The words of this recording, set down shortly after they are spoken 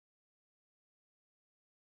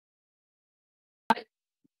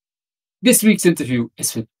This week's interview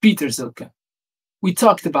is with Peter Zylka. We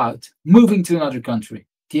talked about moving to another country,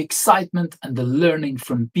 the excitement and the learning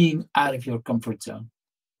from being out of your comfort zone,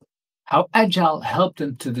 how agile helped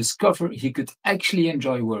him to discover he could actually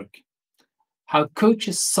enjoy work, how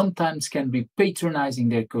coaches sometimes can be patronizing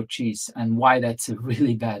their coachees and why that's a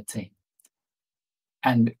really bad thing.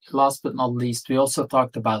 And last but not least, we also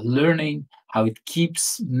talked about learning, how it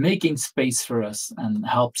keeps making space for us and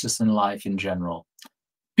helps us in life in general.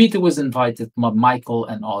 Peter was invited by Michael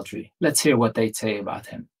and Audree. Let's hear what they say about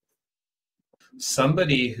him.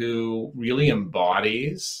 Somebody who really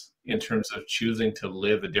embodies, in terms of choosing to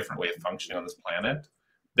live a different way of functioning on this planet,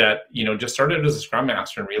 that, just started as a Scrum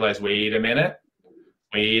Master and realized, wait a minute,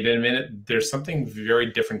 there's something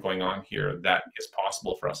very different going on here that is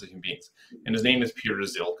possible for us as human beings. And his name is Peter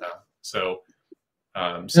Zylka.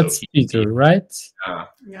 That's Peter, right?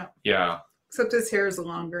 Yeah. Except his hair is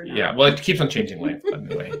longer now. Yeah, well, it keeps on changing length, but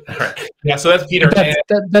anyway. All right. Yeah, so that's Peter.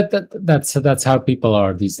 That's how people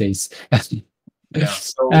are these days. Yeah,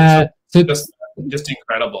 so just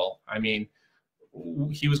incredible. I mean,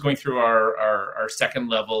 he was going through our second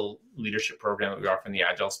level leadership program that we offer in the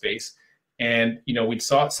agile space, and we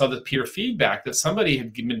saw the peer feedback that somebody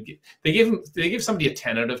had given. They gave somebody a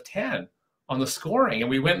 10 out of 10 on the scoring, and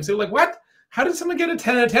we went and said, like, what? How did someone get a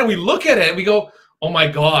 10 out of 10? We look at it and we go, oh my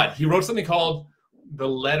God, he wrote something called The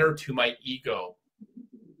Letter to My Ego.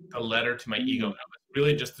 The Letter to My Ego. It was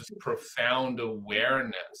really just this profound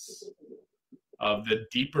awareness of the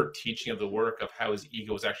deeper teaching of the work of how his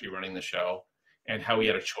ego was actually running the show and how he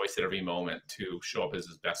had a choice at every moment to show up as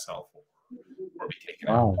his best self or be taken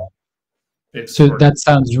out. So that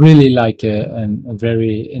sounds really like a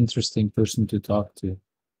very interesting person to talk to.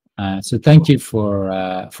 So thank you for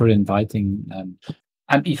inviting.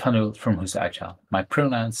 I'm Yves Hanul from Who's Agile. My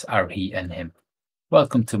pronouns are he and him.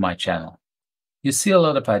 Welcome to my channel. You see a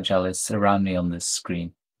lot of agilists around me on this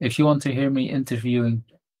screen. If you want to hear me interviewing,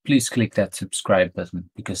 please click that subscribe button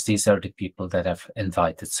because these are the people that I've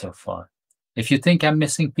invited so far. If you think I'm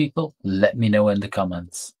missing people, let me know in the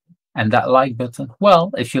comments. And that like button,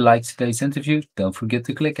 well, if you like today's interview, don't forget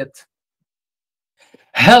to click it.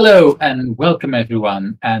 Hello and welcome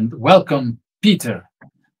everyone, and welcome Peter.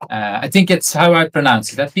 I think it's how I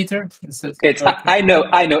pronounce it. That Peter? I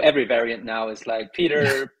know every variant now. It's like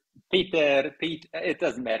Peter, Pete. It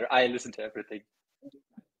doesn't matter. I listen to everything.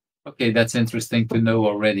 Okay, that's interesting to know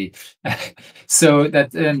already. So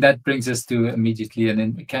that brings us to immediately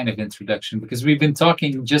a kind of introduction, because we've been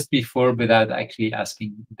talking just before without actually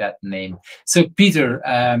asking that name. So Peter,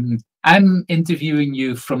 I'm interviewing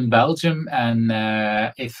you from Belgium, and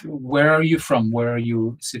where are you from? Where are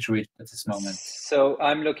you situated at this moment? So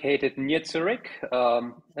I'm located near Zurich,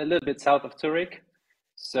 a little bit south of Zurich.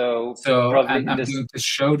 So I'm going to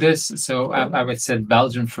show this. So I would say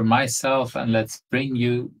Belgium for myself, and let's bring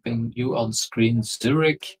you on screen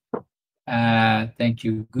Zurich. Thank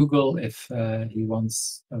you, Google, if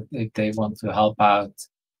they want to help out.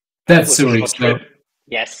 That's Zurich. So,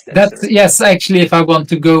 yes, yes. Actually, if I want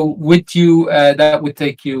to go with you, that would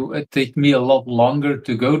take me a lot longer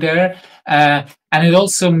to go there. And it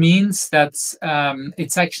also means that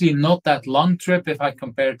it's actually not that long trip if I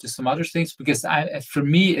compare it to some other things, because for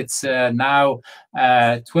me it's now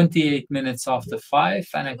 28 minutes after 5,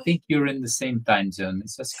 and I think you're in the same time zone.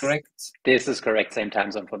 Is that correct? This is correct. Same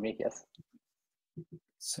time zone for me. Yes.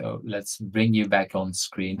 So let's bring you back on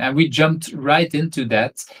screen, and we jumped right into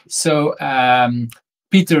that. So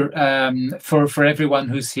Peter, for everyone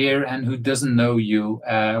who's here and who doesn't know you,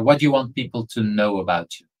 what do you want people to know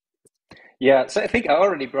about you? Yeah, so I think I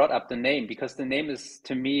already brought up the name, because the name is,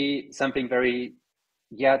 to me, something very,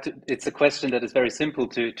 it's a question that is very simple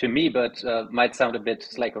to me, but might sound a bit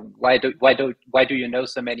like, why do you know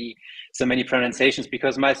so many pronunciations?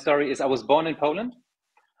 Because my story is, I was born in Poland.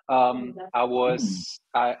 I was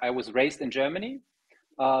raised in Germany,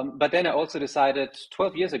 but then I also decided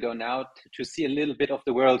 12 years ago now to see a little bit of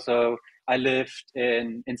the world. So I lived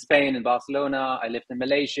in Spain, in Barcelona. I lived in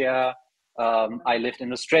Malaysia. I lived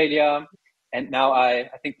in Australia. And now I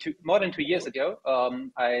think more than 2 years ago,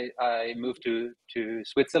 I moved to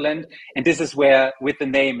Switzerland. And this is where, with the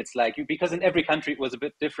name, it's like, because in every country it was a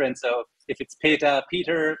bit different. So if it's Peter,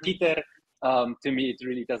 to me, it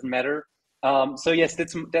really doesn't matter. So yes,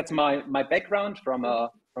 that's my background from a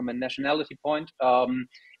nationality point.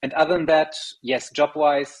 And other than that, yes,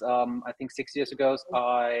 job-wise, I think 6 years ago,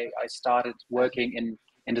 I started working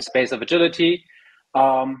in the space of agility,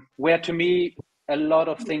 where to me, a lot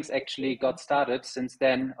of things actually got started. Since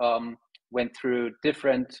then, went through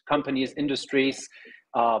different companies, industries,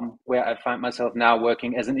 where I find myself now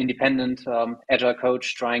working as an independent agile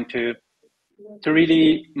coach, trying to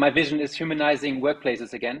really, my vision is humanizing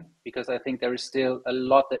workplaces again, because I think there is still a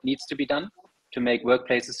lot that needs to be done to make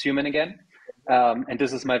workplaces human again. And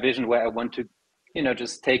this is my vision, where I want to,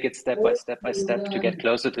 just take it step by step to get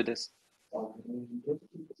closer to this.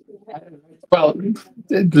 Well,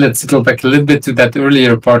 let's go back a little bit to that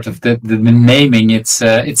earlier part of the naming. It's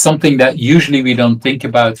something that usually we don't think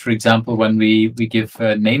about. For example, when we give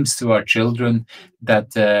names to our children,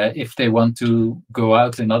 that if they want to go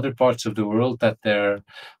out in other parts of the world, that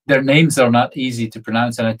their names are not easy to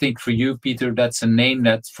pronounce. And I think for you, Peter, that's a name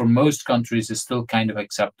that for most countries is still kind of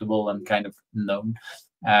acceptable and kind of known.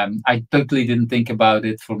 I totally didn't think about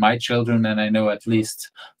it for my children, and I know at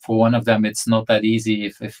least for one of them it's not that easy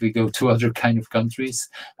if we go to other kind of countries.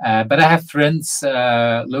 But I have friends,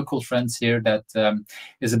 local friends here that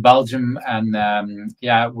is a Belgium, and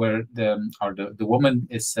where the woman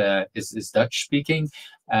is Dutch speaking,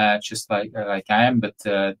 just like I am, but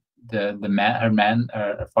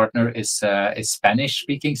her partner is Spanish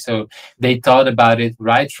speaking. So they thought about it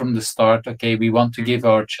right from the start. Okay, we want to give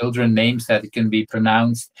our children names that can be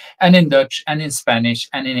pronounced and in Dutch and in Spanish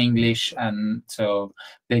and in English. And so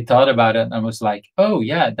they thought about it, and I was like, oh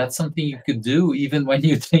yeah, that's something you could do even when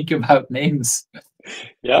you think about names.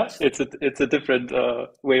 Yeah, it's a different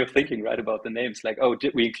way of thinking, right, about the names. Like, oh,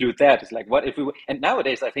 did we include that? It's like, what if we were? And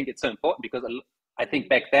nowadays I think it's so important, because I think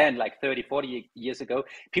back then, like 30, 40 years ago,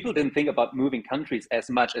 people didn't think about moving countries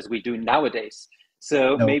as much as we do nowadays.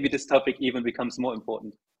 So maybe this topic even becomes more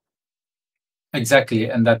important. Exactly,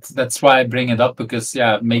 and that's why I bring it up, because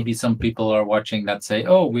maybe some people are watching that say,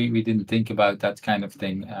 oh, we didn't think about that kind of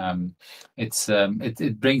thing.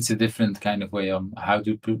 It brings a different kind of way on how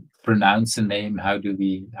to pronounce a name, how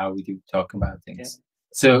we talk about things. Yeah.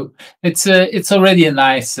 So it's already a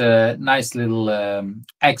nice little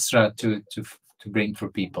extra to bring for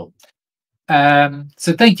people.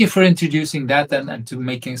 So thank you for introducing that and to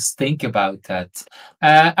making us think about that.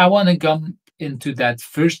 I want to go into that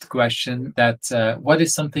first question, that what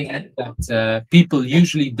is something that people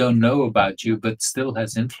usually don't know about you but still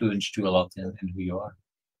has influenced you a lot in who you are?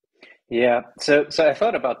 Yeah, so I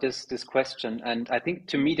thought about this question, and I think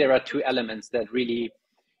to me there are two elements that really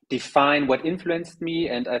define what influenced me,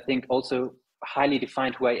 and I think also highly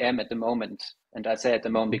defined who I am at the moment. And I say at the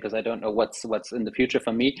moment because I don't know what's in the future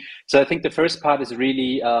for me. So I think the first part is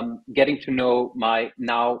really getting to know my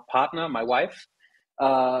now partner, my wife,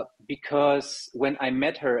 because when I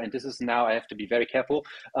met her, and this is now, I have to be very careful,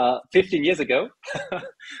 15 years ago.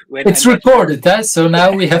 It's recorded, so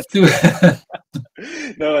now we have to...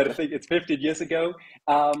 No, I think it's 15 years ago.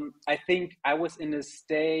 I think I was in a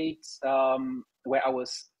state where I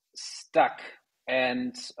was stuck,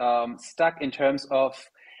 and stuck in terms of,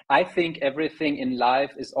 I think everything in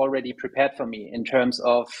life is already prepared for me, in terms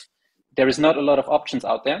of there is not a lot of options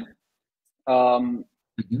out there.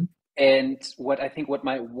 And what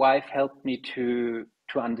my wife helped me to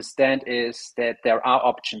understand is that there are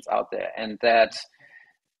options out there, and that,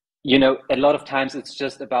 a lot of times it's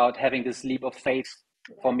just about having this leap of faith.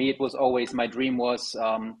 For me, it was always, my dream was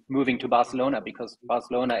moving to Barcelona, because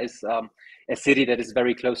Barcelona is a city that is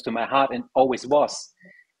very close to my heart and always was.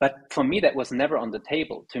 But for me, that was never on the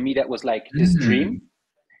table. To me, that was like this dream,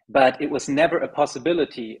 but it was never a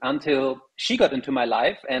possibility until she got into my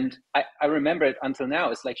life. And I remember it until now.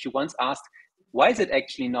 It's like she once asked, why is it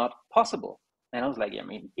actually not possible? And I was like,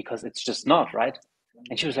 because it's just not, right?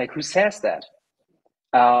 And she was like, who says that?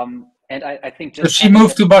 And I think just... So she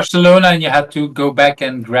moved to Barcelona and you had to go back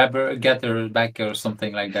and get her back or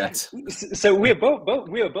something like that. So we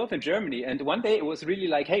were both in Germany, and one day it was really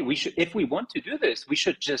like, hey, if we want to do this, we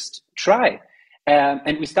should just try.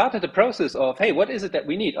 And we started the process of, hey, what is it that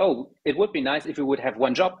we need? Oh, it would be nice if we would have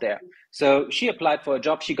one job there. So she applied for a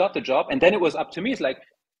job, she got the job, and then it was up to me. It's like,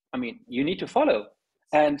 you need to follow.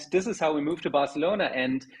 And this is how we moved to Barcelona.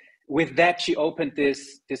 And with that, she opened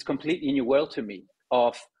this completely new world to me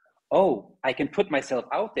of, oh, I can put myself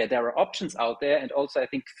out there. There are options out there. And also, I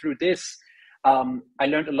think through this, I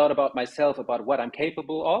learned a lot about myself, about what I'm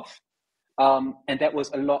capable of. And that was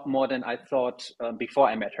a lot more than I thought before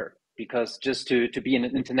I met her. Because just to be in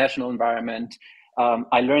an international environment,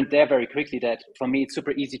 I learned there very quickly that for me, it's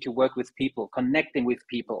super easy to work with people, connecting with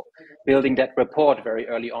people, building that rapport very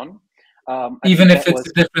early on. Even if it's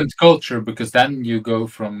a different culture, because then you go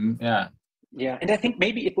from, Yeah, and I think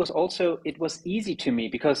maybe it was easy to me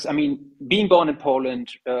because, being born in Poland,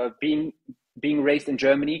 being raised in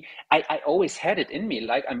Germany, I always had it in me.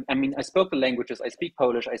 Like, I spoke the languages. I speak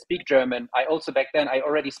Polish, I speak German. I also, back then, I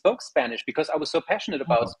already spoke Spanish because I was so passionate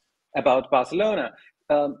about Barcelona.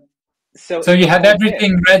 So you had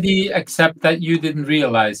everything ready, except that you didn't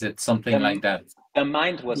realize it, something like that. the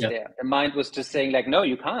mind was there. The mind was just saying like, no,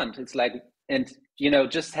 you can't. It's like, and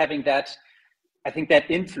just having that, I think that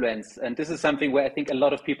influence, and this is something where I think a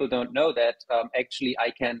lot of people don't know that actually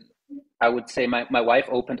I would say my wife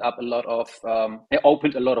opened a lot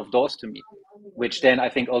of doors to me, which then I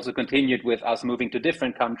think also continued with us moving to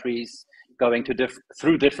different countries, going to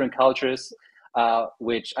through different cultures,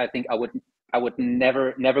 which I think I would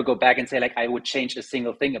never go back and say like I would change a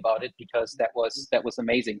single thing about it, because that was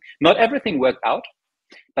amazing. Not everything worked out,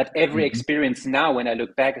 but every experience now when I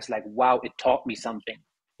look back is like, wow, it taught me something.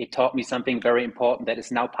 It taught me something very important that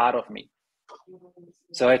is now part of me.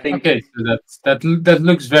 So I think so that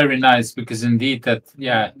looks very nice, because indeed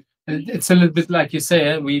it's a little bit like you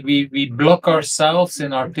say, we block ourselves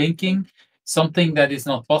in our thinking, something that is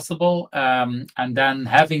not possible, and then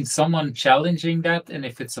having someone challenging that, and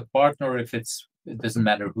if it's a partner, it doesn't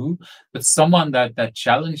matter who, but someone that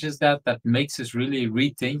challenges that makes us really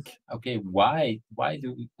rethink, okay, why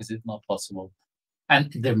is it not possible? And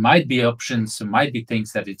there might be options, there might be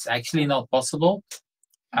things that it's actually not possible,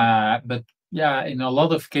 but in a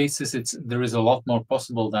lot of cases, there is a lot more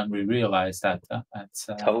possible than we realize.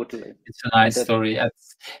 Totally, it's a nice story.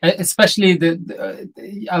 Especially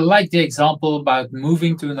I like the example about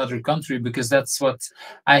moving to another country, because that's what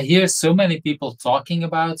I hear so many people talking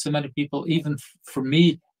about. So many people, even for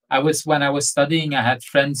me, when I was studying, I had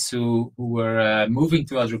friends who were moving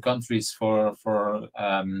to other countries for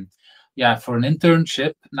an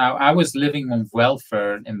internship. Now, I was living on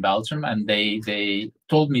welfare in Belgium, and they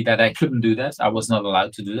told me that I couldn't do that. I was not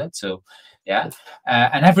allowed to do that. So,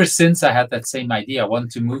 and ever since I had that same idea, I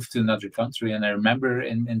wanted to move to another country. And I remember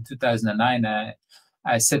in 2009,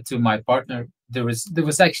 I said to my partner, there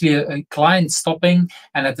was actually a client stopping,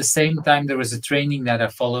 and at the same time there was a training that I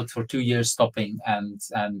followed for 2 years stopping.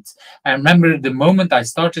 And I remember the moment I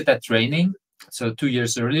started that training, so 2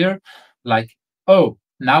 years earlier, like, oh,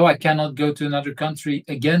 now I cannot go to another country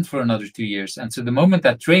again for another 2 years. And so the moment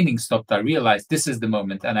that training stopped, I realized this is the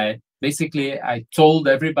moment. And I told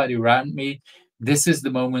everybody around me, this is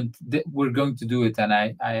the moment that we're going to do it. And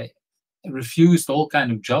I refused all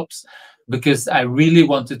kind of jobs, because I really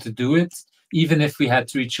wanted to do it, even if we had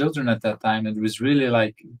 3 children at that time. It was really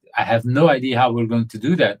like, I have no idea how we're going to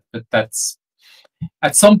do that. But that's,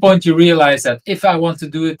 at some point you realize that if I want to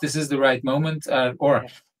do it, this is the right moment,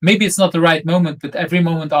 maybe it's not the right moment, but every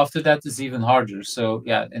moment after that is even harder. So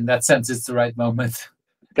in that sense, it's the right moment.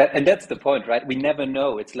 And that's the point, right? We never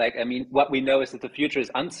know. It's like, I mean, what we know is that the future is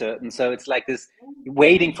uncertain. So it's like this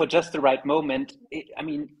waiting for just the right moment.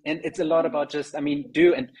 And it's a lot about just,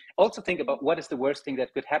 do, and also think about what is the worst thing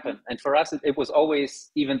that could happen. And for us, it was always,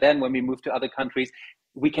 even then when we moved to other countries,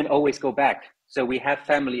 we can always go back. So we have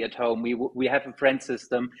family at home. We have a friend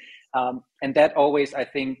system. And that always, I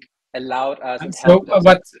think, allowed us. And so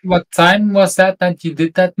what time was that you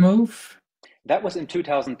did that move? That was in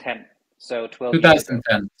 2010. So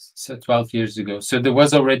 2010, so 12 years ago. So there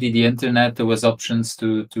was already the internet. There was options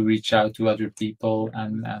to reach out to other people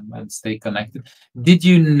and stay connected. Did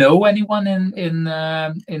you know anyone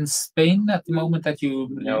in Spain at the moment that you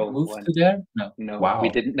moved to there? No. Wow. We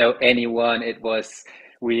didn't know anyone. It was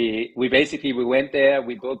we went there.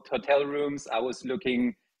 We booked hotel rooms. I was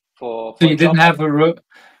looking for so you didn't have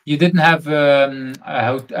you didn't have a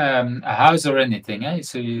house or anything, eh?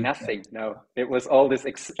 So nothing. No, it was all this,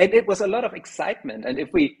 and it was a lot of excitement. And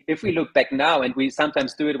if we look back now, and we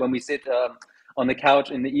sometimes do it when we sit on the couch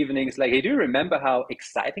in the evenings, like, hey, do you remember how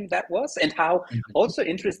exciting that was, and how also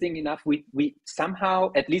interesting enough we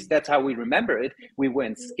somehow, at least that's how we remember it, we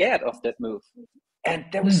weren't scared of that move. And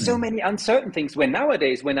there were so many uncertain things. When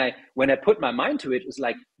nowadays, when I put my mind to it, it was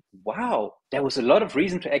like, wow, there was a lot of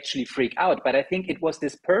reason to actually freak out. But I think it was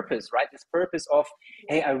this purpose, right? This purpose of,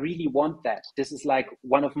 hey, I really want that. This is like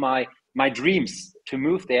one of my dreams to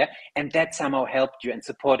move there. And that somehow helped you and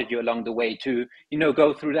supported you along the way to,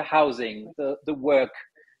 go through the housing, the work,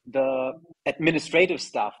 the administrative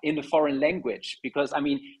stuff in the foreign language. Because,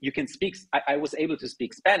 you can speak, I was able to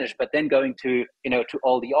speak Spanish, but then going to, to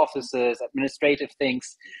all the offices, administrative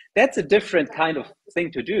things, that's a different kind of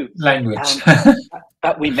thing to do. Language.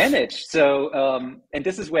 But we managed. So, and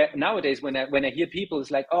this is where nowadays, when I hear people, it's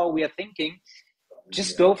like, oh, we are thinking,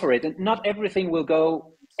 just go for it. And not everything will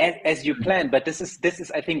go as you plan. But this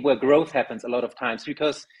is, I think, where growth happens a lot of times,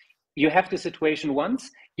 because you have the situation once,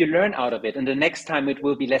 you learn out of it, and the next time it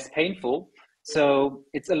will be less painful. So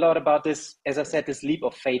it's a lot about this, as I said, this leap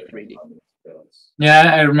of faith, really.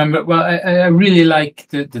 Yeah, I remember. Well, I really like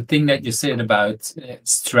the thing that you said about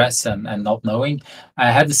stress and not knowing.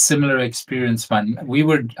 I had a similar experience when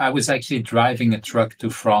I was actually driving a truck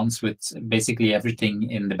to France with basically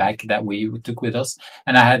everything in the back that we took with us.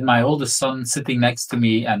 And I had my oldest son sitting next to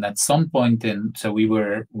me. And at some point so we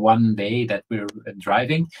were one day that we were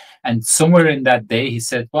driving, and somewhere in that day he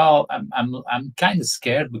said, well, I'm kind of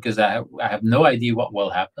scared because I have no idea what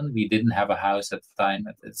will happen. We didn't have a house at the time,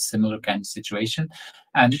 at a similar kind of situation.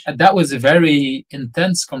 And that was a very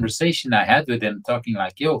intense conversation I had with him, talking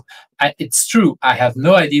like, yo, it's true, I have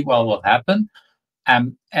no idea what will happen.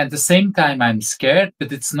 At the same time, I'm scared,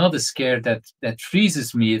 but it's not a scare that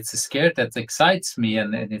freezes me. It's a scare that excites me,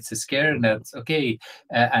 and it's a scare that's okay.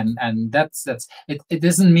 And that's it. It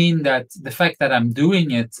doesn't mean that the fact that I'm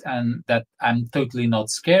doing it and that I'm totally not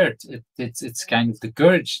scared. It's kind of the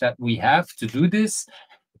courage that we have to do this.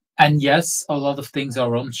 And yes, a lot of things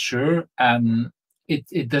are unsure.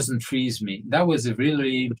 It doesn't freeze me. That was a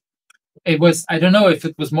really, it was, I don't know if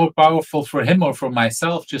it was more powerful for him or for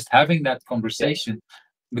myself, just having that conversation,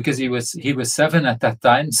 because he was 7 at that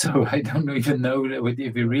time. So I don't even know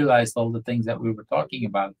if he realized all the things that we were talking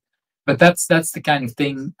about. But that's the kind of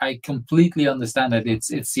thing I completely understand, that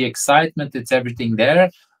it's the excitement, it's everything there.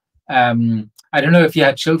 I don't know if you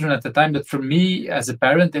had children at the time, but for me as a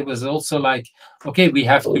parent, it was also like, okay, we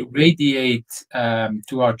have to radiate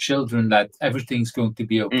to our children that everything's going to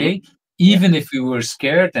be okay, even if we were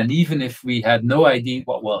scared and even if we had no idea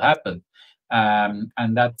what will happen.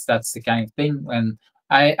 And that's the kind of thing. And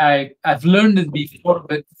I've learned it before,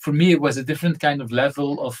 but for me, it was a different kind of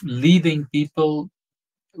level of leading people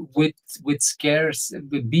with scares,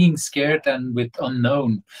 with being scared and with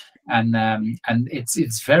unknown. And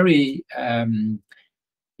it's very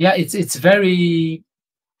it's very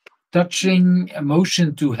touching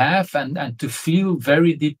emotion to have, and to feel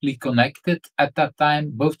very deeply connected at that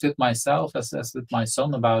time, both with myself as with my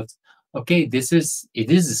son, about, okay, it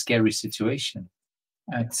is a scary situation.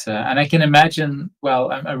 And I can imagine,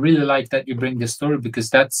 well, I really like that you bring this story, because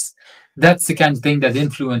that's the kind of thing that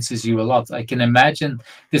influences you a lot. I can imagine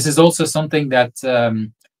this is also something that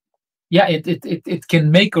it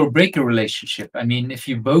can make or break a relationship. I mean, if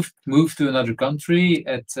you both move to another country,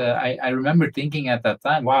 I remember thinking at that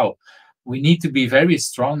time, wow, we need to be very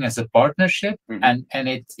strong as a partnership, and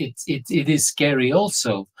it is scary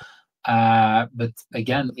also. But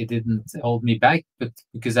again, it didn't hold me back, but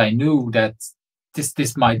because I knew that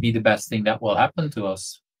this might be the best thing that will happen to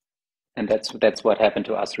us. And that's what happened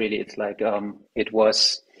to us, really. It's like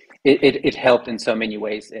it helped in so many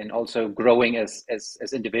ways, and also growing as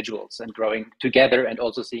individuals, and growing together, and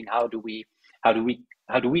also seeing how do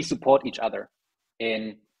we support each other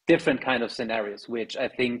in different kind of scenarios, which I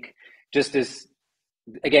think just this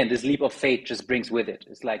leap of faith just brings with it.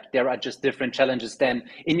 It's like there are just different challenges than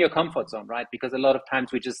in your comfort zone, right? Because a lot of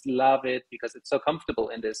times we just love it because it's so comfortable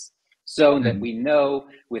in this zone that we know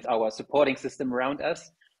with our supporting system around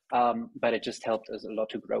us. But it just helped us a lot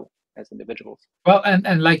to grow as individuals. Well,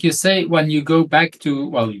 and like you say, when you go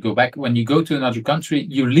when you go to another country,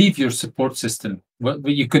 you leave your support system. Well,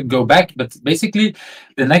 you could go back, but basically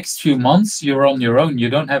the next few months you're on your own. You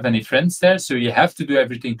don't have any friends there, so you have to do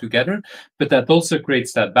everything together. But that also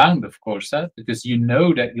creates that bond, of course, because you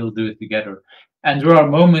know that you'll do it together. And there are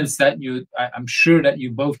moments that I'm sure that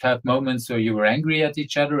you both had moments where you were angry at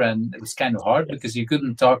each other, and it was kind of hard because you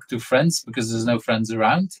couldn't talk to friends because there's no friends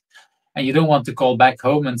around. And you don't want to call back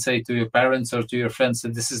home and say to your parents or to your friends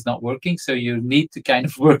that this is not working. So you need to kind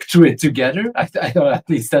of work through it together. I thought at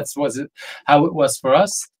least how it was for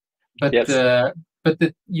us. But yes.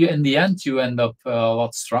 You in the end you end up a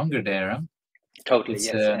lot stronger there. Huh? Totally,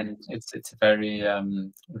 yes. And it's a very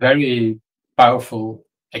very powerful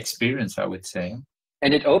experience, I would say.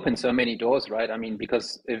 And it opened so many doors, right? I mean,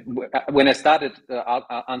 because when I started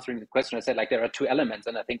answering the question, I said, like, there are two elements.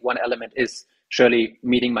 And I think one element is surely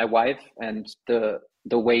meeting my wife and the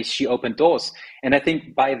way she opened doors. And I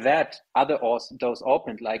think by that, other doors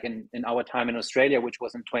opened, like in our time in Australia, which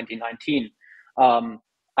was in 2019.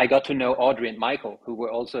 I got to know Audree and Michael, who were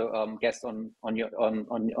also guests on your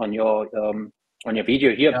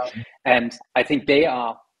video here. Yeah. And I think they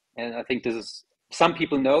are, and I think this is, some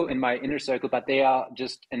people know in my inner circle, but they are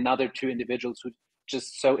just another two individuals who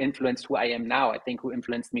just so influenced who I am now. I think who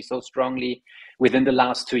influenced me so strongly within the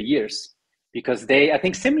last 2 years, because they, I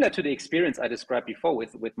think, similar to the experience I described before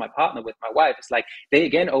with my partner, with my wife, it's like they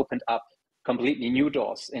again opened up completely new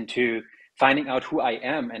doors into finding out who I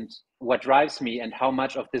am and what drives me, and how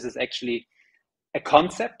much of this is actually a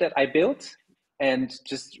concept that I built, and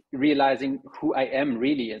just realizing who I am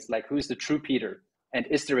really is, like, who's the true Peter. and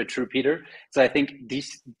is there a true Peter? So I think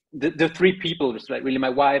the three people, like really my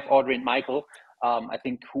wife, Audree, and Michael, I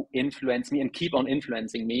think, who influence me and keep on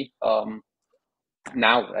influencing me.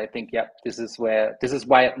 Now I think, yeah, this is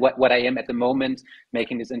why what I am at the moment,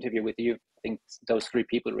 making this interview with you. I think those three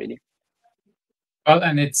people really. Well,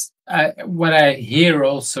 and it's what I hear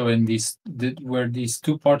also in where these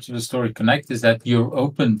two parts of the story connect is that you're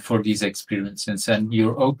open for these experiences, and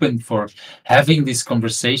you're open for having these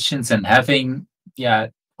conversations and having,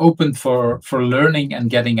 open for learning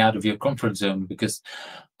and getting out of your comfort zone. Because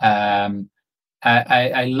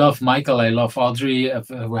I love Michael, I love Audree.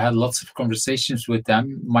 We had lots of conversations with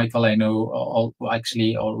them. Michael, I know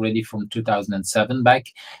actually already from 2007 back.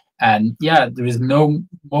 And there is no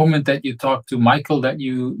moment that you talk to Michael that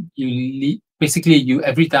you basically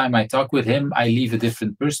every time I talk with him, I leave a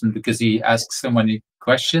different person, because he asks so many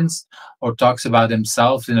questions or talks about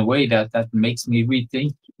himself in a way that makes me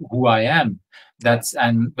rethink who I am.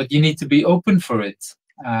 But you need to be open for it.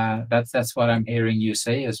 That's what I'm hearing you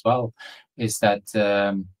say as well, is that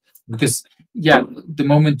because the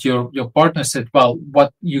moment your partner said, well,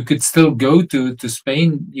 what, you could still go to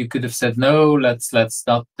Spain, you could have said, no, let's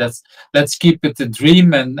keep it a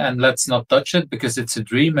dream and let's not touch it, because it's a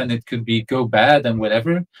dream and it could go bad and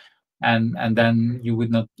whatever, and then you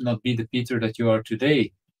would not be the Peter that you are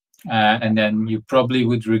today. And then you probably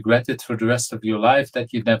would regret it for the rest of your life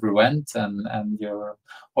that you never went, and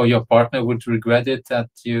your partner would regret it that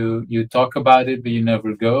you talk about it but you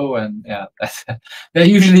never go, and that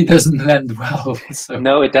usually doesn't end well. So.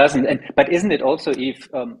 No, it doesn't. But isn't it also, Yves,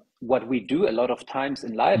 what we do a lot of times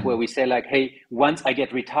in life, where we say like, hey, once I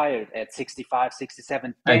get retired at 65,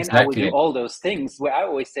 67, then exactly, I will do all those things. Where I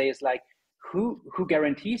always say is like, who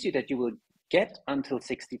guarantees you that you will get until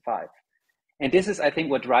 65? And this is, I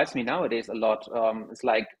think, what drives me nowadays a lot. It's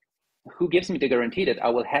like, who gives me the guarantee that I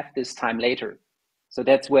will have this time later? So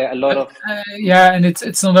that's where a lot of and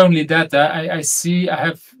it's not only that. I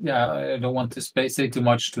don't want to say too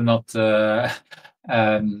much to not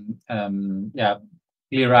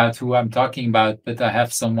clear out who I'm talking about, but I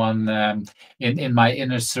have someone in my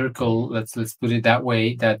inner circle. Let's put it that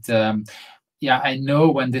way. That. I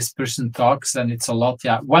know when this person talks, and it's a lot.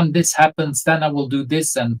 When this happens, then I will do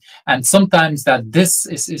this, and sometimes that this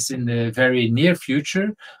is in the very near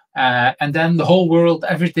future, and then the whole world,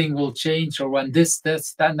 everything will change. Or when this,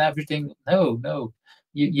 then everything. No,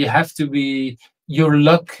 you have to be. Your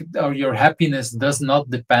luck or your happiness does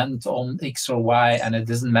not depend on X or Y, and it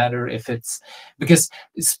doesn't matter if it's because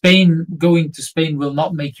going to Spain will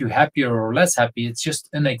not make you happier or less happy. It's just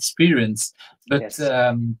an experience, but. Yes.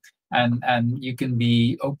 And you can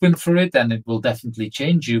be open for it, and it will definitely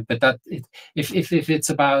change you. But if it's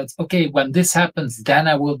about, okay, when this happens, then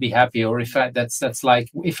I will be happy. Or that's like,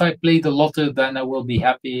 if I play the lotto, then I will be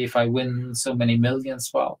happy. If I win so many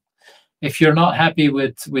millions, well, if you're not happy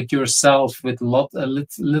with yourself with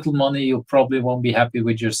little money, you probably won't be happy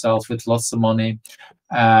with yourself with lots of money,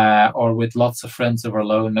 or with lots of friends who are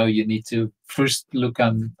alone. No, you need to first look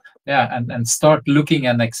on. And start looking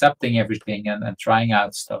and accepting everything and trying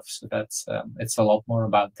out stuff. So that's it's a lot more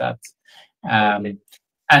about that.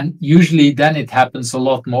 And usually then it happens a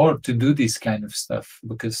lot more to do this kind of stuff,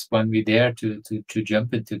 because when we dare to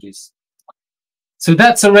jump into this. So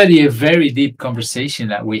that's already a very deep conversation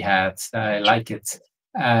that we had. I like it.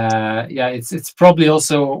 It's probably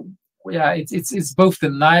also it's both a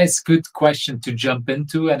nice, good question to jump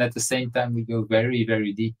into, and at the same time we go very,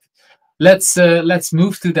 very deep. Let's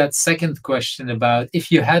move to that second question about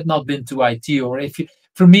if you had not been to IT, or if you,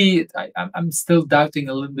 for me, I'm still doubting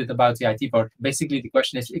a little bit about the IT part. Basically, the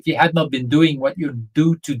question is, if you had not been doing what you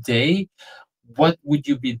do today, what would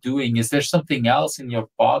you be doing? Is there something else in your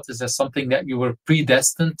path? Is there something that you were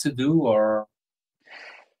predestined to do, or?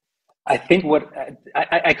 I think what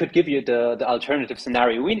I could give you the alternative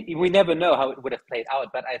scenario. We never know how it would have played out,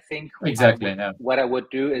 but I think exactly what I would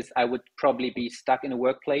do is I would probably be stuck in a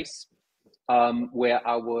workplace where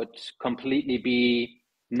I would completely be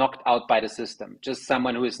knocked out by the system. Just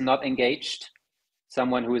someone who is not engaged,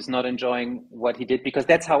 someone who is not enjoying what he did, because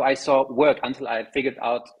that's how I saw work until I figured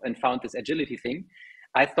out and found this agility thing.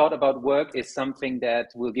 I thought about work is something that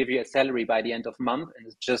will give you a salary by the end of month, and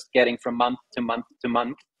it's just getting from month to month to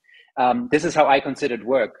month. This is how I considered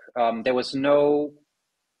work. There was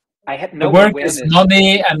I had no work awareness. Is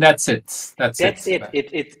money, and that's it. That's it.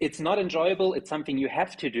 It's not enjoyable. It's something you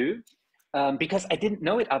have to do. Because I didn't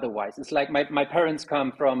know it otherwise. It's like my parents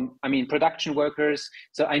come from, production workers.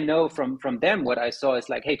 So I know from them what I saw is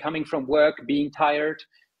like, hey, coming from work, being tired,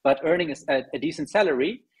 but earning a decent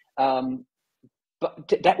salary.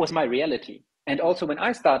 But that was my reality. And also when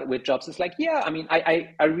I started with jobs, it's like, yeah, I mean, I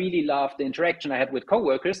really loved the interaction I had with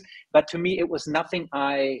coworkers, but to me, it was nothing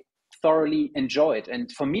I thoroughly enjoyed. And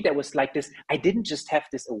for me, there was like this, I didn't just have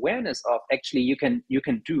this awareness of actually you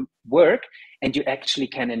can do work and you actually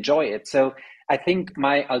can enjoy it. So I think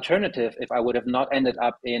my alternative, if I would have not ended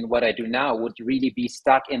up in what I do now, would really be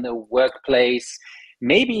stuck in the workplace,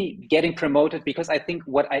 maybe getting promoted, because I think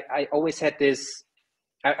what I always had this,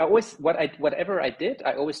 whatever I did,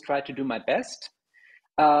 I always tried to do my best.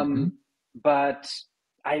 But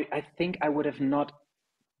I think I would have not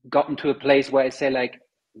gotten to a place where I say like,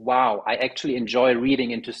 wow, I actually enjoy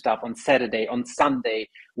reading into stuff on Saturday, on Sunday,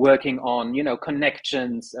 working on,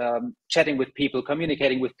 connections, chatting with people,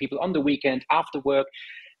 communicating with people on the weekend, after work,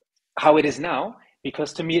 how it is now.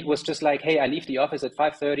 Because to me, it was just like, hey, I leave the office at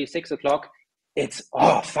 5:30, 6 o'clock. It's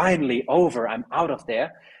finally over. I'm out of there.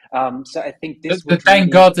 So I think this but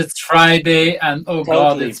thank God it's Friday, and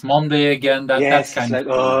God, it's Monday again. That's kind like,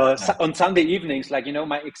 of on Sunday evenings, like,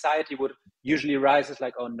 my anxiety would usually rise. It's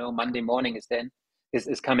like, oh no, Monday morning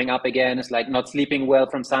is coming up again. It's like not sleeping well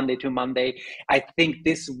from Sunday to Monday. I think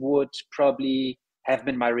this would probably have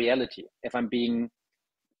been my reality if I'm being,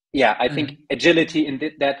 I think agility in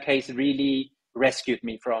that case really rescued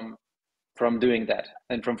me from doing that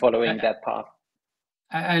and from following that path.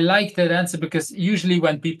 I like that answer, because usually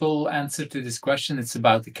when people answer to this question, it's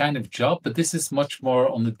about the kind of job, but this is much more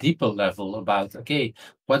on the deeper level about, okay,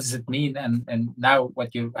 what does it mean? And now what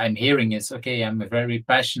I'm hearing is, okay, I'm very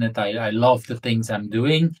passionate. I love the things I'm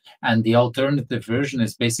doing. And the alternative version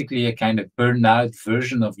is basically a kind of burnout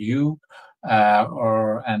version of you,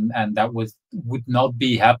 and that would not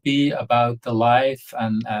be happy about the life.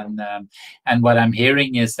 And what I'm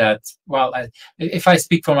hearing is that, well, if I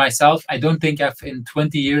speak for myself, I don't think in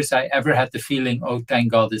 20 years I ever had the feeling, oh,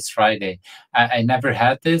 thank God it's Friday. I never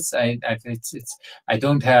had this. I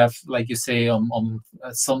don't have, like you say, on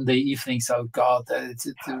Sunday evenings, oh God,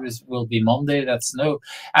 will be Monday.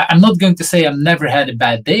 I'm not going to say I've never had a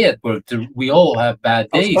bad day at work. We all have bad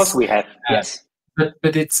days. Of course we have, yes.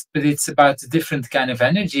 But it's about different kind of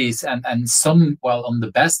energies, and some, well, on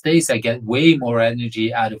the best days I get way more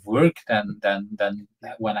energy out of work than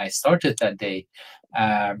when I started that day,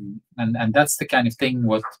 and that's the kind of thing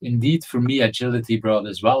what indeed for me agility brought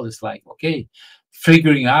as well. Is like, okay,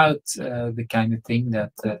 figuring out the kind of thing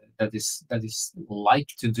that is like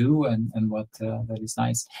to do, and what that is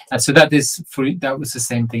nice. And so that was the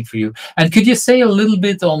same thing for you. And could you say a little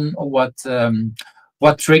bit on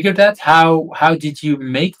what triggered that? How did you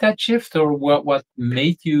make that shift, or what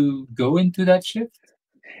made you go into that shift?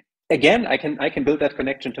 Again, I can build that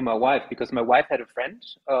connection to my wife, because my wife had a friend,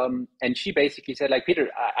 and she basically said, like, Peter,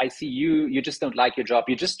 I see you just don't like your job.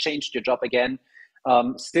 You just changed your job again.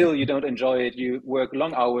 Still, you don't enjoy it. You work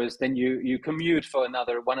long hours, then you commute for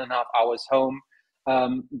another 1.5 hours home.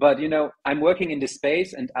 But I'm working in this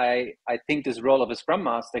space, and I think this role of a Scrum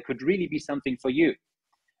Master could really be something for you.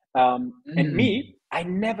 And me, I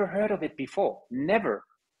never heard of it before. Never.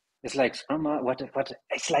 It's like, Scrum, what?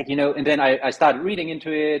 It's like, and then I started reading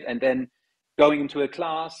into it, and then going into a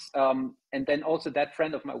class. And then also that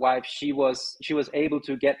friend of my wife, she was able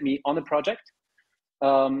to get me on a project.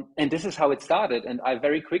 And this is how it started. And I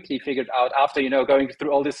very quickly figured out, after, going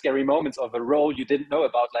through all these scary moments of a role you didn't know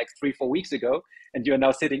about like 3-4 weeks ago, and you're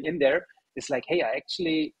now sitting in there, it's like, hey,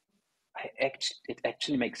 it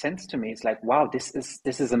actually makes sense to me. It's like, wow, this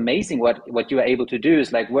is amazing what you are able to do.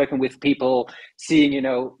 Is like working with people, seeing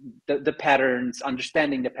the patterns,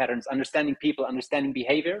 understanding people, understanding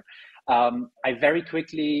behavior. I very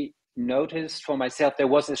quickly noticed for myself there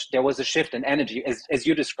was a shift in energy, as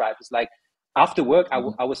you described. It's like after work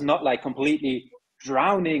I was not like completely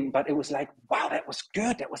drowning, but it was like, wow, that was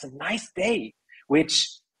good, that was a nice day, which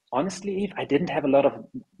honestly, I didn't have a lot of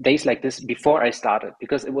days like this before I started,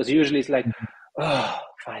 because it was usually, it's like, oh,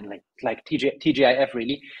 finally, like TGIF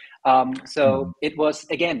really. So it was,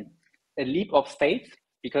 again, a leap of faith,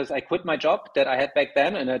 because I quit my job that I had back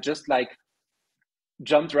then, and I just like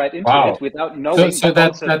jumped right into it without knowing. So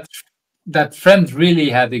that friend really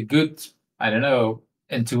had a good, I don't know,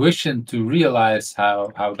 intuition to realize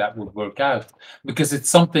how that would work out, because it's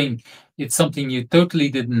something you totally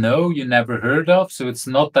didn't know, you never heard of. So it's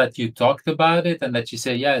not that you talked about it and that you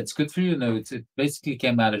say, yeah, it's good for you. No, it basically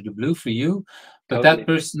came out of the blue for you. But totally. That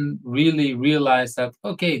person really realized that,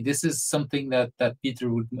 okay, this is something that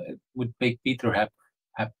Peter would make Peter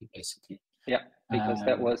happy basically. Yeah, because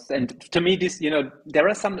that was, and to me, this, there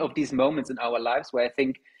are some of these moments in our lives where I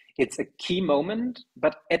think it's a key moment,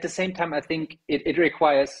 but at the same time, I think it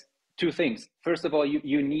requires two things. First of all,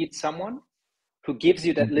 you need someone who gives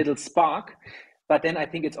you that little spark, but then I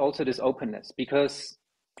think it's also this openness, because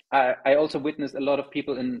I also witnessed a lot of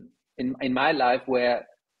people in my life where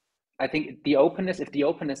I think if the openness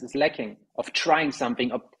is lacking of trying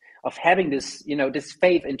something, of having this, this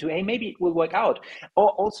faith into, hey, maybe it will work out, or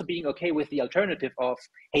also being okay with the alternative of,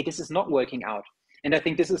 hey, this is not working out. And I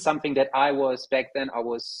think this is something that I was back then. I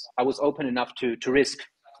was open enough to risk.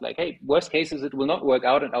 Like, hey, worst case is it will not work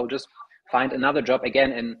out, and I'll just find another job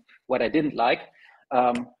again in what I didn't like.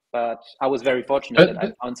 But I was very fortunate that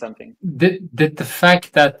I found something. Did the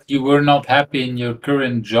fact that you were not happy in your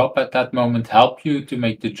current job at that moment help you to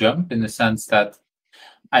make the jump, in the sense that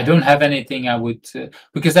I don't have anything I would,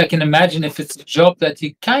 because I can imagine if it's a job that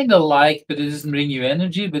you kind of like, but it doesn't bring you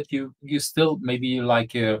energy, but you still, maybe you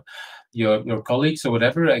like your colleagues or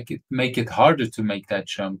whatever, I could make it harder to make that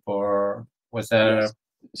jump, or was there? Yes.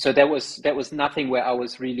 So there was nothing where I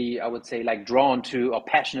was really, I would say, like drawn to or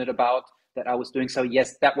passionate about that I was doing. So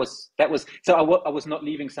yes, that was so I was not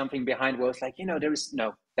leaving something behind where I was like,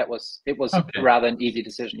 it was okay. Rather an easy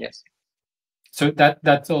decision. Yes. So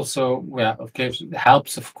that's also, okay,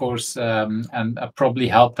 helps, of course, and probably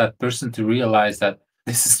help that person to realize that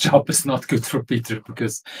this job is not good for Peter,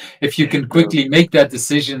 because if you can quickly make that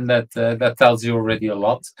decision, that tells you already a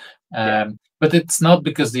lot. But it's not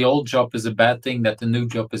because the old job is a bad thing that the new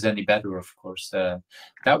job is any better, of course.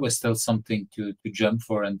 That was still something to jump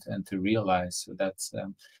for and to realize. So that's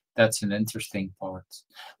an interesting part.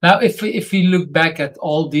 Now, if we look back at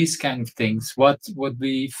all these kind of things, what would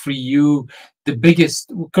be for you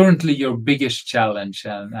currently your biggest challenge,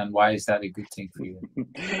 and why is that a good thing for you?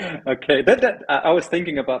 Okay, I was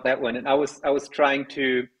thinking about that one, and I was trying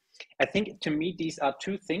to. I think to me these are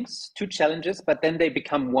two challenges, but then they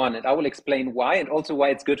become one, and I will explain why, and also why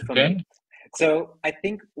it's good for me. So I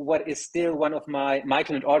think what is still one of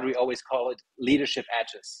Michael and Audree always call it leadership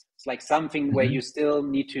edges. It's like something where you still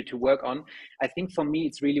need to work on. I think for me,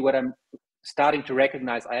 it's really what I'm starting to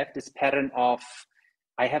recognize. I have this pattern of,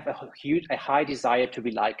 I have a high desire to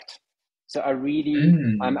be liked. So I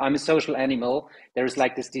really, I'm a social animal. There's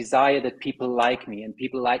like this desire that people like me, and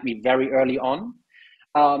people like me very early on.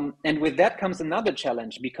 And with that comes another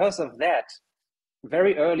challenge. Because of that,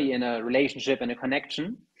 very early in a relationship and a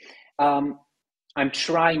connection, I'm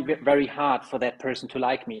trying very hard for that person to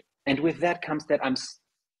like me. And with that comes that I'm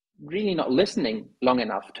really not listening long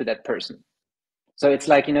enough to that person. So it's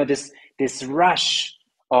like, this rush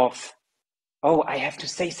of, oh, I have to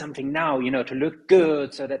say something now, to look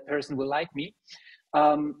good so that person will like me.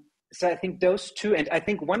 So I think those two, and I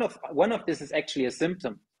think one of this is actually a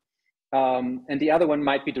symptom. And the other one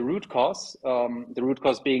might be the root cause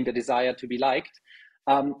being the desire to be liked.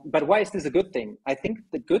 But why is this a good thing? I think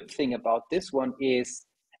the good thing about this one is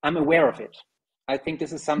I'm aware of it. I think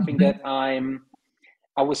this is something that I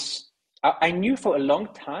knew for a long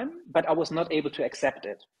time, but I was not able to accept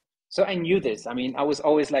it. So I knew this. I mean, I was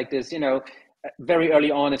always like this, very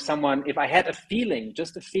early on, if I had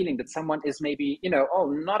just a feeling that someone is maybe,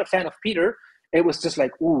 not a fan of Peter, it was just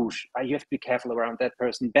like, ooh, you have to be careful around that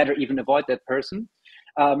person, better even avoid that person.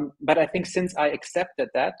 But I think since I accepted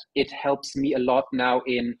that, it helps me a lot now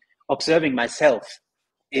in observing myself,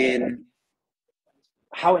 in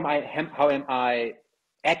how am I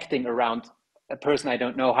acting around a person I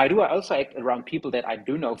don't know? How do I also act around people that I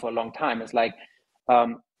do know for a long time? It's like,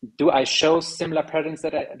 do I show similar patterns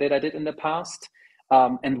that I did in the past?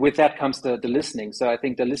 And with that comes the listening. So I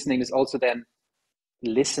think the listening is also then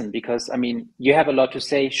listen, because I mean, you have a lot to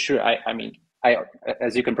say. Sure, I mean,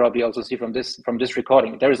 as you can probably also see from this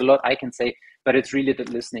recording, there is a lot I can say, but it's really the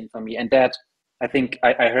listening for me. And that, I think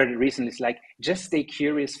I heard it recently, it's like, just stay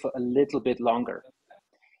curious for a little bit longer.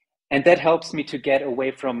 And that helps me to get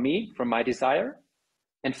away from my desire,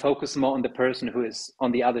 and focus more on the person who is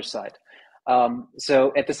on the other side.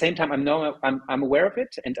 So at the same time, I'm aware of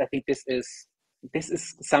it, and I think this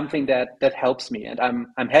is something that helps me, and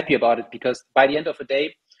I'm happy about it, because by the end of the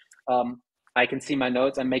day, I can see my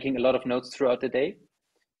notes. I'm making a lot of notes throughout the day,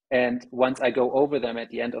 and once I go over them at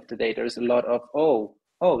the end of the day, there's a lot of oh,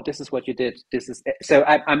 this is what you did. This is so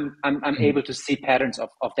I'm able to see patterns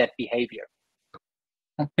of that behavior.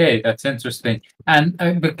 Okay, that's interesting. And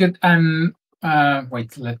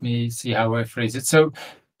wait, let me see how I phrase it. So,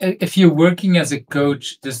 if you're working as a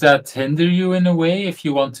coach, does that hinder you in a way if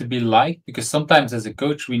you want to be liked? Because sometimes as a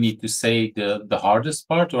coach, we need to say the hardest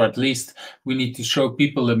part, or at least we need to show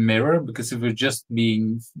people a mirror, because if we're just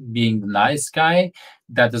being the nice guy,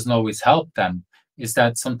 that doesn't always help them. Is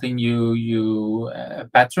that something a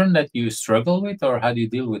pattern that you struggle with, or how do you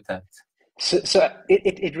deal with that? So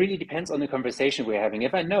it really depends on the conversation we're having.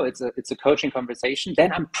 If I know it's a coaching conversation,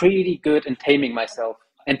 then I'm pretty good in taming myself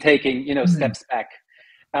and taking steps back.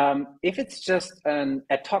 If it's just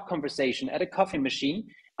a talk conversation at a coffee machine,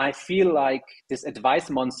 I feel like this advice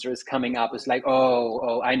monster is coming up. It's like,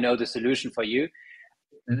 oh, I know the solution for you.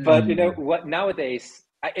 But you know what? Nowadays,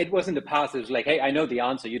 it was in the past. It was like, hey, I know the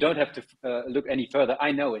answer. You don't have to look any further.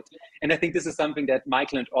 I know it. And I think this is something that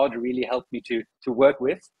Michael and Audree really helped me to work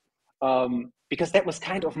with, because that was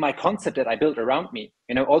kind of my concept that I built around me.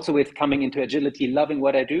 You know, also with coming into agility, loving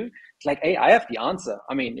what I do. It's like, hey, I have the answer.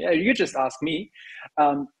 I mean, yeah, you just ask me.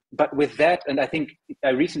 But with that, and I think I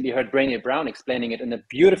recently heard Brené Brown explaining it in a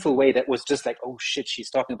beautiful way that was just like, oh shit, she's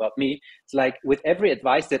talking about me. It's like with every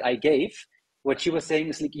advice that I gave, what she was saying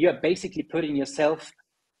is like, you're basically putting yourself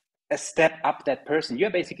a step up that person.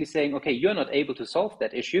 You're basically saying, okay, you're not able to solve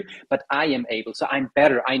that issue, but I am able. So I'm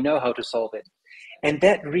better. I know how to solve it. And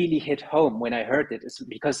that really hit home when I heard it, is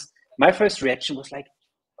because my first reaction was like,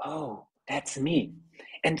 oh, that's me.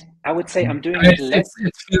 And I would say I'm doing it less.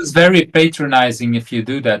 It feels very patronizing if you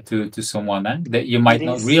do that to someone. That you might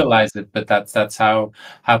not realize it, but that's how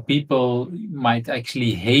people might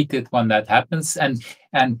actually hate it when that happens. And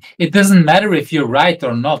it doesn't matter if you're right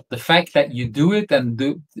or not. The fact that you do it, and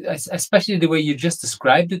especially the way you just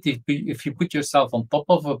described it, if you put yourself on top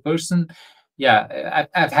of a person. Yeah,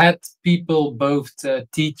 I've had people, both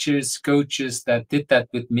teachers, coaches, that did that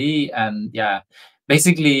with me, and yeah.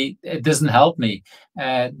 Basically, it doesn't help me.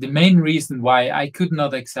 The main reason why I could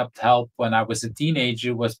not accept help when I was a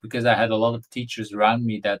teenager was because I had a lot of teachers around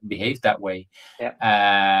me that behaved that way. Yeah.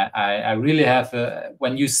 I really have.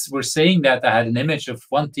 When you were saying that, I had an image of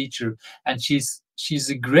one teacher, and she's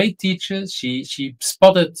a great teacher. She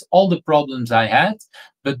spotted all the problems I had,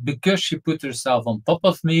 but because she put herself on top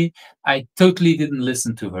of me, I totally didn't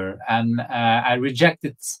listen to her, and I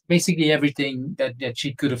rejected basically everything that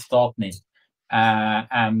she could have taught me.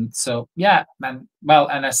 And so, yeah, and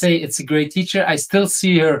I say it's a great teacher. I still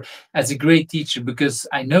see her as a great teacher because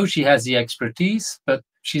I know she has the expertise, but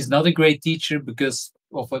she's not a great teacher because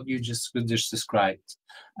of what you just described.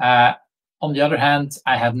 On the other hand,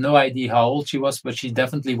 I have no idea how old she was, but she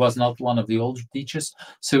definitely was not one of the older teachers.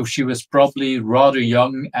 So she was probably rather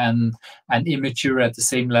young and immature at the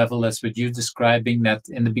same level as what you're describing, that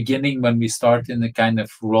in the beginning, when we start in a kind of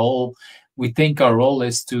role, we think our role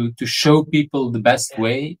is to show people the best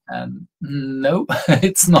way. And no,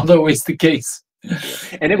 it's not always the case.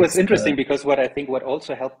 And it was interesting because what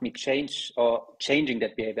also helped me changing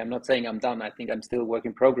that behavior, I'm not saying I'm done, I think I'm still work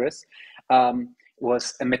in progress,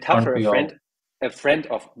 was a metaphor. A friend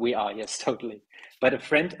of we are, yes, totally. But a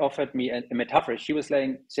friend offered me a metaphor. She was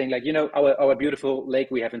saying like, you know, our beautiful lake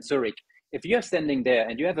we have in Zurich. If you're standing there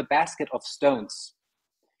and you have a basket of stones,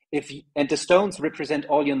 and the stones represent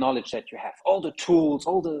all your knowledge that you have, all the tools,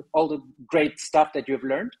 all the great stuff that you have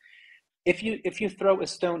learned. If you throw a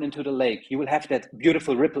stone into the lake, you will have that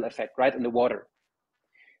beautiful ripple effect, right, in the water.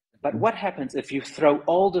 But what happens if you throw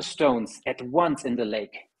all the stones at once in the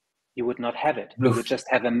lake? You would not have it. You would just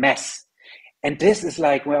have a mess. And this is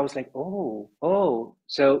like where I was like, oh.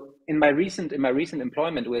 So in my recent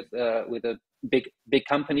employment with a big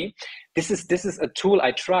company, this is a tool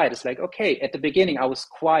I tried. It's like, okay, at the beginning I was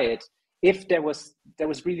quiet. If there was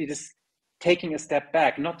really this taking a step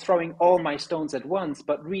back, not throwing all my stones at once,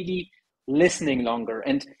 but really listening longer.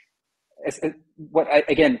 And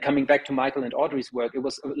again, coming back to Michael and Audree's work, it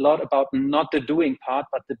was a lot about not the doing part,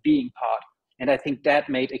 but the being part. And I think that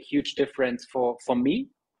made a huge difference for me,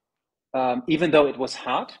 even though it was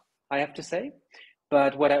hard, I have to say.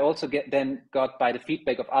 But what I also got by the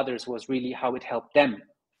feedback of others was really how it helped them,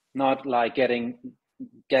 not like getting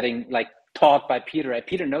like taught by Peter.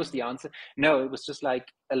 Peter knows the answer. No, it was just like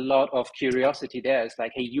a lot of curiosity there. It's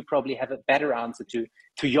like, hey, you probably have a better answer to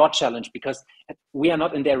your challenge, because we are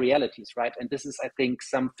not in their realities, right? And this is, I think,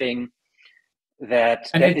 something that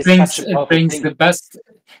it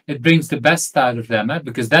brings the best out of them,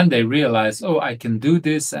 because then they realize, oh, I can do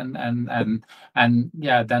this, and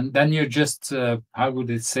yeah, then you're just how would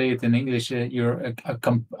it say it in English? You're a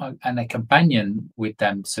companion with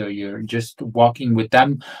them, so you're just walking with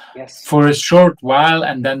them for a short while,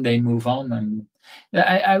 and then they move on. And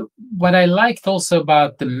what I liked also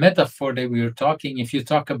about the metaphor that we were talking, if you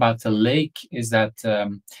talk about the lake, is that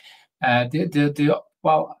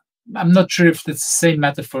I'm not sure if it's the same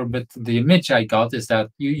metaphor, but the image I got is that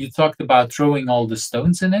you talked about throwing all the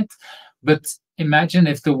stones in it. But imagine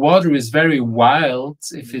if the water is very wild,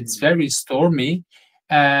 if it's very stormy,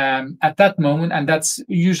 at that moment, and that's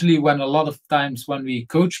usually when a lot of times when we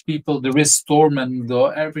coach people, there is storm and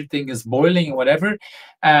everything is boiling or whatever,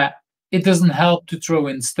 it doesn't help to throw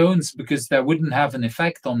in stones because that wouldn't have an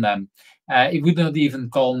effect on them. It would not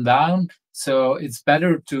even calm down. So it's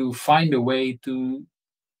better to find a way to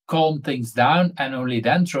calm things down and only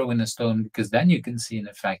then throw in a stone, because then you can see an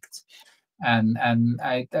effect. and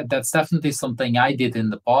that's definitely something I did in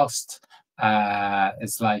the past.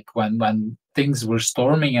 It's like when things were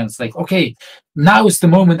storming, and it's like, okay, now is the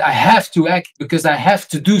moment I have to act because I have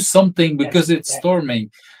to do something because it's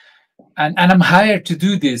storming, and I'm hired to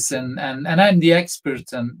do this, and I'm the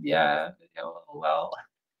expert, and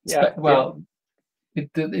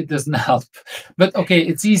it doesn't help. But okay,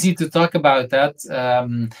 it's easy to talk about that.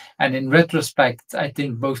 And in retrospect, I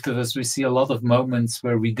think both of us, we see a lot of moments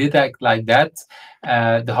where we did act like that.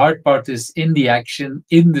 The hard part is in the action,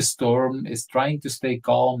 in the storm, is trying to stay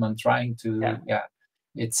calm and trying to, and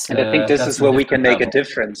I think this is where we can make a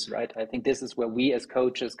difference, right? I think this is where we as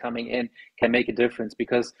coaches coming in can make a difference,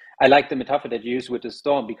 because I like the metaphor that you use with the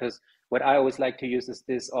storm, because what I always like to use is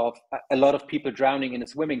this of a lot of people drowning in a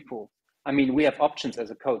swimming pool. I mean, we have options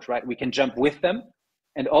as a coach, right? We can jump with them.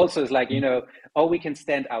 And also it's like, or we can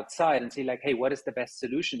stand outside and see like, hey, what is the best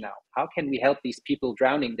solution now? How can we help these people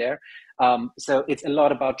drowning there? So it's a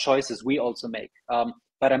lot about choices we also make.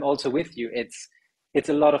 But I'm also with you. It's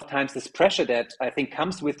a lot of times this pressure that I think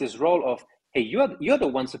comes with this role of, hey, you're the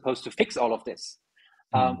one supposed to fix all of this.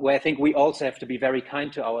 Where I think we also have to be very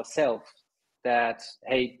kind to ourselves that,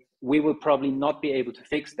 hey, we will probably not be able to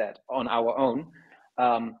fix that on our own.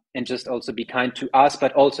 And just also be kind to us,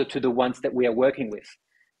 but also to the ones that we are working with.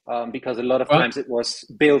 Because a lot of times it was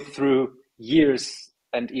built through years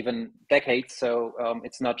and even decades. So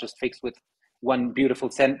it's not just fixed with one beautiful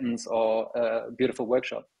sentence or a beautiful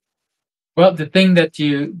workshop. Well, the thing that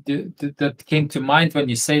that came to mind when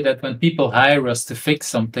you say that when people hire us to fix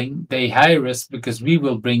something, they hire us because we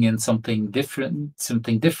will bring in something different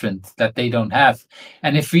that they don't have.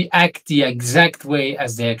 And if we act the exact way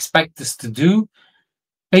as they expect us to do,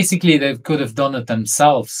 basically they could have done it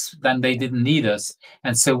themselves, then they didn't need us.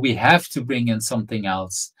 And so we have to bring in something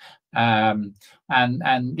else. For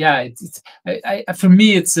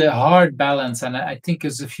me, it's a hard balance, and I think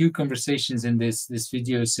there's a few conversations in this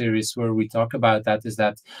video series where we talk about that. Is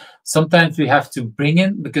that sometimes we have to bring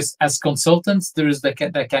in, because as consultants there is that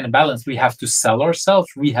kind of balance. We have to sell ourselves,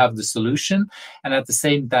 we have the solution, and at the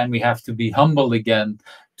same time we have to be humble again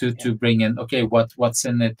to bring in, okay, what's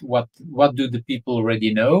in it, what do the people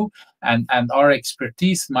already know, and our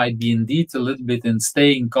expertise might be indeed a little bit in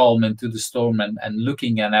staying calm into the storm and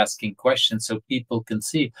looking and asking questions, so people can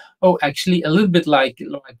see, oh, actually a little bit like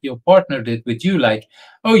your partner did with you, like,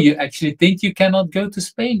 oh, you actually think you cannot go to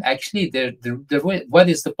Spain? Actually, what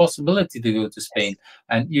is the possibility to go to Spain?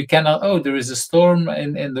 And you cannot, oh, there is a storm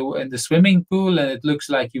in the swimming pool and it looks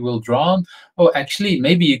like you will drown. Oh, actually,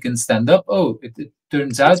 maybe you can stand up. Oh, it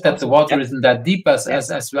turns out that the water isn't that deep as I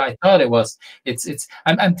thought it was.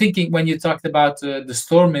 I'm thinking when you talked about the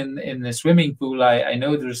storm in the swimming pool, I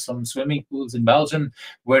know there's some swimming pools in Belgium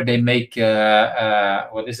where they make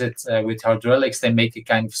with hydraulics, they make a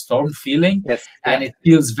kind of storm feeling, and it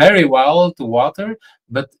feels very well to water.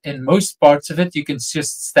 But in most parts of it, you can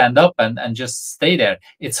just stand up and just stay there.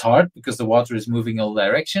 It's hard because the water is moving all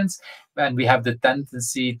directions, and we have the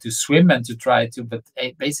tendency to swim and to try to. But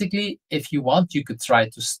basically, if you want, you could try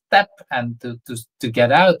to step and to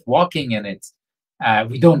get out walking in it.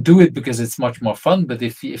 We don't do it because it's much more fun. But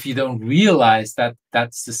if you don't realize that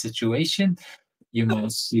that's the situation, you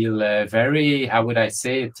must feel very, how would I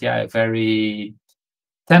say it? Yeah, very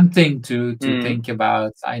tempting to think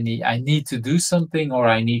about, I need to do something, or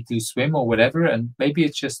I need to swim or whatever, and maybe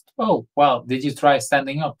it's just, oh, well, did you try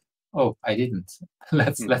standing up? Oh, I didn't.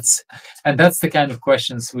 Let's and that's the kind of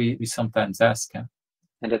questions we sometimes ask.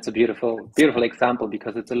 And that's a beautiful example,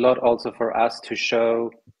 because it's a lot also for us to show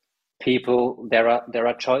people there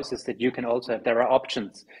are choices that you can also have. There are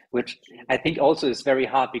options, which I think also is very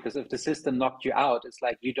hard, because if the system knocked you out, it's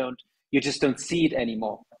like you just don't see it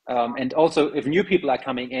anymore. And also, if new people are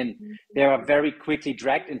coming in, they are very quickly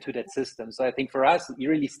dragged into that system. So I think for us,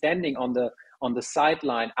 you're really standing on the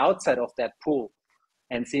sideline outside of that pool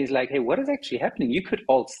and seeing like, hey, what is actually happening? You could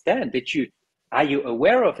all stand. Are you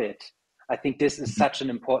aware of it? I think this is such an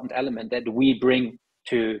important element that we bring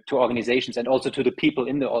to organizations, and also to the people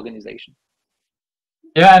in the organization.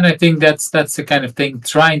 Yeah, and I think that's the kind of thing,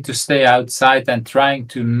 trying to stay outside and trying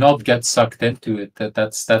to not get sucked into it.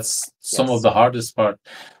 That's some of the hardest part.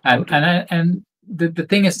 And the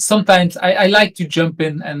thing is, sometimes I like to jump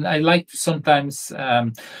in, and I like to sometimes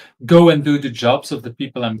go and do the jobs of the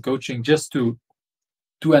people I'm coaching, just to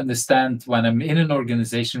understand, when I'm in an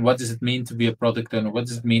organization, what does it mean to be a product owner? What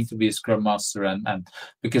does it mean to be a Scrum Master? And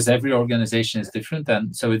because every organization is different,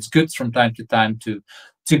 and so it's good from time to time to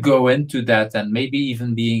go into that, and maybe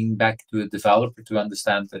even being back to a developer to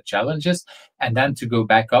understand the challenges, and then to go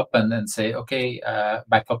back up and say, okay,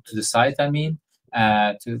 back up to the site,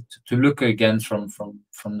 to look again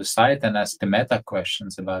from the side and ask the meta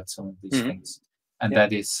questions about some of these things. And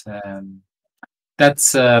that is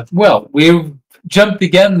well, we've jumped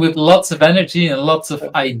again with lots of energy and lots of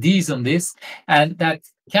ideas on this, and that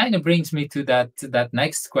kind of brings me to that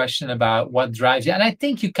next question about what drives you. And I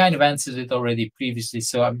think you kind of answered it already previously,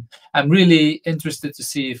 so I'm really interested to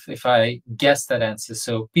see if I guess that answer.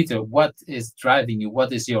 So Peter, what is driving you?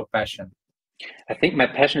 What is your passion? I think my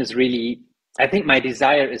passion is really, I think my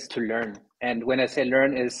desire is to learn. And when I say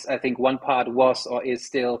learn, is I think one part was or is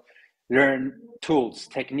still learn tools,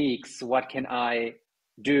 techniques. What can I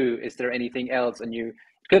do? Is there anything else? And it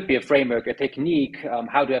could be a framework, a technique.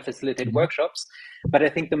 How do I facilitate workshops? But I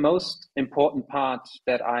think the most important part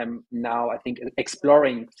that I'm now, I think,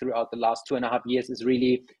 exploring throughout the last 2.5 years is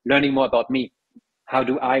really learning more about me. How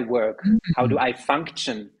do I work? How do I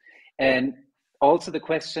function? And also the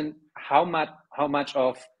question, how much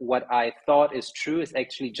of what I thought is true is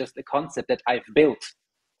actually just a concept that I've built.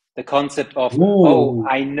 The concept of, oh,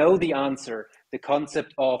 I know the answer. The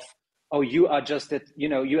concept of, oh, you are just that,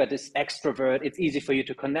 you are this extrovert. It's easy for you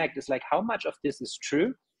to connect. It's like, how much of this is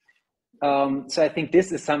true? So I think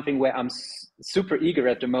this is something where I'm super eager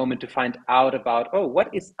at the moment to find out about, oh, what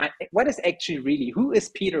is actually really, who is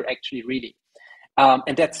Peter actually really?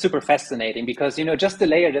 And that's super fascinating because, just the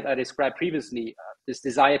layer that I described previously, this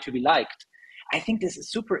desire to be liked, I think this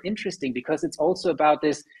is super interesting because it's also about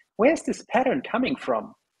this, where's this pattern coming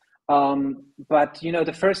from? But,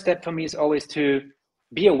 the first step for me is always to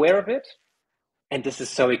be aware of it. And this is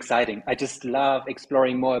so exciting. I just love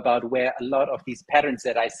exploring more about where a lot of these patterns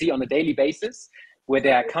that I see on a daily basis, where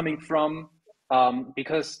they are coming from,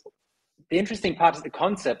 because the interesting part is the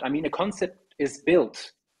concept. I mean, a concept is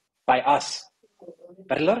built by us,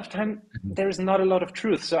 but a lot of time there is not a lot of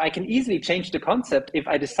truth. So I can easily change the concept. If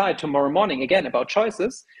I decide tomorrow morning, again, about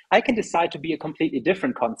choices, I can decide to be a completely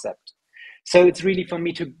different concept. So it's really for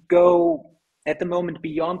me to go at the moment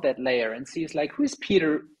beyond that layer and see, it's like, who is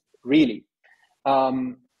Peter really?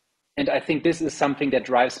 And I think this is something that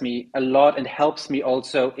drives me a lot and helps me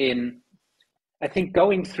also in, I think,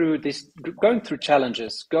 going through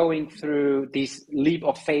challenges, going through these leap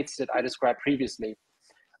of faiths that I described previously.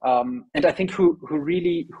 And I think who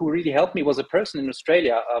really helped me was a person in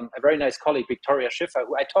Australia, a very nice colleague, Victoria Schiffer,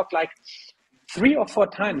 who I talked like 3 or 4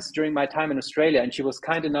 times during my time in Australia, and she was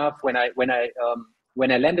kind enough when I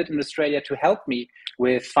landed in Australia to help me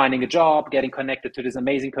with finding a job, getting connected to this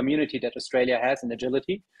amazing community that Australia has in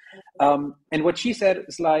agility. And what she said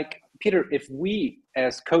is like, Peter, if we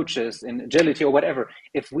as coaches in agility or whatever,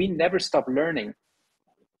 if we never stop learning,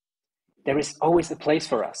 there is always a place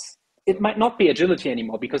for us. It might not be agility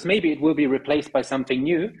anymore because maybe it will be replaced by something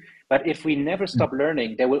new. But if we never stop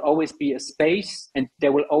learning, there will always be a space and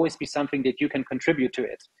there will always be something that you can contribute to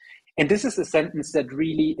it. And this is a sentence that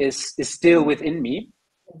really is still within me.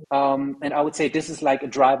 And I would say this is like a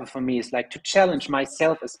driver for me, is like to challenge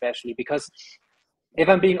myself, especially because if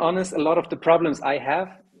I'm being honest, a lot of the problems I have,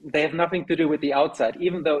 they have nothing to do with the outside,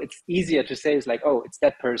 even though it's easier to say, it's like, oh, it's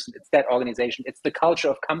that person, it's that organization, it's the culture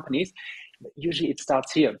of companies. Usually it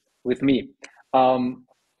starts here with me.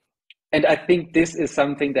 And I think this is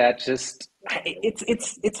something that just,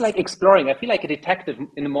 it's like exploring. I feel like a detective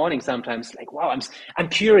in the morning sometimes, like, wow, I'm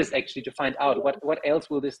curious actually to find out what else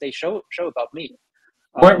will this day show about me.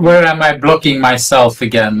 Where am I blocking myself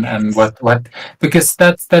again, and what? Because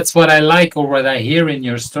that's what I like, or what I hear in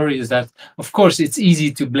your story is that, of course, it's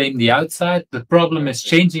easy to blame the outside. The problem is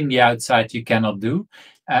changing the outside. You cannot do,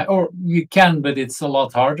 or you can, but it's a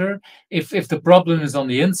lot harder. If the problem is on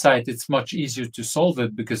the inside, it's much easier to solve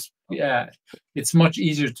it because it's much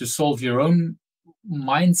easier to solve your own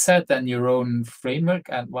mindset and your own framework.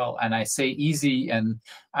 And I say easy, and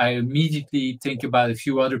I immediately think about a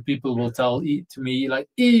few other people will tell to me, like,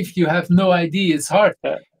 if you have no idea, it's hard.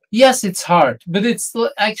 Yes, it's hard, but it's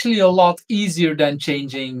actually a lot easier than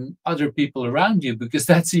changing other people around you, because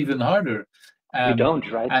that's even harder. You don't,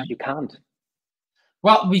 right? You can't.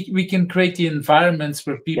 Well, we can create the environments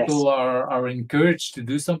where people are encouraged to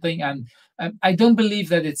do something, and I don't believe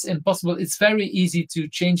that it's impossible. It's very easy to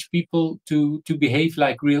change people to behave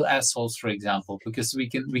like real assholes, for example, because we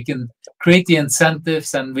can create the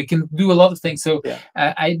incentives and we can do a lot of things. So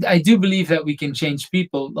I do believe that we can change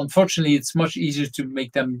people. Unfortunately, it's much easier to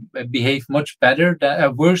make them behave much better,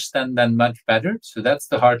 worse than much better. So that's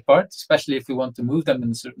the hard part, especially if we want to move them in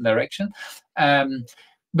a certain direction.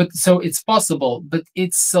 But so it's possible, but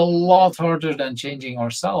it's a lot harder than changing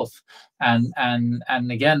ourselves. And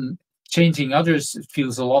again, changing others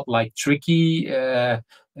feels a lot like tricky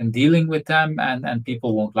in dealing with them, and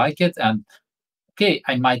people won't like it. And okay,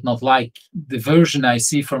 I might not like the version I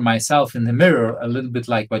see for myself in the mirror, a little bit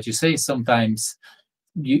like what you say. Sometimes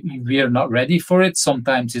we are not ready for it.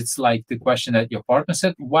 Sometimes it's like the question that your partner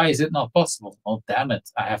said, why is it not possible? Oh, damn it,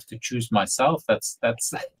 I have to choose myself. That's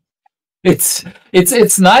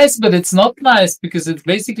it's nice, but it's not nice, because it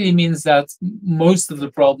basically means that most of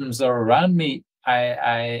the problems are around me.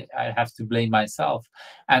 I have to blame myself,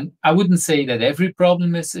 and I wouldn't say that every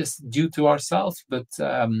problem is due to ourselves, but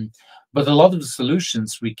a lot of the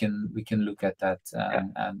solutions we can look at that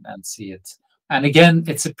and see it. And again,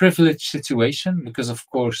 it's a privileged situation, because of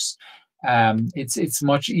course it's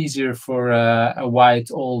much easier for a white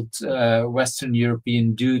old Western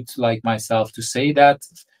European dude like myself to say that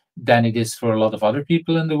than it is for a lot of other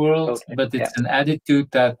people in the world. Okay. But it's an attitude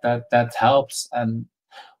that helps. And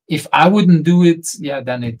if I wouldn't do it,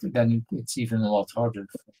 then it's even a lot harder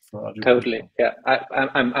for other totally people. Yeah,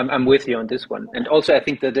 I'm with you on this one. And also I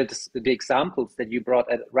think that the examples that you brought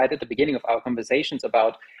right at the beginning of our conversations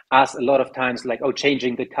about us a lot of times, like, oh,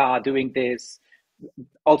 changing the car, doing this,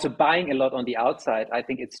 also buying a lot on the outside, I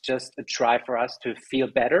think it's just a try for us to feel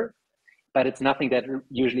better, but it's nothing that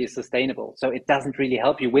usually is sustainable. So it doesn't really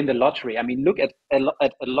help you win the lottery. I mean, look at a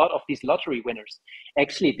lot of these lottery winners.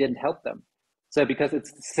 Actually, it didn't help them. So because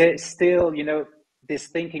it's still, this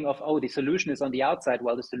thinking of, oh, the solution is on the outside,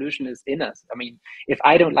 while the solution is in us. I mean, if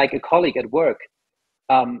I don't like a colleague at work,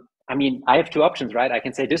 I mean, I have two options, right? I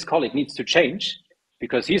can say this colleague needs to change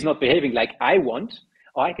because he's not behaving like I want,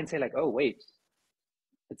 or I can say like, oh, wait,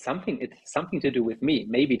 it's something to do with me.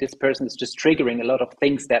 Maybe this person is just triggering a lot of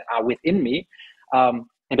things that are within me. And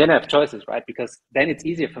then I have choices, right? Because then it's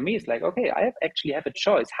easier for me. It's like, okay, I actually have a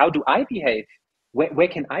choice. How do I behave? Where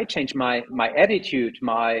can I change my attitude,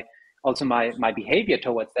 my behavior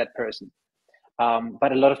towards that person?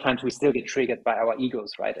 But a lot of times we still get triggered by our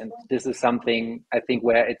egos, right? And this is something I think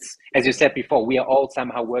where it's, as you said before, we are all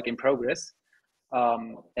somehow work in progress.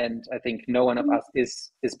 And I think no one of us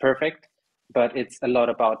is perfect, but it's a lot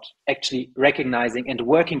about actually recognizing and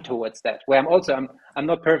working towards that. Where I'm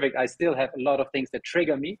not perfect. I still have a lot of things that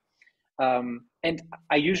trigger me. And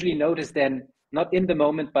I usually notice then, not in the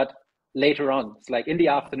moment, but later on. It's like in the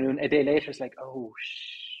afternoon, a day later, it's like, oh,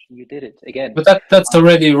 you did it again. But that's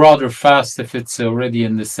already rather fast if it's already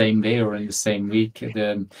in the same day or in the same week.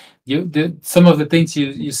 Some of the things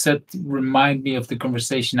you said remind me of the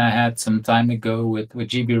conversation I had some time ago with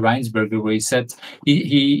GB Reinsberger, where he said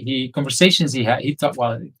he conversations he had, he talked,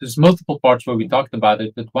 well, there's multiple parts where we talked about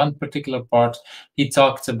it, but one particular part he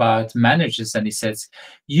talked about managers, and he says,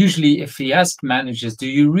 usually if he asked managers, do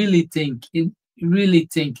you really think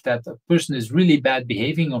that a person is really bad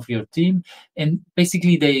behaving of your team? And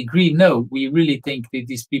basically they agree, no, we really think that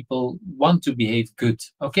these people want to behave good.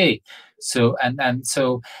 Okay, so and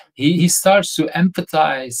so he starts to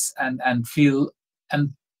empathize and feel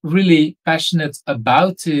and really passionate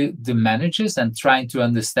about the managers and trying to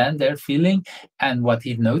understand their feeling. And what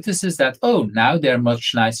he notices that, oh, now they're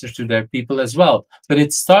much nicer to their people as well. But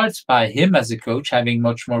it starts by him as a coach having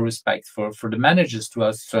much more respect for the managers, to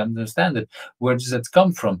us to understand it. Where does it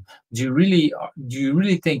come from? Do you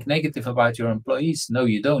really think negative about your employees? No,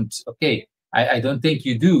 you don't. Okay, I don't think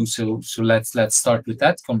you do. So let's start with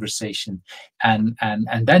that conversation, and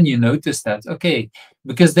then you notice that, okay,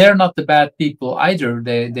 because they're not the bad people either.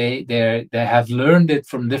 They have learned it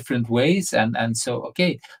from different ways, and so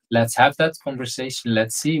okay, let's have that conversation.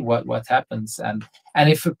 Let's see what happens. And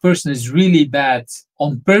if a person is really bad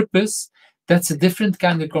on purpose, that's a different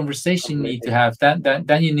kind of conversation you need to have.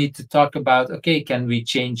 Then you need to talk about, okay, can we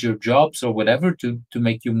change your jobs or whatever to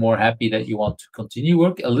make you more happy that you want to continue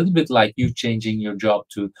work? A little bit like you changing your job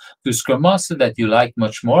to Scrum Master that you like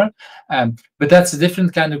much more. But that's a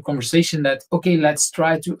different kind of conversation that, okay, let's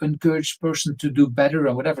try to encourage person to do better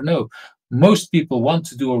or whatever. No, most people want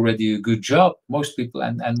to do already a good job. Most people,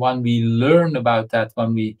 and when we learn about that,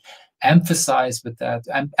 when we emphasize with that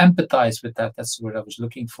and empathize with that, that's what I was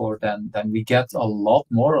looking for, then we get a lot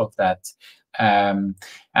more of that. And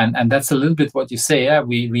that's a little bit what you say. Yeah,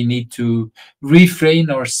 we need to refrain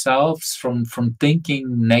ourselves from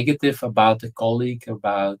thinking negative about a colleague,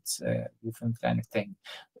 about different kind of thing.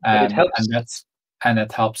 It helps. And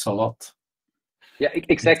it helps a lot. Yeah,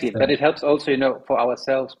 exactly. But it helps also, for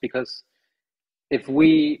ourselves, because if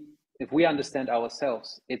we understand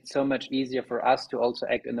ourselves, it's so much easier for us to also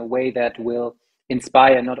act in a way that will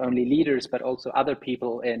inspire not only leaders, but also other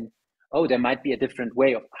people in, oh, there might be a different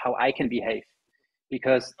way of how I can behave.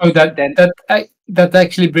 Because that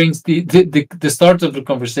actually brings the start of the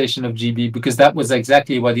conversation of GB, because that was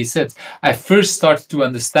exactly what he said. I first started to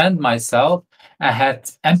understand myself, I had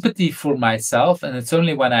empathy for myself, and it's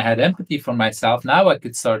only when I had empathy for myself now I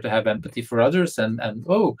could start to have empathy for others, and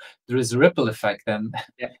oh, there is a ripple effect, and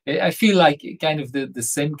I feel like kind of the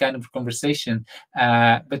same kind of conversation.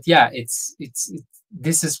 But yeah, it's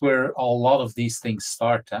this is where a lot of these things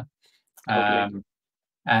start.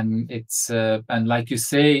 And it's and like you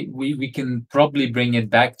say, we can probably bring it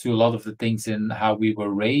back to a lot of the things in how we were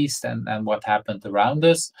raised and what happened around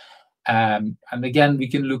us. And again, we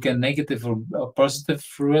can look at negative or positive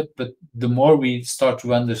through it, but the more we start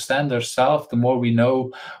to understand ourselves, the more we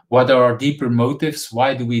know what are our deeper motives,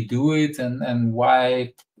 why do we do it, and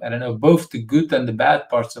why, I don't know, both the good and the bad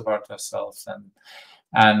parts of ourselves.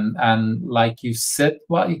 And like you said,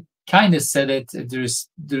 well, you kind of said it,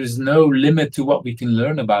 there's no limit to what we can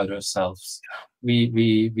learn about ourselves.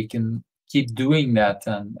 We can keep doing that,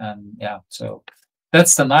 and yeah, so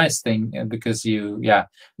that's the nice thing, because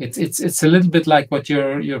it's a little bit like what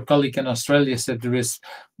your colleague in Australia said.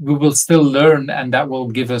 We will still learn, and that will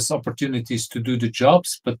give us opportunities to do the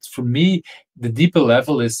jobs. But for me, the deeper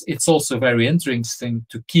level is it's also very interesting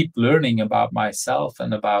to keep learning about myself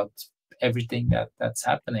and about everything that's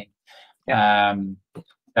happening.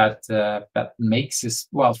 That makes us,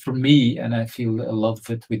 well, for me, and I feel a lot of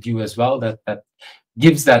it with you as well, that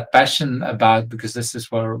gives that passion about, because this is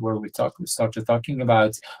where we started talking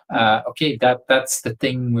about okay, that's the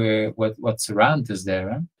thing where what's around us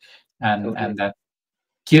there, and that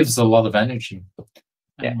gives a lot of energy.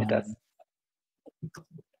 It does.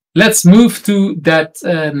 Let's move to that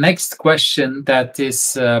next question, that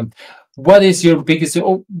is what is your biggest,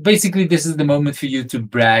 basically this is the moment for you to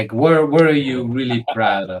brag. Where are you really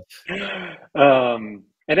proud of?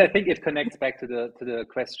 And I think it connects back to the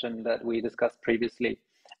question that we discussed previously.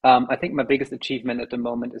 I think my biggest achievement at the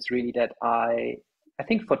moment is really that I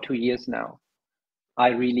think for 2 years now, I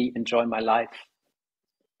really enjoy my life,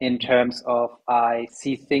 in terms of I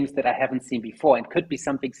see things that I haven't seen before, and could be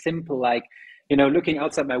something simple like, looking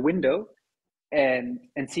outside my window and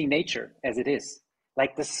seeing nature as it is,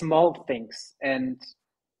 like the small things. And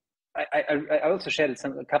I also shared it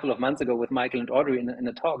a couple of months ago with Michael and Audree in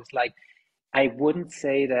a talk. It's like, I wouldn't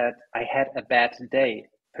say that I had a bad day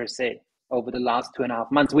per se over the last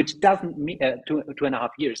 2.5 months, which doesn't mean 2.5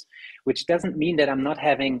 years, which doesn't mean that I'm not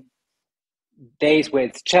having days where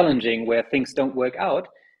it's challenging, where things don't work out.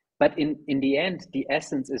 But in the end, the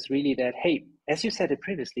essence is really that, hey, as you said it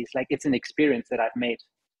previously, it's like, it's an experience that I've made.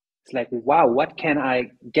 It's like, wow, what can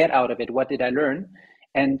I get out of it? What did I learn?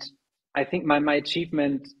 And I think my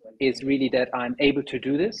achievement is really that I'm able to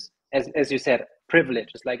do this. As you said, privilege.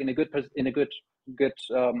 It's like in a good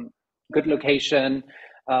location,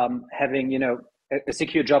 having a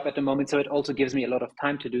secure job at the moment. So it also gives me a lot of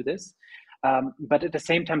time to do this. But at the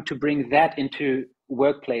same time, to bring that into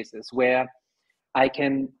workplaces where I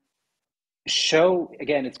can show,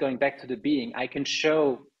 again, it's going back to the being. I can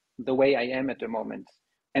show the way I am at the moment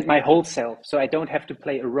and my whole self. So I don't have to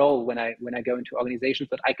play a role when I go into organizations,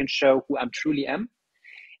 but I can show who I truly am,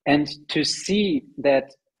 and to see that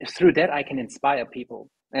through that I can inspire people.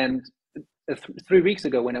 And 3 weeks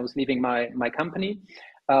ago, when I was leaving my company,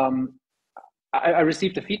 I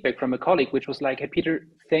received a feedback from a colleague, which was like, hey, Peter,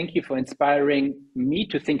 thank you for inspiring me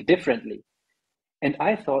to think differently. And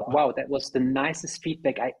I thought, wow, that was the nicest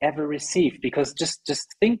feedback I ever received, because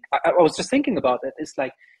I was just thinking about it. It's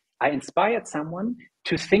like, I inspired someone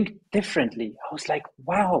to think differently. I was like,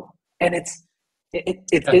 wow. And it's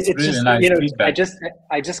really just nice feedback.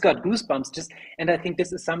 I just got goosebumps. And I think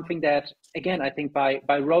this is something that, again, I think by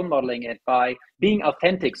role modeling it, by being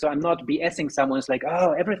authentic. So I'm not BSing someone. It's like,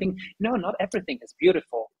 oh, everything. No, not everything is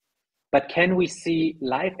beautiful. But can we see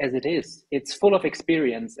life as it is? It's full of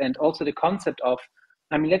experience, and also the concept of,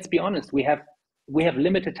 I mean, let's be honest. We have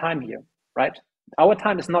limited time here, right? Our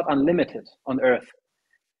time is not unlimited on Earth.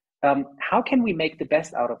 How can we make the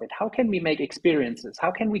best out of it? How can we make experiences?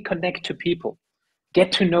 How can we connect to people,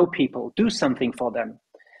 get to know people, do something for them?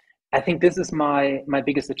 I think this is my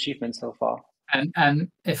biggest achievement so far. And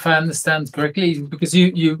if I understand correctly, because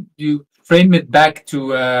you frame it back to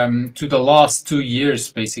the last 2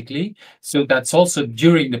 years, basically. So that's also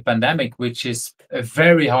during the pandemic, which is a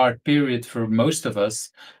very hard period for most of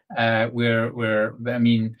us. Where I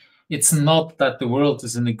mean, it's not that the world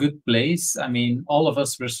is in a good place. I mean, all of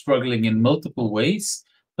us were struggling in multiple ways,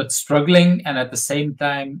 but struggling and at the same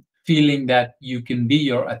time feeling that you can be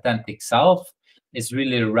your authentic self is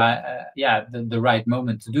really the right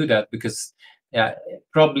moment to do that. Because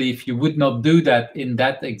probably if you would not do that in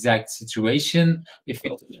that exact situation, if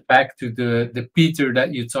it's back to the Peter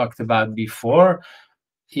that you talked about before,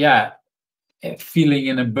 feeling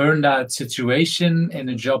in a burned out situation, in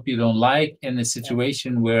a job you don't like, in a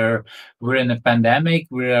situation where we're in a pandemic,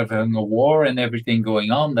 we're having a war and everything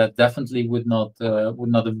going on, that definitely would not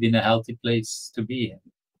have been a healthy place to be in.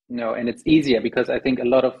 No, and it's easier because I think a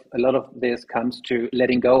lot of this comes to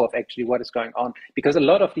letting go of actually what is going on, because a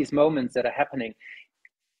lot of these moments that are happening,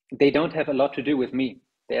 they don't have a lot to do with me.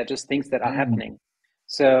 They are just things that are happening.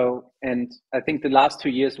 So, and I think the last 2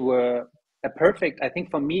 years were I think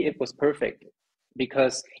for me, it was perfect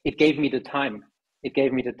because it gave me the time. It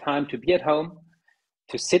gave me the time to be at home,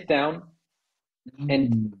 to sit down,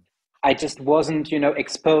 and I just wasn't,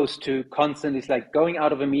 exposed to constantly like going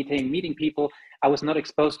out of a meeting, meeting people. I was not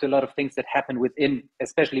exposed to a lot of things that happen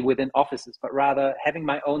especially within offices, but rather having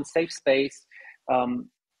my own safe space,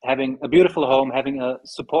 having a beautiful home, having a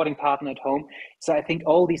supporting partner at home. So I think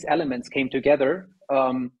all these elements came together.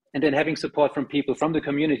 And then having support from people from the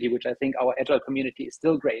community, which I think our agile community is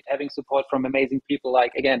still great. Having support from amazing people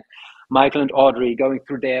like, again, Michael and Audree going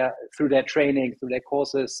through their training, through their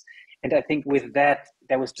courses. And I think with that,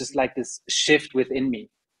 there was just like this shift within me.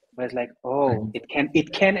 Where it's like, oh,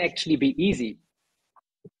 it can actually be easy.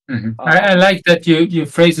 I like that you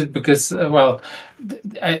phrase it because,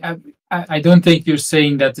 I don't think you're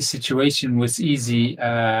saying that the situation was easy,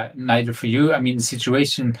 neither for you. I mean, the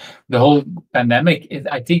situation, the whole pandemic,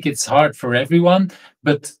 I think it's hard for everyone,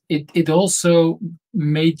 but it also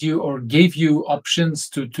made you or gave you options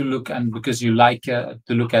to look, and because you like to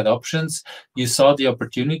look at options, you saw the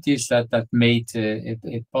opportunities that made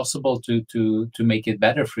it possible to make it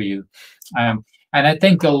better for you. And I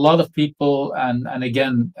think a lot of people, and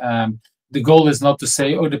again, the goal is not to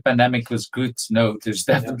say, oh, the pandemic was good. No, there's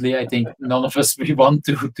definitely, I think none of us, we want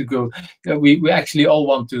to go. We actually all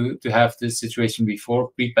want to have this situation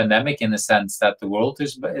before pre-pandemic, in the sense that the world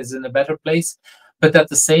is in a better place. But at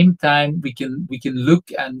the same time, we can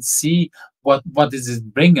look and see what does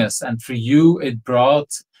it bring us. And for you, it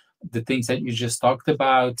brought the things that you just talked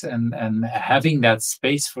about, and having that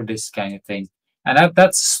space for this kind of thing. And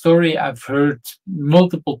that's a story I've heard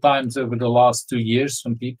multiple times over the last 2 years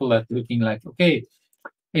from people that looking like, okay,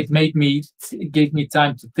 it gave me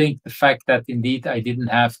time to think. The fact that indeed I didn't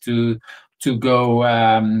have to go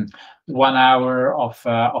 1 hour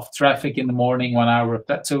of traffic in the morning, 1 hour of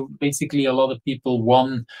that. So basically, a lot of people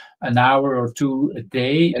won an hour or two a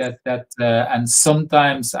day. Yes. And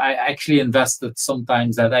sometimes I actually invested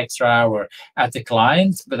sometimes that extra hour at the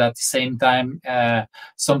client, but at the same time,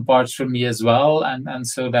 some parts for me as well. And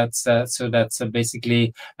so that's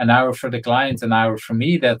basically an hour for the client, an hour for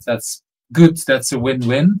me. That's good. That's a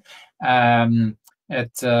win-win.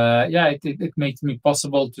 It makes me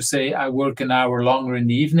possible to say I work an hour longer in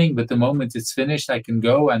the evening, but the moment it's finished, I can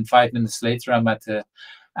go, and 5 minutes later I'm at the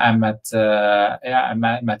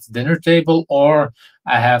dinner table, or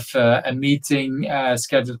I have a meeting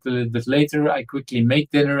scheduled a little bit later. I quickly make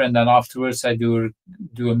dinner, and then afterwards I do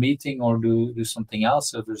a meeting or do something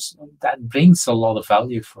else. So that brings a lot of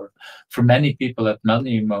value for many people at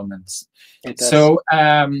many moments. So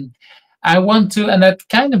I want to, and that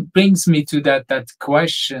kind of brings me to that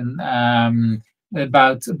question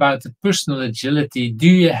about the personal agility. Do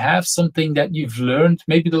you have something that you've learned,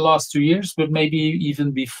 maybe the last 2 years, but maybe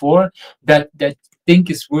even before, that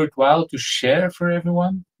think is worthwhile to share for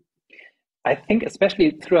everyone? I think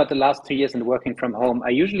especially throughout the last 2 years and working from home, I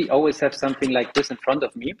usually always have something like this in front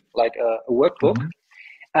of me, like a workbook.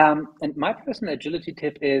 And my personal agility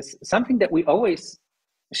tip is something that we always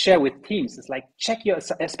share with teams. It's like,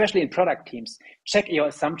 especially in product teams, check your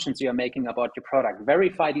assumptions you're making about your product.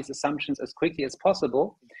 Verify these assumptions as quickly as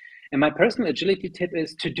possible. And my personal agility tip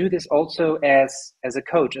is to do this also as a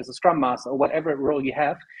coach, as a scrum master, or whatever role you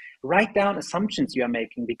have. Write down assumptions you are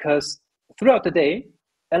making, because throughout the day,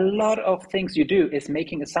 a lot of things you do is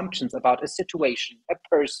making assumptions about a situation, a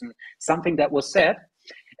person, something that was said.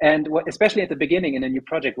 And especially at the beginning in a new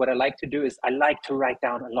project, what I like to do is I like to write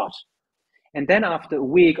down a lot. And then after a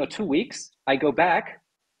week or 2 weeks, I go back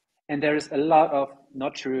and there is a lot of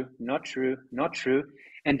not true, not true, not true.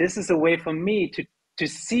 And this is a way for me to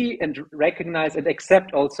see and recognize and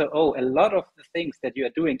accept also, a lot of the things that you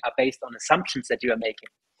are doing are based on assumptions that you are making.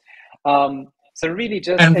 So really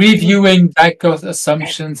just... And reviewing back of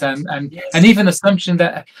assumptions and even assumption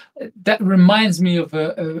that reminds me of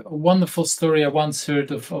a wonderful story I once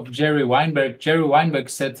heard of Jerry Weinberg. Jerry Weinberg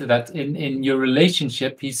said that in your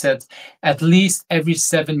relationship, he said, at least every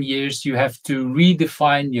 7 years, you have to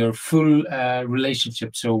redefine your full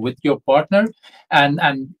relationship. So with your partner, and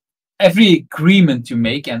every agreement you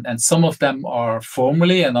make, and some of them are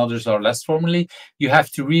formally and others are less formally, you have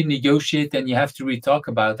to renegotiate and you have to re-talk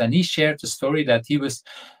about. And he shared the story that he was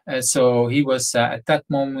So he was at that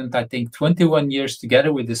moment, I think, 21 years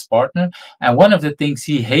together with his partner. And one of the things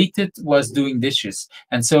he hated was doing dishes.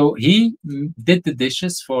 And so he did the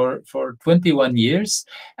dishes for 21 years.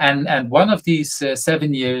 And one of these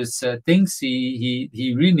 7 years things, he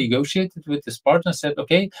renegotiated with his partner, said,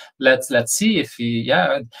 okay, let's see if he,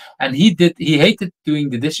 and he hated doing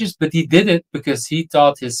the dishes, but he did it because he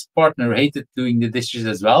thought his partner hated doing the dishes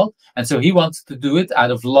as well. And so he wanted to do it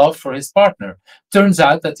out of love for his partner. Turns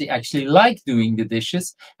out that he actually liked doing the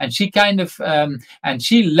dishes, and she kind of and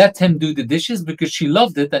she let him do the dishes because she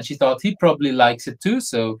loved it and she thought he probably likes it too.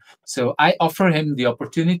 So I offer him the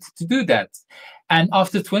opportunity to do that. And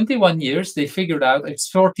after 21 years, they figured out, it's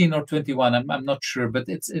 14 or 21, I'm not sure, but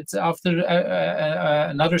it's after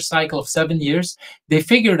another cycle of 7 years, they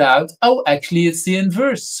figured out, oh, actually it's the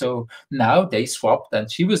inverse. So now they swapped,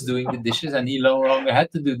 and she was doing the dishes and he no longer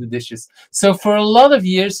had to do the dishes. So for a lot of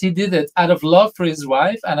years, he did it out of love for his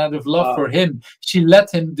wife and out of love for him. She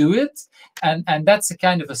let him do it. And that's a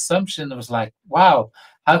kind of assumption. It was like, wow,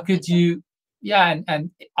 how could you? Yeah,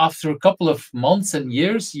 and after a couple of months and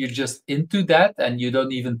years, you're just into that and you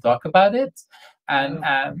don't even talk about it. And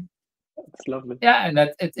it's lovely. Yeah, and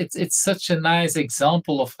that it's such a nice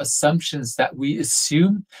example of assumptions that we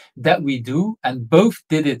assume that we do, and both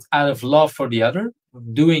did it out of love for the other,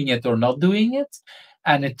 doing it or not doing it.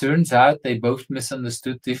 And it turns out they both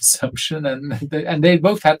misunderstood the assumption, and they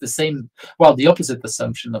both had the same, well, the opposite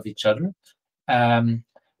assumption of each other. And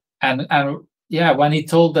yeah, when he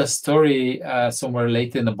told the story somewhere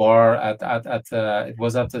late in the bar at it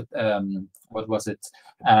was at the what was it?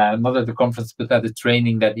 Not at the conference, but at the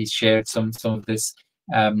training that he shared some of this.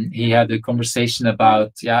 He had a conversation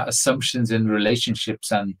about assumptions in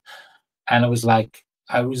relationships, and I was like,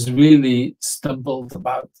 I was really stumbled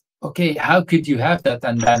about, okay, how could you have that?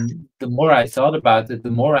 And then the more I thought about it, the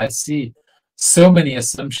more I see so many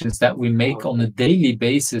assumptions that we make on a daily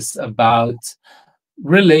basis about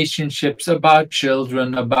relationships, about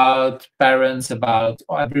children, about parents, about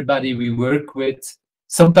everybody we work with,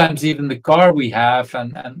 sometimes even the car we have,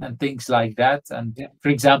 and things like that. And for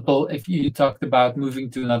example, if you talked about moving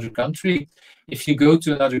to another country, if you go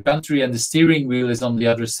to another country and the steering wheel is on the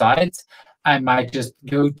other side, I might just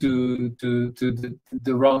go to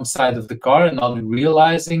the wrong side of the car and not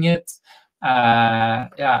realizing it.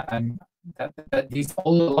 And these a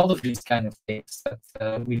lot of these kind of things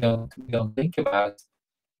that we don't think about.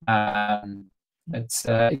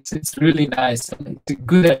 It's really nice. It's a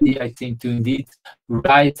good idea, I think, to indeed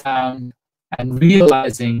write down and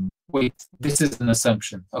realizing, wait, this is an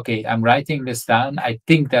assumption. Okay, I'm writing this down. I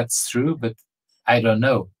think that's true, but I don't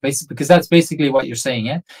know. Because that's basically what you're saying.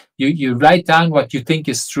 Yeah, you write down what you think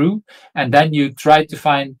is true, and then you try to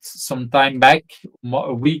find some time back,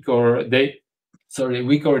 a week or a day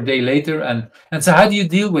later, and so how do you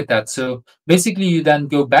deal with that? So basically you then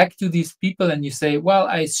go back to these people and you say, well,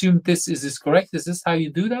 I assume is this correct? Is this how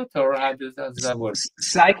you do that, or how does that work?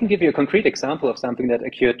 So I can give you a concrete example of something that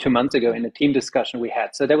occurred 2 months ago in a team discussion we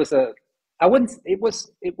had. So there was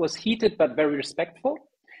it was heated but very respectful.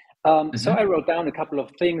 So I wrote down a couple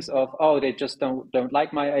of things of, oh, they just don't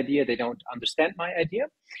like my idea, they don't understand my idea.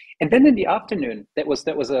 And then in the afternoon, that was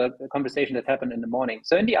a conversation that happened in the morning.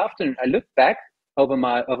 So in the afternoon, I looked back over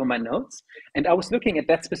my notes, and I was looking at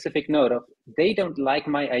that specific note of, they don't like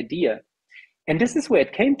my idea. And this is where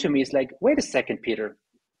it came to me. It's like, wait a second, Peter,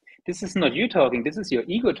 this is not you talking, this is your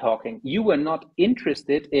ego talking. You were not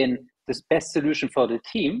interested in this best solution for the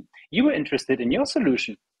team, you were interested in your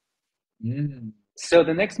solution. So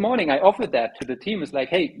the next morning I offered that to the team. It's like,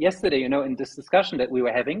 hey, yesterday, in this discussion that we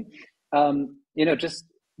were having, just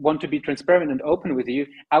want to be transparent and open with you.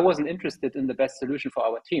 I wasn't interested in the best solution for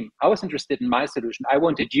our team. I was interested in my solution. I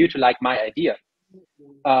wanted you to like my idea.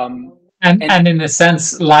 And in a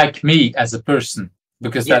sense, like me as a person,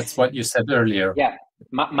 because that's what you said earlier. Yeah,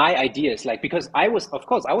 my idea is like, because I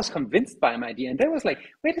was convinced by my idea, and they was like,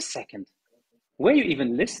 wait a second, were you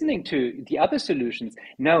even listening to the other solutions?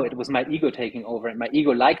 No, it was my ego taking over, and my ego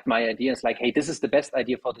liked my idea. It's like, hey, this is the best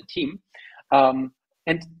idea for the team. And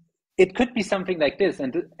it could be something like this.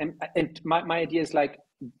 And my idea is like,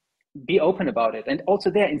 be open about it. And also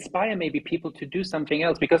inspire maybe people to do something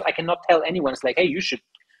else, because I cannot tell anyone, it's like, hey, you should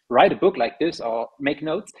write a book like this or make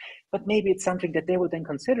notes. But maybe it's something that they will then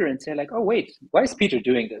consider and say like, oh, wait, why is Peter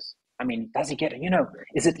doing this? I mean, does he get it?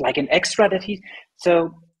 Is it like an extra that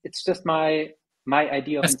so it's just my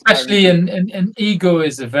idea of especially in ego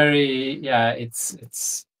is a very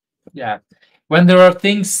when there are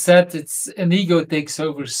things said, an ego takes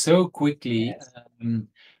over so quickly.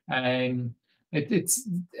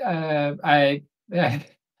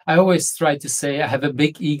 I always try to say I have a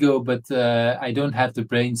big ego, but I don't have the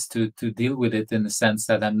brains to deal with it, in the sense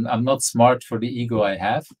that I'm not smart for the ego I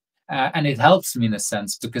have. And it helps me in a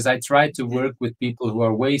sense, because I try to work with people who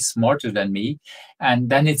are way smarter than me, and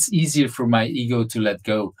then it's easier for my ego to let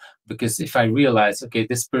go. Because if I realize, okay,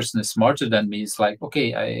 this person is smarter than me, it's like,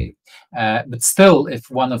 okay, but still, if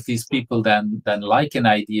one of these people then like an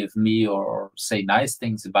idea of me, or say nice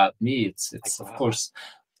things about me, it's of course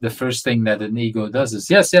the first thing that an ego does is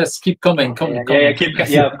yes, keep coming, come.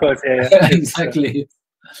 Yeah, of course, Exactly.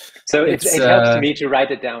 So it helps me to write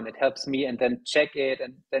it down. It helps me, and then check it,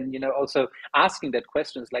 and then also asking that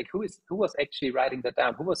questions like who was actually writing that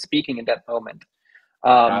down, who was speaking in that moment.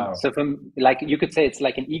 So from, like, you could say it's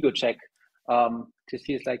like an ego check, to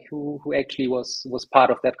see it's like who actually was part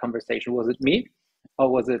of that conversation. Was it me, or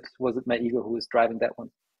was it my ego who was driving that one?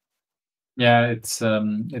 Yeah, it's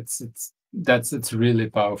really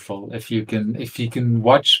powerful if you can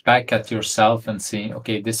watch back at yourself and see,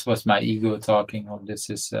 okay, this was my ego talking, or this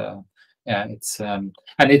is it's and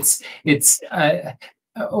it's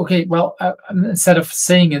okay. Well, instead of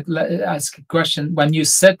saying it, ask a question. When you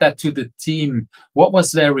said that to the team, what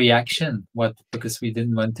was their reaction? Because we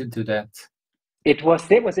didn't went into that. It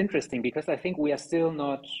was interesting, because I think we are still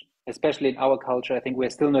not, especially in our culture, I think we're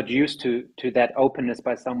still not used to that openness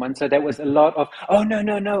by someone. So there was a lot of, oh,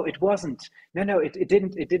 no, it wasn't. No, it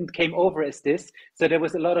didn't came over as this. So there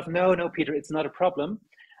was a lot of, no, Peter, it's not a problem.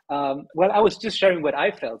 Well, I was just sharing what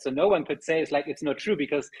I felt. So no one could say it's like, it's not true,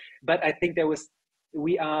 but I think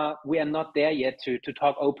we are not there yet to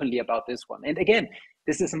talk openly about this one. And again,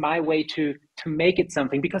 this is my way to make it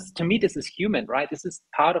something, because to me, this is human, right? This is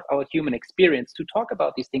part of our human experience to talk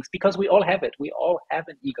about these things, because we all have it. We all have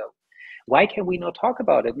an ego. Why can we not talk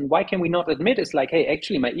about it? And why can we not admit it's like, hey,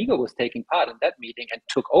 actually my ego was taking part in that meeting and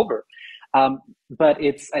took over. But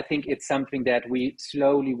I think it's something that we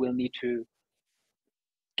slowly will need to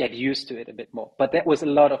get used to it a bit more. But that was a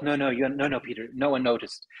lot of, no, Peter, no one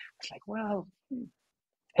noticed. It's like, well,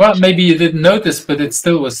 maybe you didn't notice, but it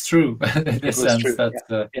still was true. In the sense true.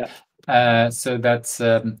 that so that's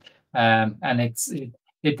and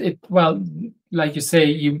it well, like you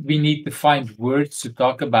say, we need to find words to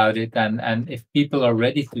talk about it, and if people are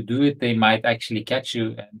ready to do it, they might actually catch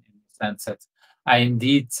you, in the sense that I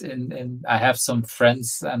indeed, and I have some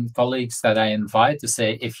friends and colleagues that I invite to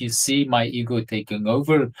say, if you see my ego taking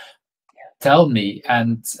over, tell me.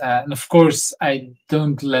 And of course, I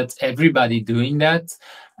don't let everybody doing that.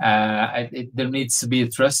 There needs to be a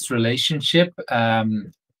trust relationship.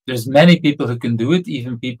 There's many people who can do it,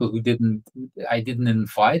 even people who I didn't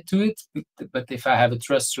invite to it. But if I have a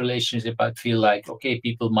trust relationship, I feel like, okay,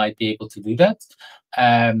 people might be able to do that.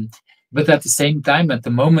 But at the same time, at the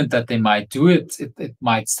moment that they might do it, it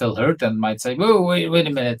might still hurt, and might say, "Whoa, wait a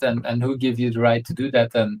minute!" And who gave you the right to do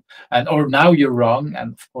that? And or now you're wrong.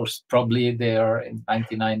 And of course, probably they are, in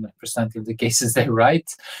 99% of the cases, they're right.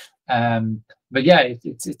 But yeah,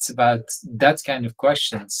 it's about that kind of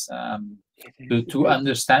questions, to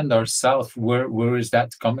understand ourselves. Where is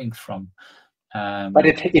that coming from? But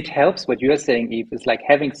it helps what you're saying, Yves, is like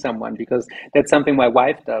having someone, because that's something my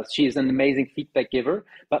wife does. She is an amazing feedback giver.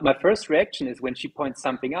 But my first reaction is when she points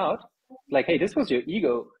something out, like, hey, this was your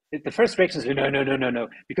ego. The first reaction is, no.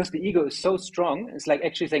 Because the ego is so strong. It's like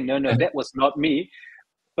actually saying, no, that was not me.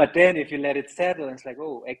 But then if you let it settle, it's like,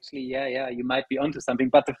 oh, actually, yeah, you might be onto something.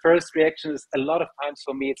 But the first reaction is, a lot of times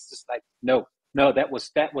for me, it's just like, no, that was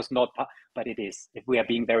not, but it is. If we are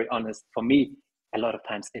being very honest, for me, a lot of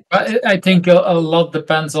times I think a lot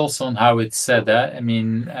depends also on how it's said. I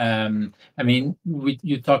mean,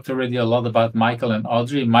 you talked already a lot about Michael and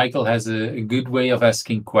Audree. Michael has a good way of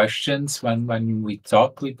asking questions when we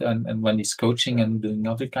talk with, and when he's coaching and doing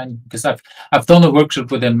other kind. Because I've done a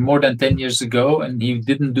workshop with him more than 10 years ago, and he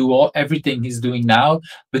didn't do everything he's doing now.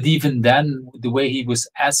 But even then, the way he was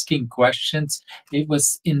asking questions, it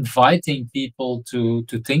was inviting people to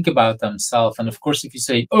think about themselves. And of course, if you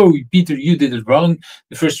say, "Oh, Peter, you did it wrong,"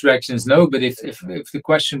 the first reaction is no. But if the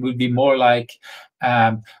question would be more like,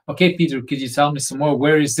 okay, Peter, could you tell me some more?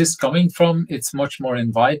 Where is this coming from? It's much more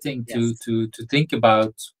inviting to think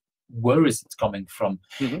about where is it coming from.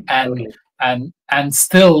 And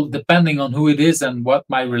still, depending on who it is and what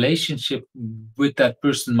my relationship with that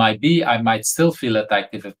person might be, I might still feel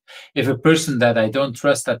attacked. If a person that I don't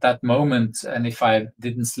trust at that moment, and if I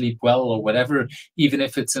didn't sleep well or whatever, even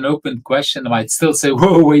if it's an open question, I might still say,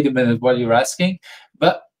 "Whoa, wait a minute, what are you asking?"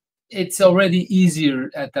 But it's already easier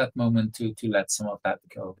at that moment to let some of that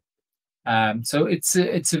go. So it's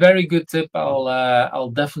a very good tip. I'll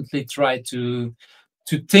definitely try to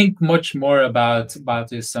think much more about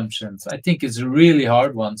the assumptions. I think it's a really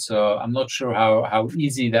hard one, so I'm not sure how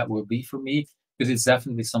easy that will be for me, because it's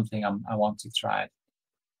definitely something I want to try.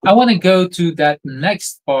 I want to go to that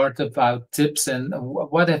next part about tips and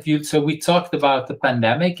what have you. So we talked about the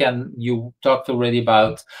pandemic, and you talked already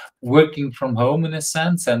about working from home in a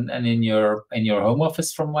sense, and in your home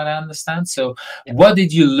office, from what I understand. So what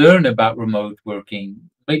did you learn about remote working?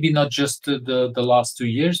 Maybe not just the last 2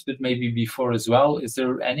 years, but maybe before as well. Is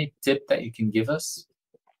there any tip that you can give us?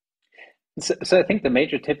 So I think the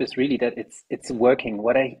major tip is really that it's working.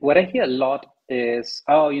 What I hear a lot is,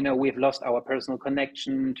 oh, you know, we've lost our personal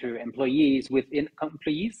connection to employees within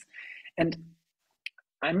employees, and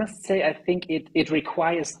I must say I think it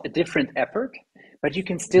requires a different effort, but you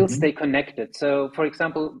can still stay connected. So, for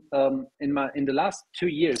example, in the last 2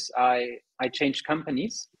 years, I changed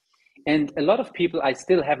companies, and a lot of people I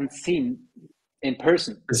still haven't seen in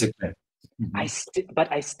person. Physically.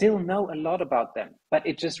 But I still know a lot about them, but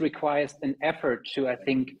it just requires an effort to, I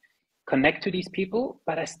think, connect to these people.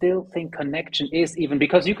 But I still think connection is, even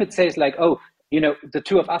because you could say it's like, oh, you know, the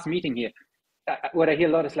two of us meeting here. What I hear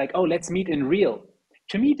a lot is like, oh, let's meet in real.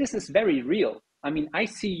 To me, this is very real. I mean, I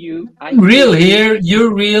see you. I'm real here.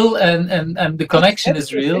 You're real, and the connection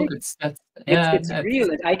is real. It's real,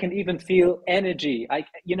 and I can even feel energy.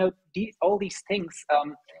 All these things,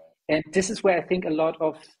 and this is where I think a lot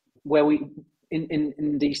of where we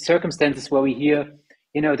in these circumstances where we hear,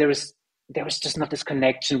 you know, there was just not this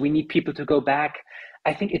connection. We need people to go back.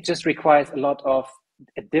 I think it just requires a lot of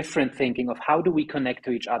a different thinking of how do we connect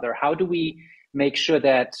to each other? How do we make sure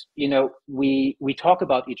that, you know, we talk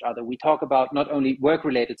about each other? We talk about not only work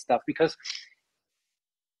related stuff, because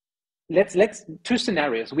let's two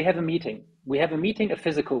scenarios. We have a meeting, a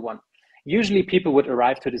physical one. Usually people would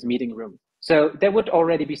arrive to this meeting room. So there would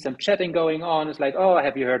already be some chatting going on. It's like, oh,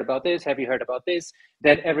 have you heard about this? Have you heard about this?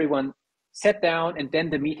 Then everyone sat down, and then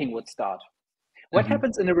the meeting would start. What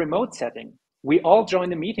happens in a remote setting? We all join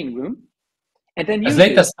the meeting room, and then as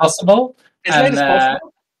late as possible.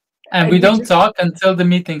 And we don't talk until the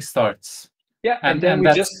meeting starts. Yeah, and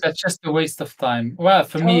that's just a waste of time. Well,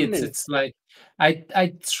 for me, it's like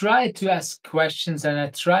I try to ask questions, and I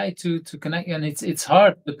try to connect, and it's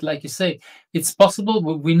hard, but like you say, it's possible.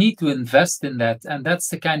 We need to invest in that, and that's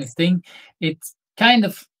the kind of thing. It's kind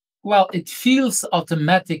of, well, it feels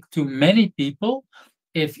automatic to many people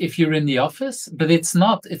if you're in the office, but it's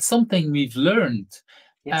not. It's something we've learned.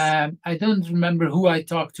 Yes. I don't remember who I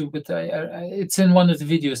talked to, but it's in one of the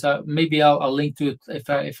videos. Maybe I'll link to it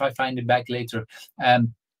if I find it back later.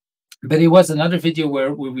 But it was another video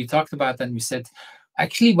where we talked about, and we said,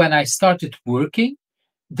 actually, when I started working,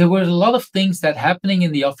 there were a lot of things that happening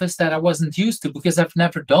in the office that I wasn't used to, because I've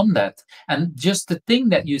never done that. And just the thing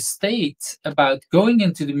that you state about going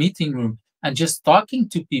into the meeting room and just talking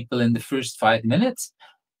to people in the first 5 minutes,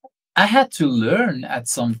 I had to learn at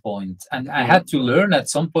some point. And I had to learn at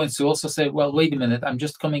some point to also say, well, wait a minute, I'm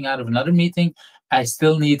just coming out of another meeting. I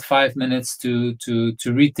still need 5 minutes to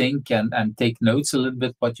rethink and take notes a little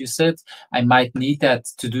bit what you said. I might need that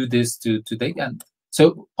to do this to take. And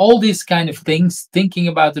so all these kind of things, thinking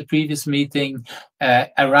about the previous meeting,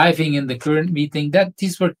 arriving in the current meeting, that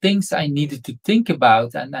these were things I needed to think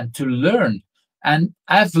about and to learn. And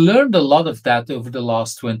I've learned a lot of that over the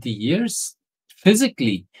last 20 years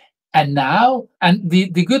physically. And now, and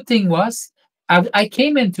the good thing was, I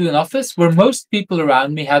came into an office where most people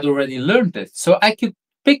around me had already learned it. So I could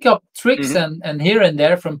pick up tricks and here and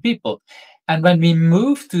there from people. And when we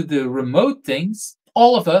moved to the remote things,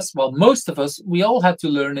 all of us, well, most of us, we all had to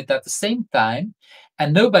learn it at the same time.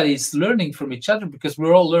 And nobody's learning from each other because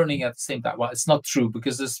we're all learning at the same time. Well, it's not true,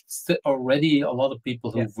 because there's already a lot of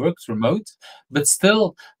people who've worked remote, but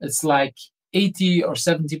still it's like 80 or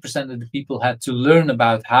 70% of the people had to learn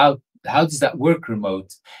about how does that work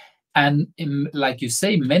remote. And like you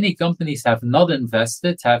say, many companies have not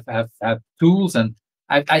invested, have tools, and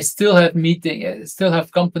I still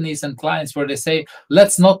have companies and clients where they say,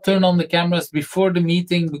 let's not turn on the cameras before the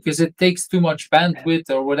meeting because it takes too much bandwidth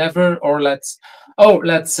or whatever, or let's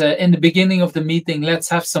in the beginning of the meeting, let's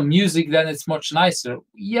have some music, then it's much nicer.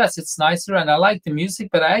 Yes, it's nicer, and I like the music,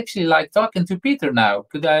 but I actually like talking to Peter now.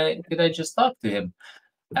 Could I just talk to him?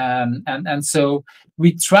 And so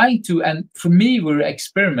we try to, and for me, we're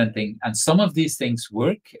experimenting, and some of these things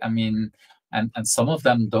work. I mean, and some of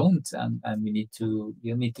them don't, and you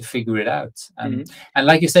need to figure it out. And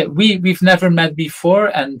like you said, we've never met before,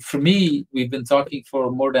 and for me, we've been talking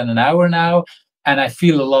for more than an hour now, and I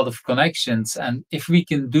feel a lot of connections. And if we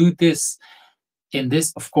can do this in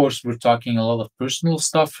this, of course, we're talking a lot of personal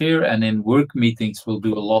stuff here, and in work meetings we'll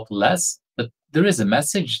do a lot less. But there is a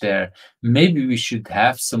message there. Maybe we should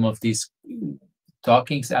have some of these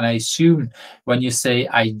talkings. And I assume when you say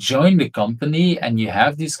I joined the company and you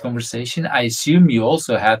have this conversation, I assume you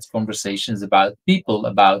also had conversations about people,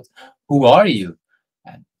 about who are you,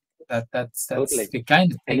 and that's Totally. the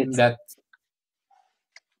kind of thing that.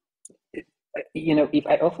 You know,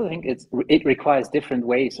 I also think it requires different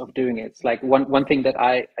ways of doing it. It's like one thing that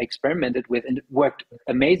I experimented with and it worked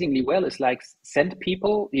amazingly well is like send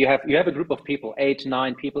people. You have a group of people, 8,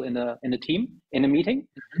 9 people in a team in a meeting,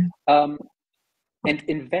 and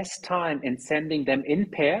invest time in sending them in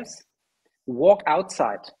pairs. Walk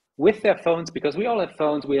outside with their phones, because we all have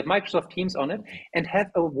phones. We have Microsoft Teams on it, and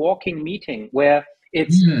have a walking meeting where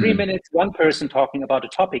it's 3 minutes, one person talking about a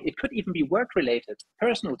topic. It could even be work related,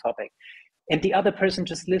 personal topic. And the other person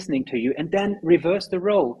just listening to you, and then reverse the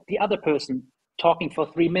role, the other person talking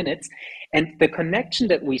for 3 minutes. And the connection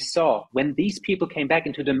that we saw when these people came back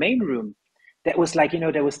into the main room, that was like, you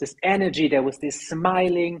know, there was this energy, there was this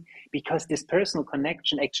smiling, because this personal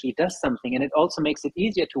connection actually does something. And it also makes it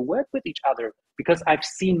easier to work with each other, because I've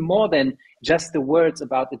seen more than just the words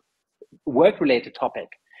about the work-related topic.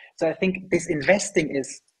 So I think this investing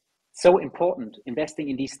is so important, investing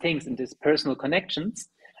in these things, in these personal connections.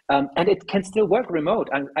 And it can still work remote.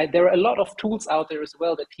 There are a lot of tools out there as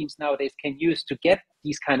well that teams nowadays can use to get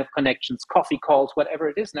these kind of connections, coffee calls, whatever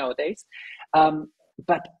it is nowadays.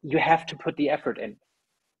 But you have to put the effort in.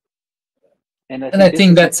 And I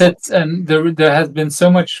think that's it. And there has been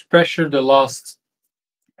so much pressure the last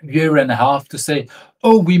year and a half to say,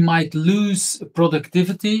 oh, we might lose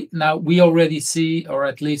productivity. Now, we already see, or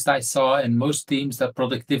at least I saw in most teams, that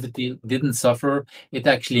productivity didn't suffer. It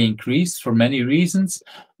actually increased for many reasons,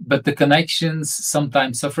 but the connections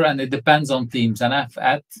sometimes suffer, and it depends on teams. And I've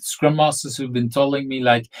had Scrum Masters who've been telling me,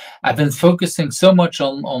 like, I've been focusing so much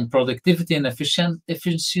on productivity and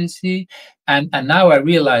efficiency, and now I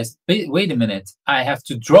realized, wait a minute, I have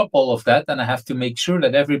to drop all of that, and I have to make sure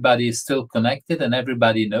that everybody is still connected and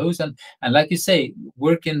everybody knows. And like you say,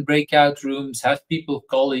 work in breakout rooms, have people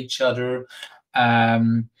call each other.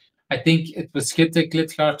 I think it was Gitte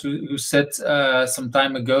Klitgaard who said some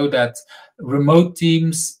time ago that remote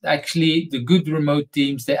teams, actually, the good remote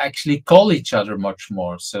teams, they actually call each other much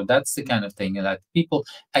more. So that's the kind of thing that people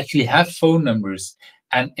actually have phone numbers.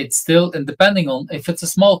 And it's still, and depending on, if it's a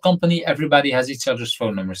small company, everybody has each other's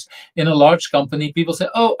phone numbers. In a large company, people say,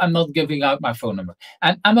 oh, I'm not giving out my phone number.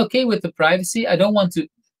 And I'm okay with the privacy. I don't want to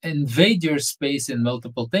invade your space in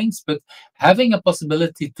multiple things, but having a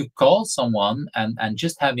possibility to call someone and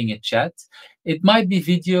just having a chat, it might be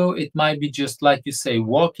video, it might be just like you say,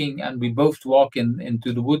 walking, and we both walk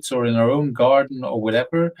into the woods or in our own garden or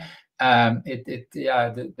whatever.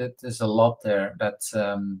 There's a lot there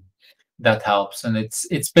that helps, and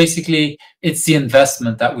it's basically the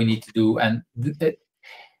investment that we need to do. And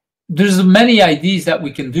there's many ideas that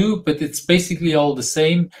we can do, but it's basically all the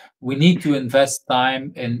same. We need to invest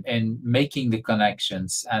time in making the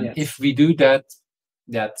connections, and yes, if we do that,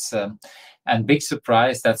 that's and big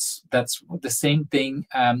surprise, that's the same thing.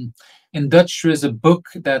 In Dutch, there is a book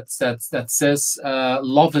that says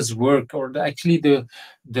love is work, or actually the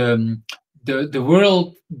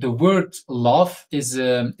word love is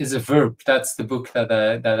a verb. That's the book that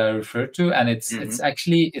I refer to, and it's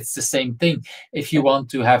actually the same thing. If you want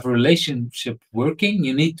to have a relationship working,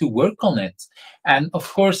 you need to work on it. And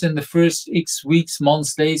of course, in the first X weeks,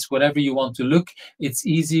 months, days, whatever you want to look, it's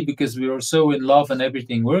easy because we are so in love and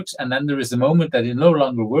everything works. And then there is a moment that it no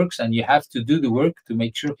longer works, and you have to do the work to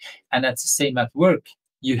make sure. And that's the same at work.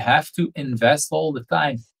 You have to invest all the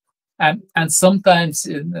time. And sometimes,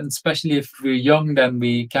 and especially if we're young, then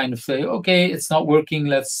we kind of say, okay, it's not working,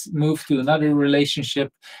 let's move to another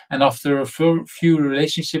relationship. And after a few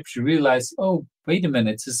relationships, you realize, oh, wait a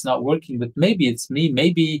minute, it's not working, but maybe it's me.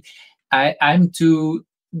 Maybe I'm too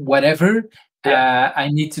whatever. Yeah. I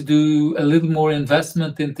need to do a little more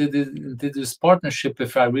investment into this partnership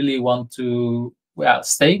if I really want to,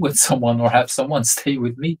 stay with someone or have someone stay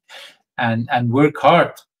with me, and work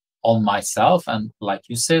hard on myself. And like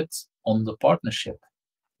you said, on the partnership.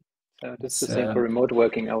 That's the same for remote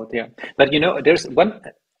working out there. But there's one,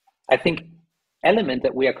 I think, element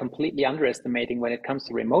that we are completely underestimating when it comes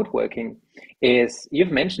to remote working is, you've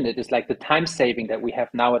mentioned it, is like the time saving that we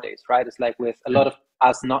have nowadays, right? It's like with a lot of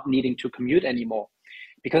us not needing to commute anymore.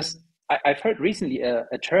 Because I've heard recently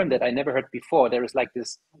a term that I never heard before. There is like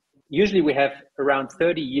this, usually we have around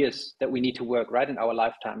 30 years that we need to work, right, in our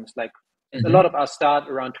lifetime. It's like, a lot of us start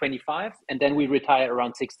around 25, and then we retire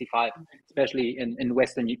around 65, especially in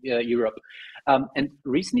Western Europe. And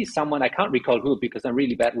recently someone, I can't recall who because I'm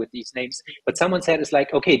really bad with these names, but someone said it's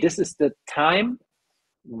like, okay, this is the time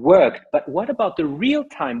worked, but what about the real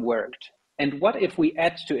time worked? And what if we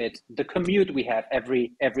add to it the commute we have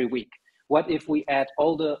every week? What if we add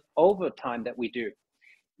all the overtime that we do?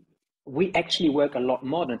 We actually work a lot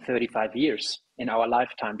more than 35 years in our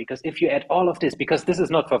lifetime, because if you add all of this, because this is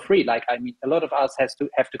not for free, like, I mean, a lot of us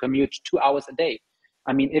have to commute 2 hours a day.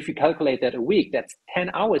 I mean, if you calculate that a week, that's 10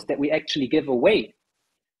 hours that we actually give away.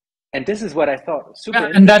 And this is what I thought super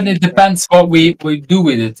and then it depends what we do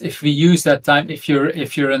with it. If we use that time, if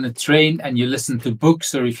you're on a train and you listen to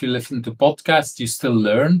books, or if you listen to podcasts, you still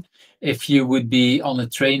learn. If you would be on a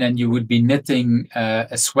train and you would be knitting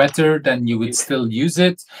a sweater, then you would still use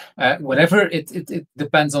it. Whatever, it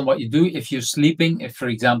depends on what you do. If you're sleeping, if, for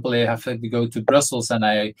example, I have to go to Brussels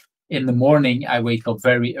and in the morning I wake up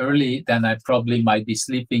very early, then I probably might be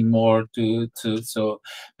sleeping more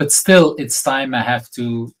but still it's time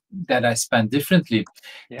that I spend differently.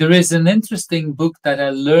 Yeah. There is an interesting book that I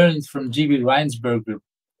learned from G.B. Weinberg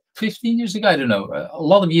 15 years ago, I don't know, a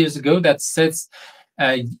lot of years ago, that says,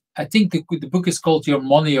 I think the book is called Your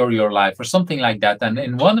Money or Your Life, or something like that.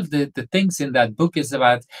 And one of the things in that book is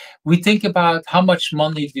about, we think about how much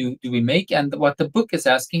money do we make, and what the book is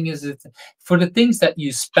asking is for the things that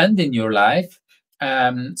you spend in your life.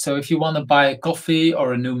 So if you want to buy a coffee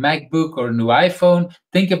or a new MacBook or a new iPhone,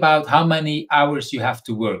 think about how many hours you have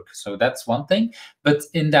to work. So that's one thing. But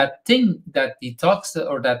in that thing that he talks,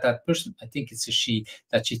 or that person, I think it's a she,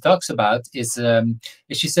 that she talks about, is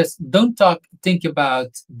she says, don't think about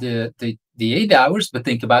the 8 hours, but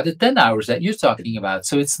think about the 10 hours that you're talking about.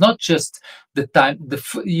 So it's not just the time,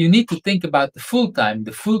 you need to think about the full time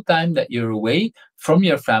that you're away from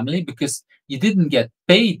your family, because you didn't get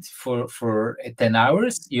paid for 10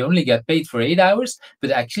 hours. You only get paid for 8 hours,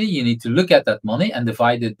 but actually you need to look at that money and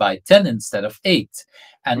divide it by 10 instead of 8,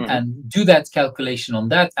 and do that calculation on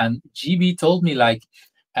that. And GB told me, like,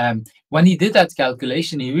 when he did that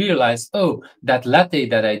calculation, he realized, oh, that latte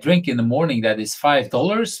that I drink in the morning that is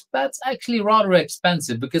 $5, that's actually rather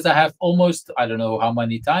expensive, because I have almost, I don't know how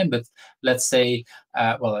many time, but let's say,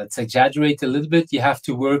 well, let's exaggerate a little bit. You have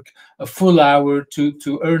to work a full hour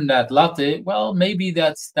to earn that latte. Well, maybe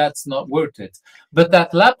that's not worth it. But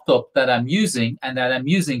that laptop that I'm using, and that I'm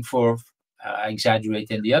using for,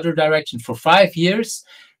 exaggerate in the other direction, for 5 years,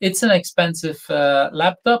 it's an expensive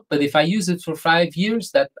laptop, but if I use it for 5 years,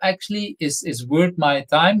 that actually is worth my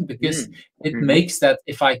time, because it makes that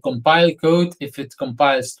if I compile code, if it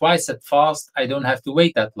compiles twice as fast, I don't have to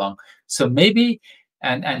wait that long. So maybe,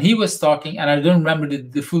 and he was talking, and I don't remember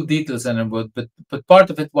the full details, but part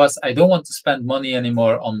of it was, I don't want to spend money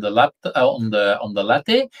anymore on the laptop, on the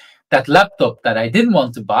latte. That laptop that I didn't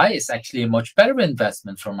want to buy is actually a much better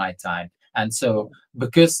investment for my time. And so,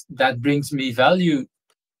 because that brings me value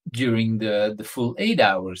during the full 8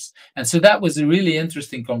 hours. And so that was a really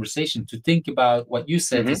interesting conversation, to think about what you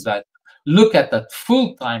said, is that look at that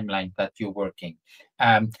full timeline that you're working.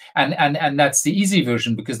 And that's the easy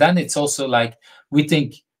version, because then it's also like, we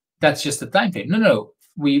think that's just a time frame. No,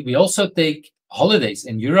 we also take holidays.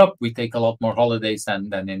 In Europe, we take a lot more holidays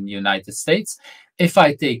than in the United States. If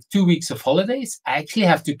I take 2 weeks of holidays, I actually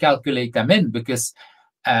have to calculate them in, because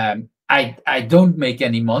I don't make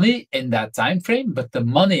any money in that time frame, but the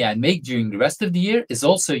money I make during the rest of the year is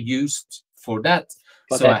also used for that.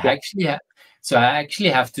 I actually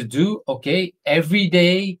have to do, okay, every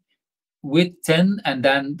day with 10, and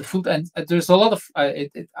then the full. And there's a lot of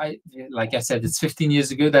like I said, it's 15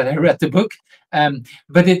 years ago that I read the book,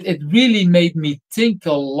 but it really made me think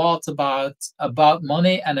a lot about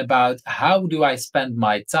money, and about how do I spend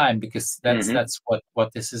my time, because that's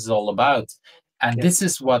what this is all about. And this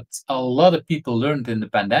is what a lot of people learned in the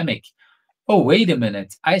pandemic. Oh, wait a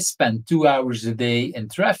minute, I spend 2 hours a day in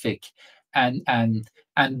traffic, and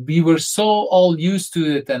we were so all used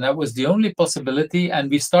to it, and that was the only possibility. And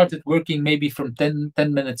we started working maybe from 10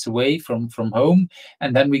 minutes away from home,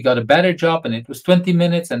 and then we got a better job, and it was 20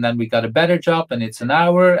 minutes, and then we got a better job, and it's an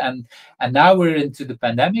hour, and now we're into the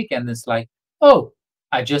pandemic, and it's like, oh,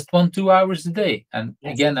 I just want 2 hours a day. And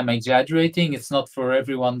again, I'm exaggerating. It's not for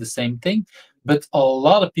everyone the same thing, but a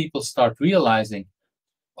lot of people start realizing,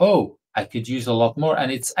 oh, I could use a lot more.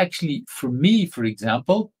 And it's actually, for me, for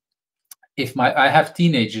example, I have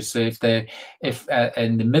teenagers, so if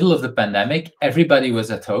in the middle of the pandemic, everybody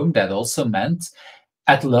was at home, that also meant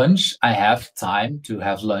at lunch, I have time to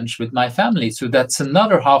have lunch with my family. So that's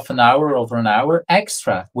another half an hour over an hour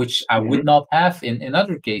extra, which I would not have in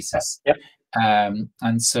other cases.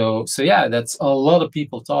 And so yeah, that's a lot of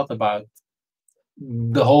people thought about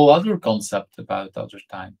the whole other concept about other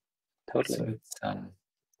time. Totally. So it's,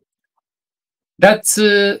 That's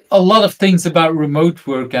a lot of things about remote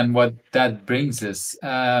work and what that brings us.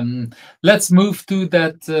 Let's move to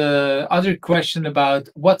that other question about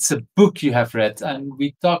what's a book you have read. And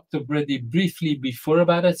we talked already briefly before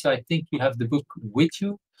about it. So I think you have the book with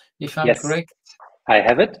you, if I'm correct. I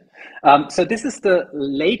have it. So this is the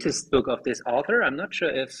latest book of this author. I'm not sure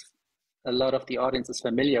if a lot of the audience is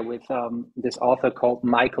familiar with this author called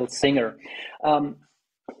Michael Singer.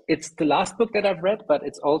 It's the last book that I've read, but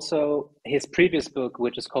it's also his previous book,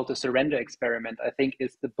 which is called The Surrender Experiment. I think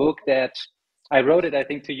is the book that I wrote it, I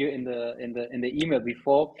think, to you in the email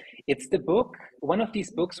before. It's the book, one of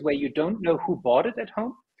these books where you don't know who bought it at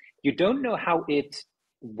home. You don't know how it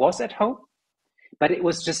was at home, but it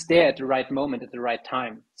was just there at the right moment, at the right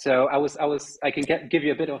time. So I can give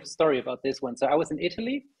you a bit of story about this one. So I was in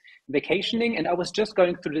Italy vacationing, and I was just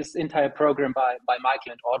going through this entire program by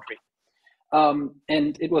Michael and Audree.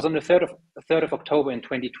 And it was on the 3rd of October in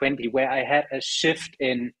 2020 where I had a shift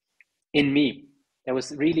in me. There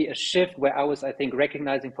was really a shift where I was, I think,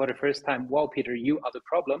 recognizing for the first time, wow, Peter, you are the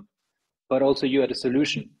problem, but also you are the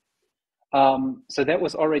solution. So that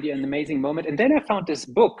was already an amazing moment. And then I found this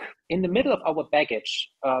book in the middle of our baggage.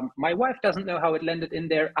 My wife doesn't know how it landed in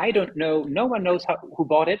there. I don't know. No one knows who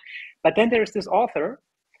bought it. But then there's this author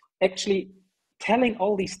actually telling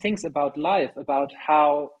all these things about life, about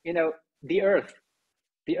how, the earth,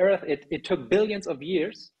 it took billions of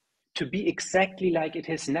years to be exactly like it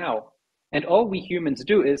is now. And all we humans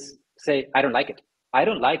do is say, I don't like it. I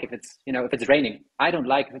don't like if it's raining. I don't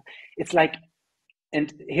like it. It's like,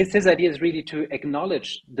 and his idea is really to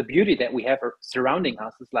acknowledge the beauty that we have surrounding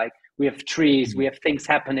us. It's like we have trees, we have things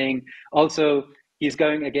happening. Also, he's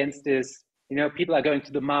going against this, people are going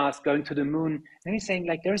to the Mars, going to the moon. And he's saying,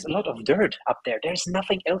 like, there's a lot of dirt up there. There's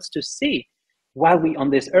nothing else to see. While we on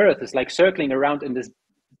this earth is like circling around in this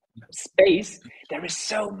space, there is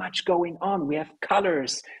so much going on. We have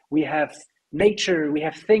colors, we have nature, we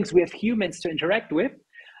have things, we have humans to interact with.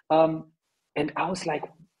 And I was like,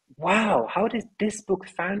 wow, how did this book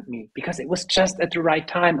find me? Because it was just at the right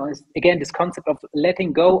time. Again, this concept of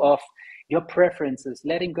letting go of your preferences,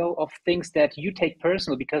 letting go of things that you take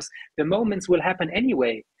personal, because the moments will happen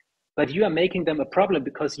anyway, but you are making them a problem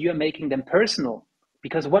because you are making them personal.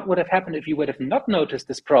 Because what would have happened if you would have not noticed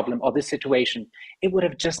this problem or this situation? It would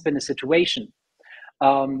have just been a situation.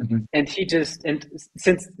 And he just, and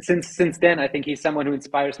since then, I think he's someone who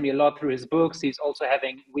inspires me a lot through his books. He's also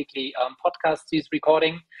having weekly podcasts he's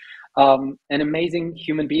recording. An amazing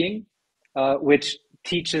human being, which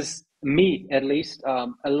teaches me, at least,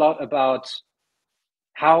 a lot about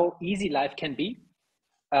how easy life can be,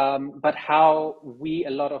 but how we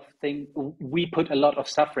put a lot of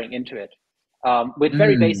suffering into it. With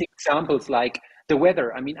very basic examples like the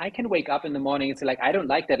weather. I mean, I can wake up in the morning and say, like, I don't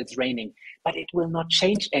like that it's raining, but it will not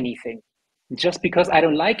change anything. Just because I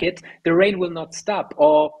don't like it, the rain will not stop.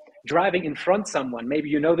 Or driving in front of someone, maybe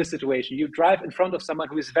you know the situation, you drive in front of someone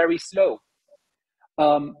who is very slow.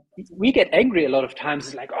 We get angry a lot of times.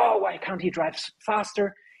 It's like, oh, why can't he drive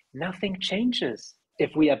faster? Nothing changes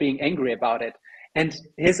if we are being angry about it. And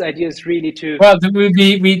his idea is really to... Well,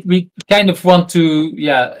 we kind of want to,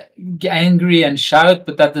 get angry and shout,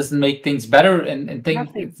 but that doesn't make things better. And think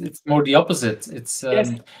it's more the opposite. It's,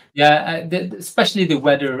 especially the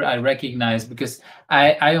weather I recognize, because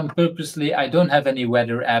I don't have any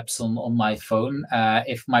weather apps on my phone.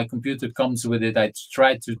 If my computer comes with it, I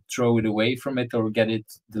try to throw it away from it or get it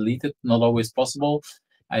deleted. Not always possible.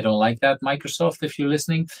 I don't like that, Microsoft, if you're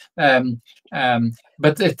listening.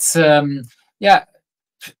 But it's...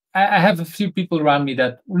 I have a few people around me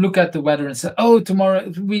that look at the weather and say, oh,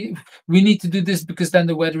 tomorrow we need to do this because then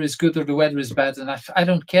the weather is good or the weather is bad. And I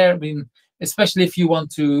don't care. I mean, especially if you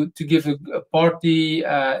want to give a party,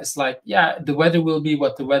 it's like, the weather will be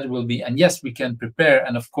what the weather will be. And yes, we can prepare.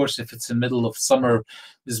 And of course, if it's the middle of summer,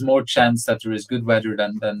 there's more chance that there is good weather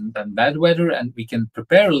than bad weather. And we can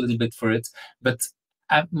prepare a little bit for it. But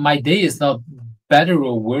my day is not better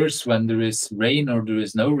or worse when there is rain or there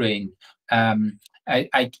is no rain.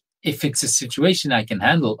 If it's a situation I can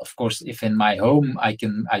handle, of course, if in my home I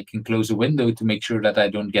can close a window to make sure that I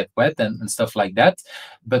don't get wet and stuff like that.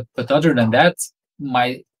 But other than that,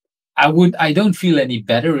 I don't feel any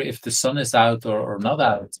better if the sun is out or not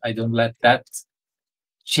out. I don't let that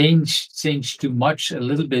change too much. A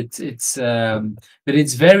little bit. It's but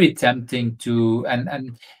it's very tempting to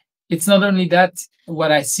and it's not only that.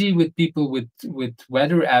 What I see with people with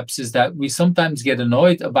weather apps is that we sometimes get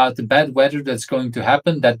annoyed about the bad weather that's going to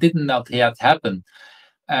happen that did not yet happen,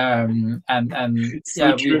 we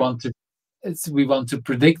want to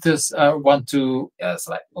predict this. It's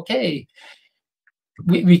like, okay,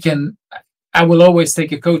 we can. I will always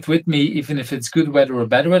take a coat with me, even if it's good weather or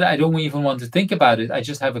bad weather. I don't even want to think about it. I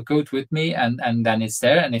just have a coat with me, and then it's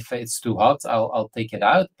there. And if it's too hot, I'll take it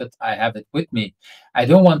out, but I have it with me. I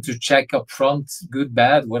don't want to check up front, good,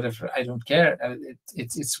 bad, whatever. I don't care.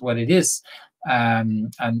 It's what it is.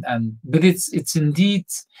 But it's indeed,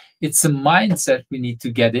 it's a mindset we need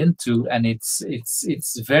to get into, and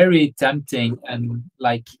it's very tempting. And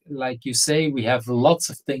like you say, we have lots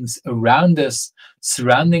of things around us,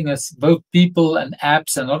 surrounding us, both people and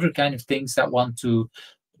apps and other kind of things that want to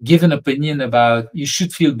give an opinion about, you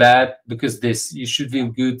should feel bad because this, you should feel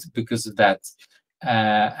good because of that.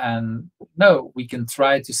 And no, we can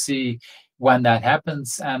try to see when that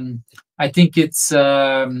happens. I think it's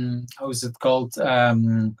how is it called?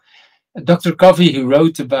 Dr. Covey, who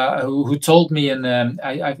wrote about, who told me, and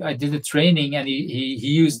I did a training, and he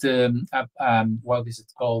used what is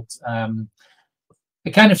it called?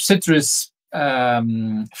 A kind of citrus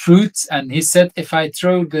fruit, and he said, if I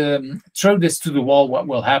throw this to the wall, what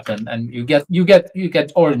will happen? And you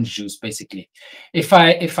get orange juice, basically. If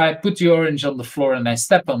I put the orange on the floor and I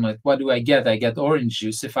step on it, what do I get? I get orange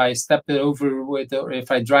juice. If I step it over with, or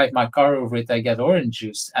if I drive my car over it, I get orange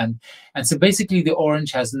juice. And so basically the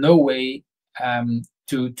orange has no way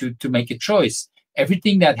to make a choice.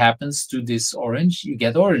 Everything that happens to this orange, you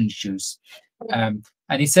get orange juice. And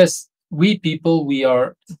he says, we people, we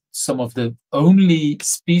are some of the only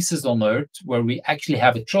species on Earth where we actually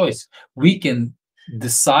have a choice. We can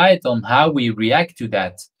decide on how we react to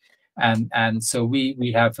that. And so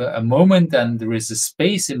we have a moment, and there is a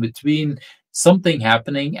space in between something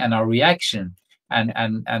happening and our reaction. And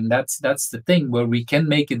that's the thing where we can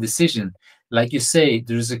make a decision. Like you say,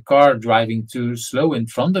 there's a car driving too slow in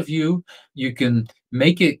front of you. You can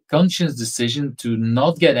make a conscious decision to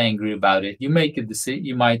not get angry about it. You make a decision.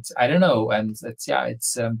 You might, I don't know, and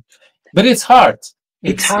it's but it's hard.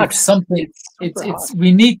 It's something. It's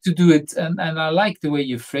we need to do it, and I like the way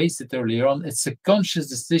you phrased it earlier on. It's a conscious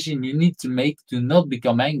decision you need to make to not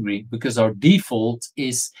become angry, because our default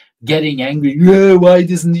is getting angry. Yeah, why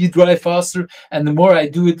doesn't he drive faster? And the more I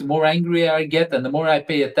do it, the more angry I get, and the more I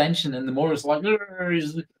pay attention, and the more it's like,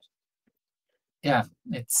 yeah,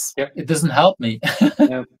 it doesn't help me.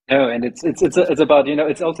 No, and it's about,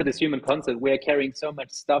 it's also this human concept. We're carrying so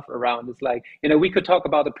much stuff around. It's like, we could talk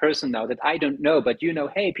about a person now that I don't know, but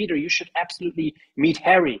hey, Peter, you should absolutely meet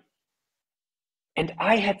Harry. And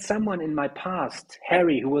I had someone in my past,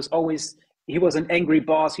 Harry, who was he was an angry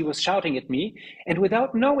boss. He was shouting at me, and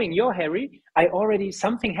without knowing your Harry,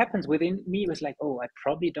 something happens within me. It was like, oh, I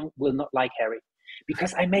probably will not like Harry,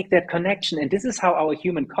 because I make that connection. And this is how our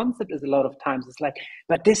human concept is a lot of times. It's like,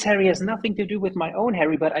 but this Harry has nothing to do with my own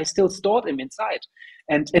Harry, but I still stored him inside.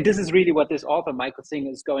 And this is really what this author, Michael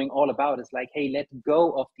Singer, is going all about. It's like, hey, let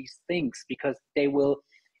go of these things, because they will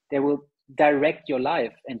direct your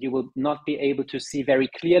life, and you will not be able to see very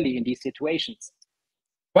clearly in these situations.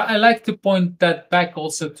 Well, I like to point that back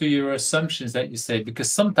also to your assumptions that you say,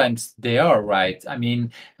 because sometimes they are right. I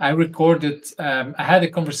mean, I had a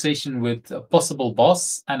conversation with a possible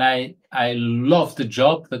boss, and I loved the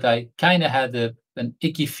job, but I kind of had an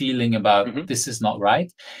icky feeling about this is not right.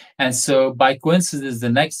 And so by coincidence, the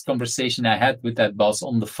next conversation I had with that boss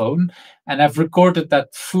on the phone, and I've recorded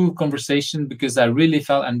that full conversation because I really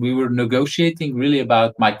felt, and we were negotiating really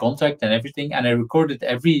about my contract and everything, and I recorded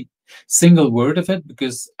every single word of it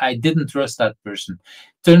because I didn't trust that person.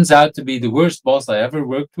 Turns out to be the worst boss I ever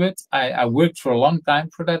worked with. I worked for a long time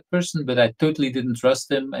for that person, but I totally didn't trust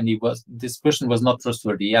him, and this person was not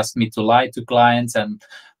trustworthy. He asked me to lie to clients and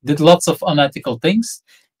did lots of unethical things.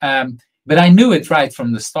 But I knew it right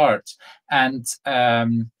from the start, and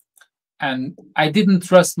I didn't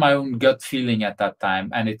trust my own gut feeling at that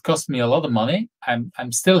time, and it cost me a lot of money.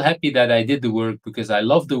 I'm still happy that I did the work, because I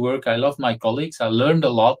love the work. I love my colleagues. I learned a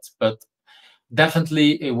lot, but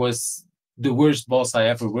definitely it was the worst boss I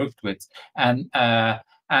ever worked with. And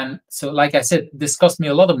so, like I said, this cost me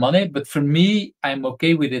a lot of money, but for me, I'm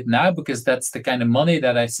okay with it now, because that's the kind of money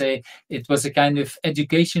that I say it was a kind of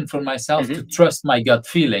education for myself to trust my gut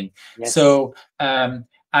feeling. Yes. So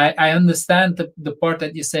I understand the part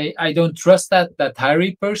that you say, I don't trust that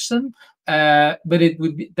Harry person, but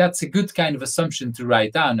that's a good kind of assumption to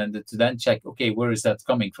write down, and to then check, okay, where is that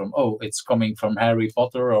coming from? Oh, it's coming from Harry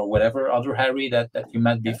Potter or whatever other Harry that you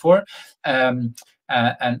met before. And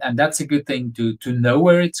that's a good thing to know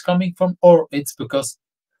where it's coming from. Or it's because,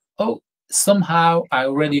 somehow I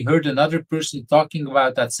already heard another person talking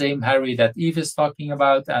about that same Harry that Eve is talking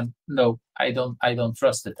about, and no, I don't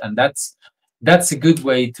trust it. And that's a good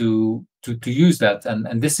way to use that.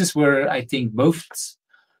 And this is where I think both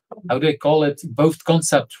how do I call it? Both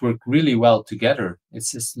concepts work really well together.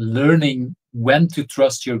 It's just learning when to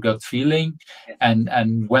trust your gut feeling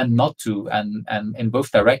and when not to, and in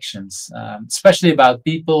both directions. Especially about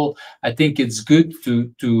people, I think it's good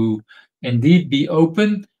to indeed be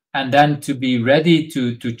open, and then to be ready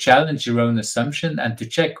to challenge your own assumption and to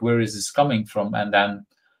check where is this coming from, and then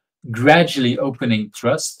gradually opening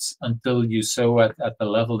trusts until you so at the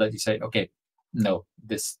level that you say, okay, no,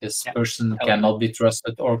 this person cannot be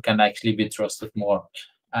trusted, or can actually be trusted more.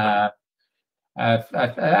 I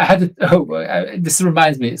had it. This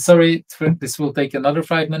reminds me. Sorry, this will take another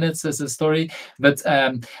 5 minutes as a story. But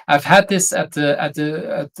I've had this at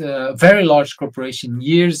a very large corporation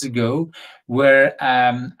years ago, where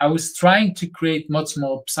I was trying to create much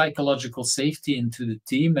more psychological safety into the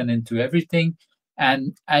team and into everything,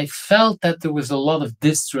 and I felt that there was a lot of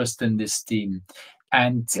distrust in this team.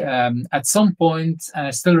 And at some point, and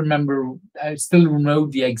I still know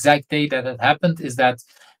the exact day that it happened, is that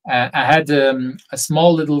I had a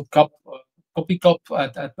small little coffee cup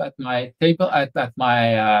at my table at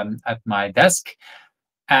my desk,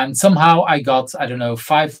 and somehow I got, I don't know,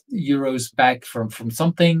 €5 back from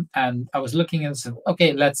something, and I was looking and said,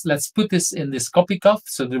 okay, let's put this in this coffee cup.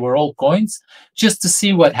 So they were all coins, just to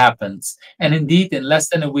see what happens. And indeed, in less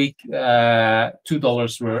than a week,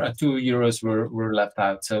 €2 were left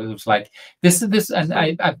out. So it was like this, and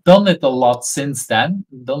I've done it a lot since then.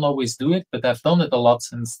 Don't always do it, but I've done it a lot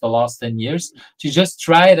since the last 10 years to just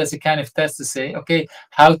try it as a kind of test to say, okay,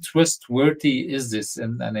 how trustworthy is this?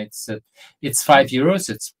 And it's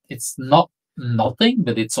 €5. It's not nothing,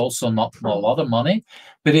 but it's also not a lot of money.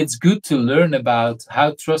 But it's good to learn about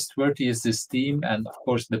how trustworthy is this team, and of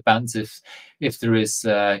course depends if there is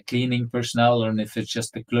cleaning personnel, or if it's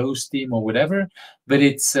just a closed team or whatever. But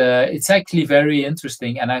it's actually very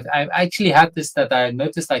interesting. And I've actually had this, that I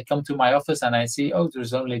noticed. I come to my office and I see, oh,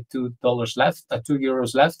 there's only €2 left,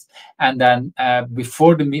 €2 left, and then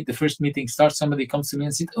before the first meeting starts, somebody comes to me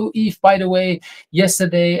and says, oh, Yves, by the way,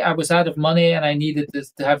 yesterday I was out of money and I needed to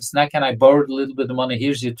have a snack, and I borrowed a little bit of money.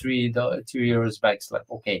 Here's your €3 back. It's like,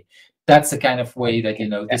 okay, that's the kind of way that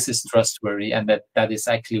this is trustworthy, and that is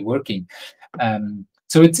actually working.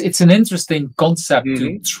 So it's an interesting concept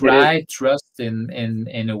to try trust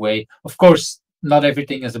in a way. Of course, not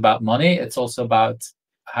everything is about money. It's also about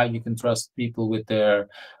how you can trust people with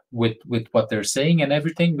what they're saying and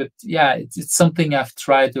everything. But yeah, it's something I've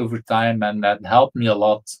tried over time, and that helped me a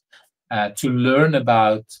lot to learn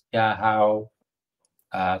about how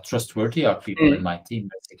trustworthy are people in my team,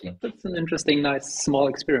 basically. That's an interesting, nice, small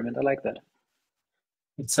experiment. I like that.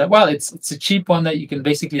 It's a cheap one that you can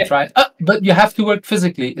basically try. But you have to work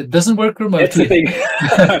physically. It doesn't work remotely. That's the thing.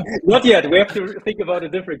 Not yet. We have to think about a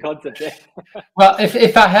different concept. Well,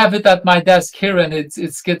 if I have it at my desk here and it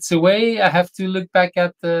gets away, I have to look back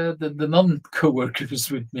at the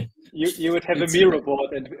non-coworkers with me. You would have a mirror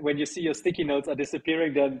board, and when you see your sticky notes are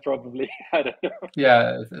disappearing, then probably, I don't know.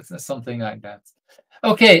 Yeah, it's something like that.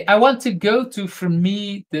 Okay, I want to go to, for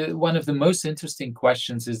me, one of the most interesting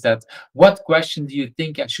questions is that, what question do you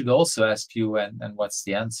think I should also ask you, and what's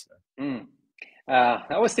the answer?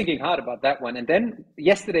 I was thinking hard about that one. And then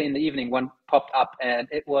yesterday in the evening, one popped up, and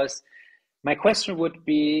it was, my question would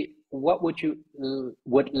be, what would you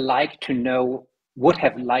would have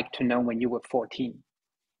liked to know when you were 14?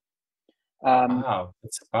 Wow,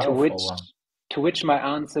 that's a powerful one. To which my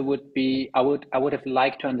answer would be, I would have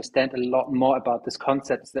liked to understand a lot more about these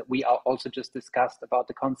concepts that we are also just discussed, about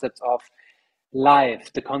the concepts of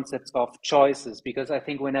life, the concepts of choices. Because I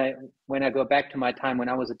think when I go back to my time when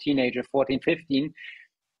I was a teenager, 14, 15,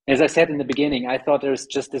 as I said in the beginning, I thought there's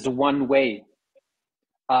just this one way.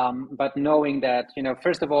 But knowing that,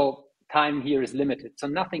 first of all, time here is limited, so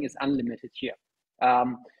nothing is unlimited here.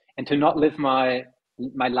 And to not live my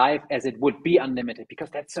life as it would be unlimited, because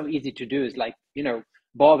that's so easy to do, is like,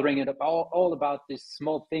 bothering it all about these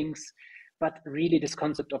small things. But really this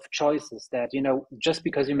concept of choices, that, just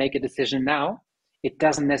because you make a decision now, it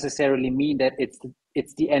doesn't necessarily mean that it's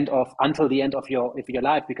the end of, until the end of your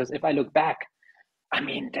life. Because if I look back, I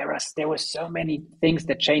mean, there were so many things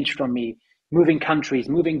that changed from me, moving countries,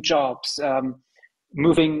 moving jobs,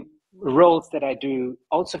 moving roles that I do,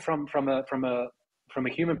 also from a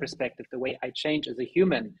human perspective, the way I change as a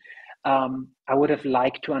human. I would have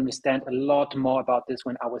liked to understand a lot more about this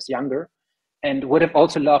when I was younger, and would have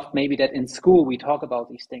also loved maybe that in school we talk about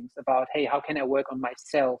these things, about, hey, how can I work on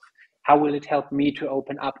myself? How will it help me to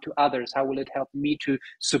open up to others? How will it help me to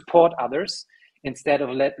support others? Instead of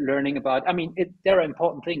learning about, there are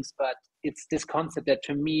important things, but it's this concept that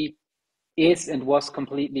to me is and was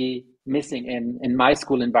completely missing in my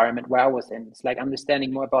school environment where I was in. It's like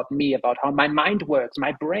understanding more about me, about how my mind works,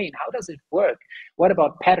 my brain, how does it work? What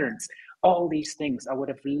about patterns? All these things I would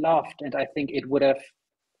have loved, and I think it would have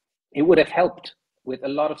helped with a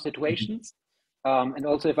lot of situations. And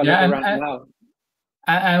also if I look around now.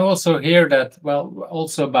 I also hear that, well,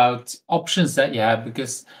 also about options that you have,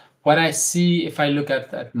 because what I see, if I look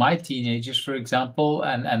at my teenagers, for example,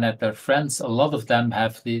 and at their friends, a lot of them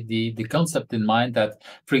have the concept in mind that,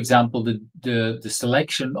 for example, the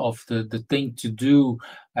selection of the thing to do.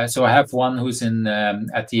 So I have one who's in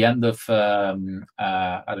at the end of I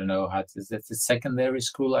don't know how it's secondary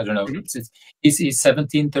school. I don't know. He's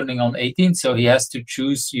 17, turning on 18, so he has to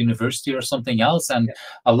choose university or something else. And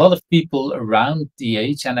a lot of people around the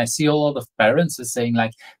age, and I see a lot of parents are saying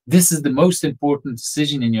like, "This is the most important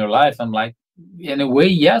decision in your life." I'm like, in a way,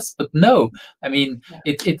 yes, but no. I mean,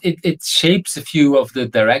 it shapes a few of the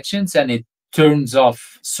directions, and it turns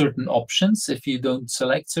off certain options if you don't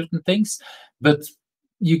select certain things, but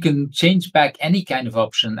you can change back any kind of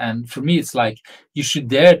option. And for me, it's like you should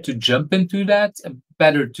dare to jump into that.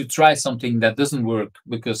 Better to try something that doesn't work,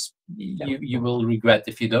 because you will regret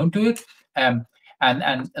if you don't do it. And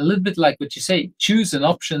a little bit like what you say, choose an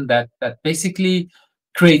option that basically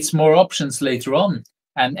creates more options later on.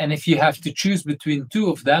 And if you have to choose between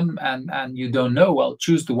two of them and you don't know, well,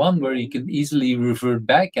 choose the one where you can easily revert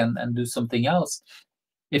back and do something else.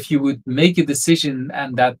 If you would make a decision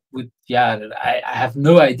and that would, I have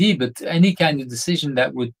no idea, but any kind of decision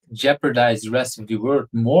that would jeopardize the rest of the world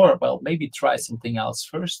more, well, maybe try something else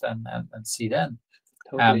first and see then.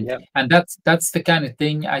 Totally, and that's the kind of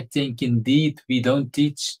thing I think indeed we don't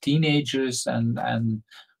teach teenagers and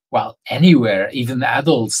well, anywhere, even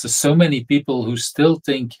adults. There's so many people who still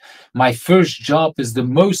think my first job is the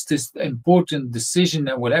most important decision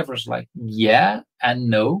and whatever. It's like, yeah and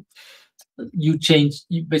no. You changed.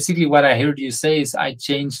 Basically, what I heard you say is I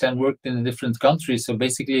changed and worked in a different country. So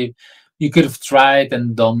basically, you could have tried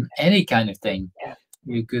and done any kind of thing.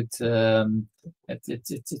 You could.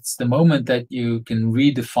 It's the moment that you can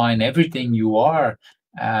redefine everything you are,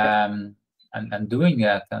 and doing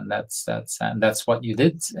that, and that's what you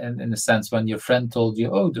did. And in a sense, when your friend told you,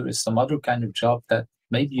 "Oh, there is some other kind of job that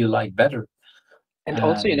maybe you like better." And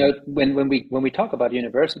also, when we talk about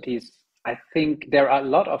universities, I think there are a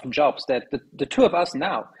lot of jobs that the two of us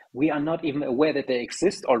now, we are not even aware that they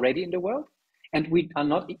exist already in the world. And we are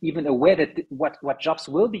not even aware that what jobs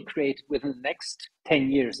will be created within the next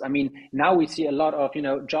 10 years. I mean, now we see a lot of,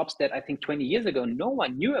 jobs that I think 20 years ago, no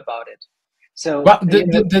one knew about it. So, well,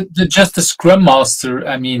 just the Scrum Master,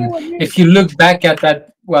 I mean, if you look back at that,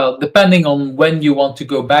 well, depending on when you want to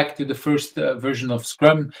go back to the first version of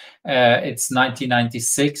Scrum, it's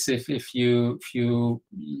 1996. If you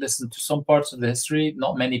listen to some parts of the history,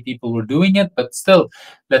 not many people were doing it, but still,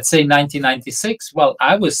 let's say 1996. Well,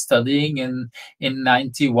 I was studying in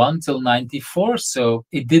 91 till 94, so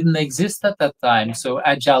it didn't exist at that time. So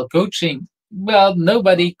agile coaching, well,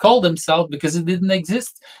 nobody called himself because it didn't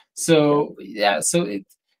exist. So so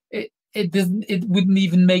it wouldn't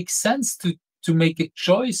even make sense to make a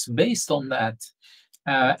choice based on that.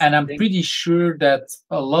 And I'm pretty sure that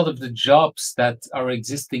a lot of the jobs that are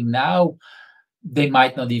existing now, they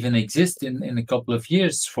might not even exist in a couple of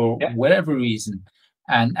years for whatever reason.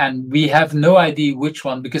 And we have no idea which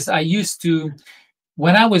one, because I used to,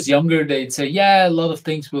 when I was younger, they'd say, a lot of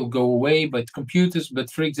things will go away, but computers, but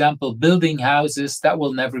for example, building houses, that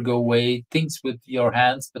will never go away, things with your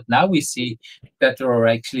hands. But now we see that there are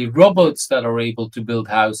actually robots that are able to build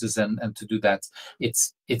houses and to do that.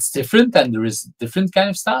 It's different, and there is different kind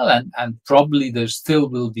of style, and probably there still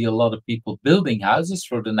will be a lot of people building houses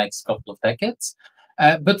for the next couple of decades.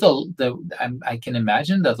 But I can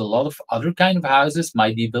imagine that a lot of other kind of houses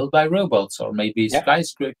might be built by robots, or maybe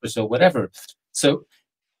skyscrapers or whatever. So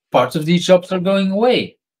parts of these jobs are going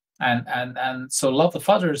away, and so a lot of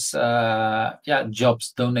others,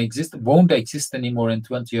 jobs won't exist anymore in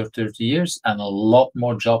 20 or 30 years, and a lot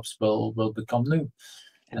more jobs will become new,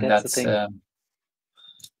 and that's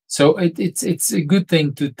so it's a good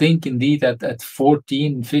thing to think indeed at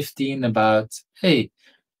 14, 15 about, hey,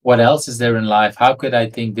 what else is there in life? How could I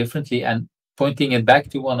think differently? And pointing it back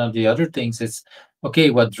to one of the other things, it's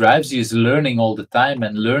okay, what drives you is learning all the time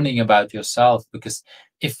and learning about yourself. Because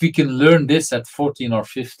if we can learn this at 14 or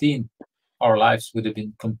 15, our lives would have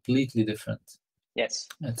been completely different. Yes,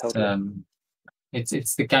 totally.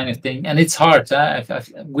 It's the kind of thing, and it's hard.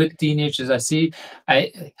 With teenagers,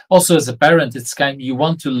 I also as a parent, it's you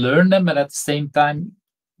want to learn them, and at the same time,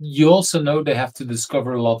 you also know they have to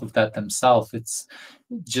discover a lot of that themselves. It's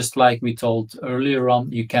just like we told earlier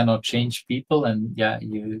on, you cannot change people. And yeah,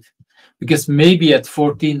 because maybe at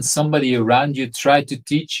 14, somebody around you tried to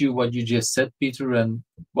teach you what you just said, Peter, and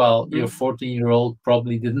well, your 14-year-old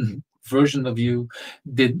probably didn't version of you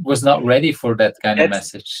was not ready for that kind of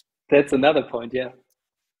message. That's another point, yeah.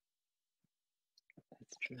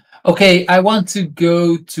 That's true. Okay, I want to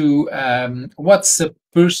go to what's a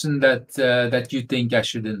person that you think I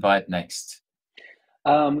should invite next?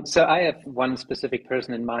 So I have one specific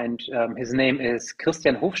person in mind. His name is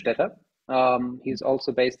Christian Hofstetter. He's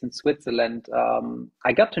also based in Switzerland.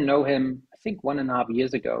 I got to know him, I think, 1.5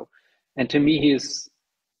 years ago. And to me, he's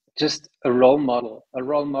just a role model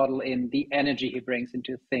in the energy he brings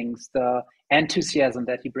into things, the enthusiasm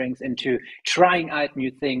that he brings into trying out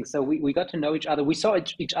new things. So we got to know each other. We saw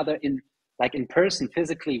each other in person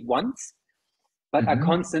physically once, but are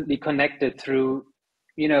constantly connected through,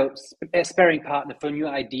 a sparring partner for new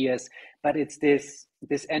ideas. But it's this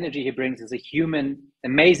energy he brings as a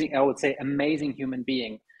amazing human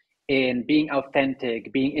being, in being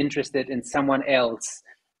authentic, being interested in someone else,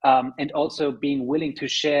 and also being willing to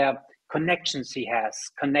share connections he has,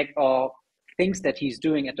 or things that he's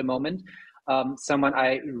doing at the moment. Someone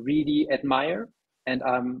I really admire, and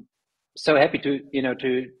I'm so happy to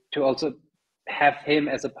also have him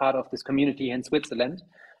as a part of this community in Switzerland.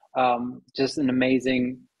 Just an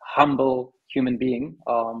amazing, humble human being.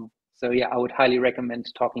 So yeah, I would highly recommend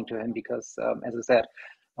talking to him because, as I said,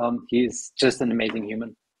 he's just an amazing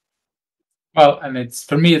human. Well, and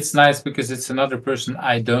for me, it's nice because it's another person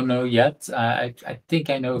I don't know yet. I think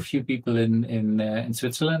I know a few people in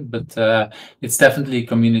Switzerland, but it's definitely a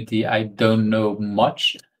community I don't know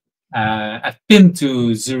much. I've been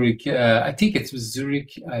to Zurich. I think it was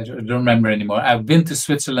Zurich. I don't remember anymore. I've been to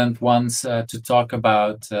Switzerland once to talk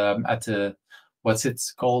about at a what's it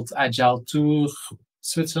called, Agile Tour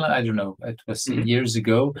Switzerland. I don't know. It was years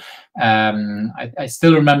ago. I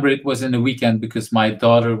still remember it was in the weekend because my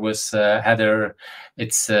daughter had her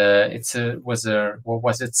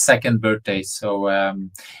second birthday. So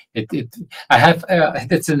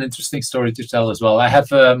it's an interesting story to tell as well. I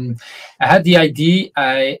had the idea.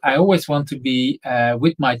 I always want to be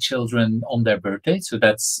with my children on their birthday. So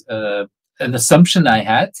that's an assumption I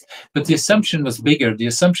had, but the assumption was bigger. The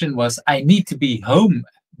assumption was I need to be home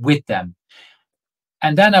with them.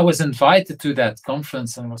 And then I was invited to that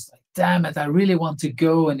conference and was like, damn it, I really want to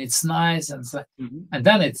go and it's nice. And, and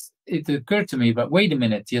then it occurred to me, but wait a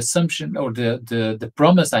minute, the assumption or the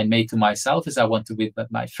promise I made to myself is I want to be with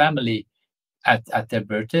my family at their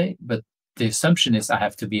birthday, but the assumption is I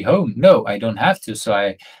have to be home. No, I don't have to. So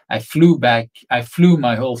I flew back. I flew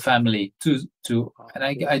my whole family to and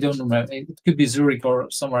I don't remember. It could be Zurich or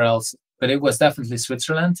somewhere else, but it was definitely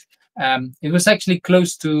Switzerland. It was actually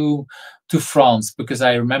close to France because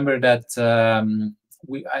I remember that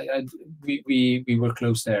we were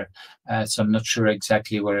close there. So I'm not sure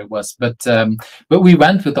exactly where it was, but we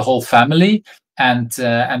went with the whole family. And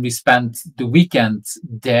we spent the weekend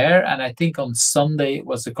there. And I think on Sunday it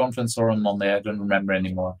was the conference, or on Monday, I don't remember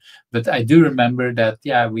anymore. But I do remember that,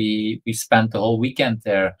 yeah, we spent the whole weekend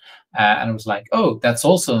there. And I was like, oh, that's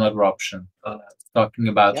also another option. Talking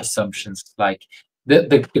about assumptions, like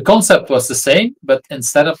the concept was the same, but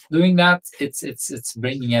instead of doing that, it's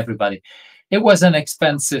bringing everybody. It was an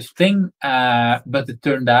expensive thing, but it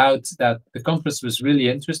turned out that the conference was really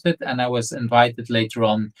interested, and I was invited later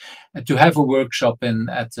on to have a workshop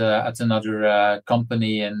at another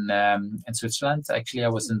company in Switzerland. Actually, I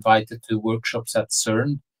was invited to workshops at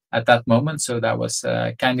CERN at that moment, so that was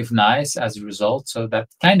kind of nice as a result. So that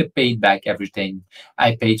kind of paid back everything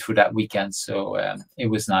I paid for that weekend. So it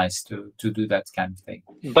was nice to do that kind of thing.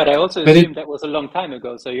 But I also assume that was a long time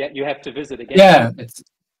ago, so you have to visit again. Yeah,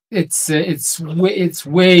 it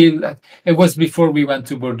was before we went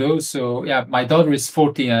to Bordeaux. So yeah, my daughter is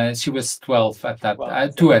 14 and she was 12 at that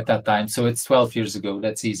at that time. So it's 12 years ago.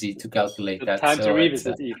 That's easy to calculate. That time to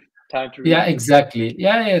revisit, Yves. Time to revisit. Yeah, exactly.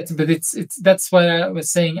 Yeah, but that's what I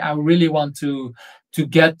was saying. I really want to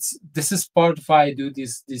get. This is part of why I do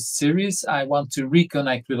this series. I want to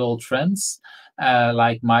reconnect with old friends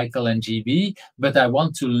like Michael and GB, but I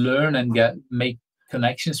want to learn and make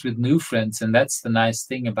connections with new friends. And that's the nice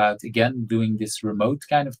thing about, again, doing this remote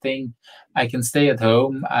kind of thing. I can stay at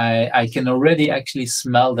home. I can already actually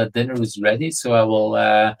smell that dinner is ready, so I will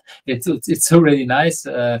it's already nice,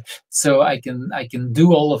 so I can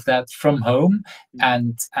do all of that from home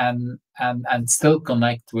and still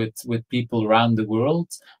connect with people around the world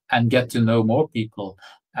and get to know more people.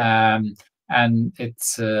 And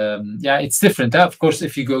it's it's different. Of course,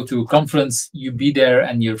 if you go to a conference, you be there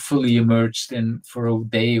and you're fully immersed in for a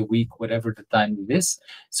day, a week, whatever the time it is.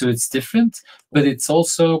 So it's different, but it's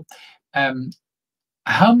also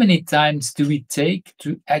how many times do we take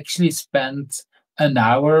to actually spend an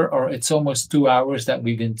hour, or it's almost 2 hours that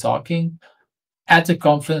we've been talking at a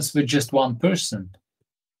conference with just one person?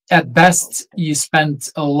 At best, you spend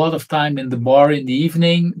a lot of time in the bar in the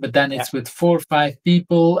evening, but then it's with 4 or 5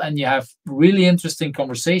 people, and you have really interesting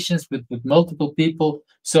conversations with multiple people.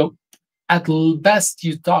 So at best,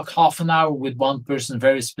 you talk half an hour with one person,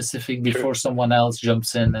 very specific, before someone else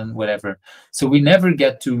jumps in and whatever. So we never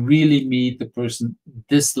get to really meet the person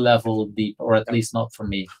this level deep, or at least not for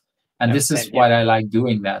me. And this is why I like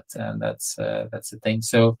doing that, and that's the thing.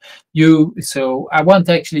 So I want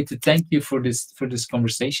actually to thank you for this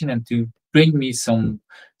conversation, and to bring me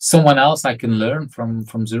someone else I can learn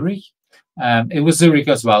from Zurich. It was Zurich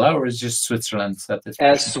as well, or is just Switzerland?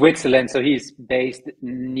 Switzerland. So he's based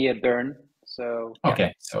near Bern. So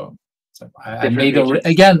okay, so I made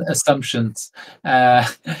again assumptions.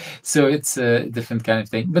 So it's a different kind of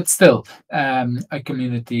thing, but still a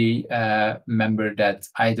community member that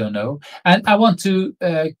I don't know. And I want to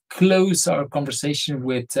close our conversation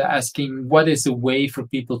with asking, what is a way for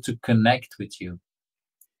people to connect with you?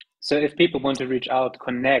 So if people want to reach out,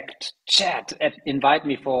 connect, chat, invite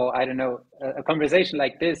me for, I don't know, a conversation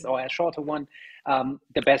like this or a shorter one,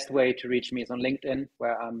 the best way to reach me is on LinkedIn,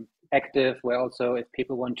 where I'm active, where also if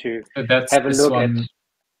people want to have a look at,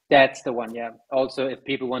 that's the one, yeah. Also, if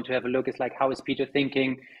people want to have a look, it's like, how is Peter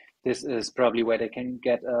thinking? This is probably where they can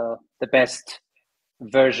get the best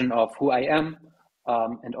version of who I am.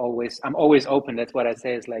 And I'm always open. That's what I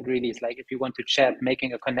say. It's like, really, it's like, if you want to chat,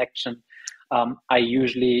 making a connection, I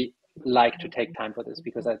usually like to take time for this,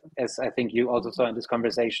 because as I think you also saw in this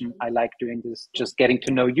conversation, I like doing this, just getting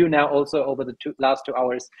to know you now also over the last 2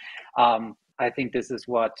 hours. I think this is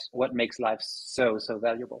what makes life so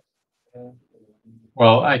valuable.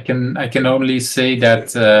 Well, I can only say that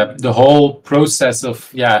the whole process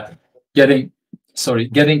of getting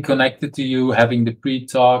connected to you, having the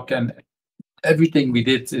pre-talk and everything we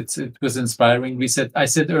did, it was inspiring. I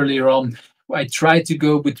said earlier on, I try to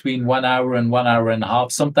go between 1 hour and 1 hour and a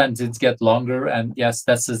half. Sometimes it gets longer, and yes,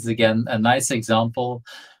 this is again a nice example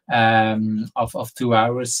of 2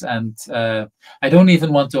 hours. And I don't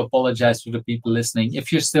even want to apologize to the people listening.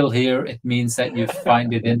 If you're still here, it means that you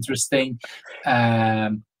find it interesting.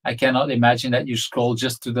 I cannot imagine that you scroll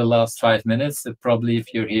just to the last 5 minutes. That probably,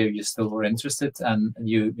 if you're here, you still were interested and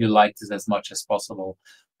you liked it as much as possible.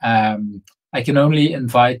 I can only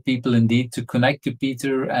invite people indeed to connect to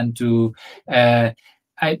Peter and to.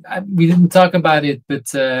 We didn't talk about it,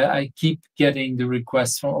 but I keep getting the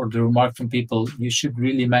request or the remark from people, you should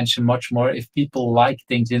really mention much more if people like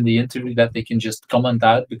things in the interview, that they can just comment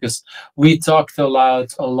out, because we talked a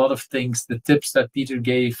lot of things, the tips that Peter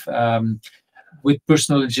gave with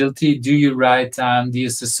personal agility. Do you write down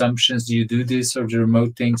these assumptions? Do you do this, or the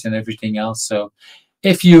remote things and everything else? So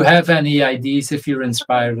if you have any ideas, if you're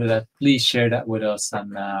inspired with that, please share that with us,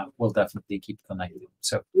 and we'll definitely keep connected.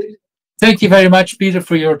 So thank you very much, Peter,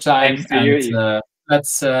 for your time. Thanks to you.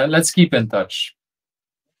 Let's keep in touch.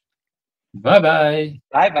 Bye-bye.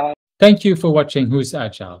 Bye-bye. Thank you for watching Who's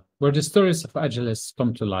Agile, where the stories of agilists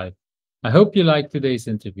come to life. I hope you liked today's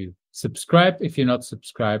interview. Subscribe if you're not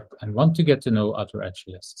subscribed and want to get to know other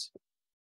agilists.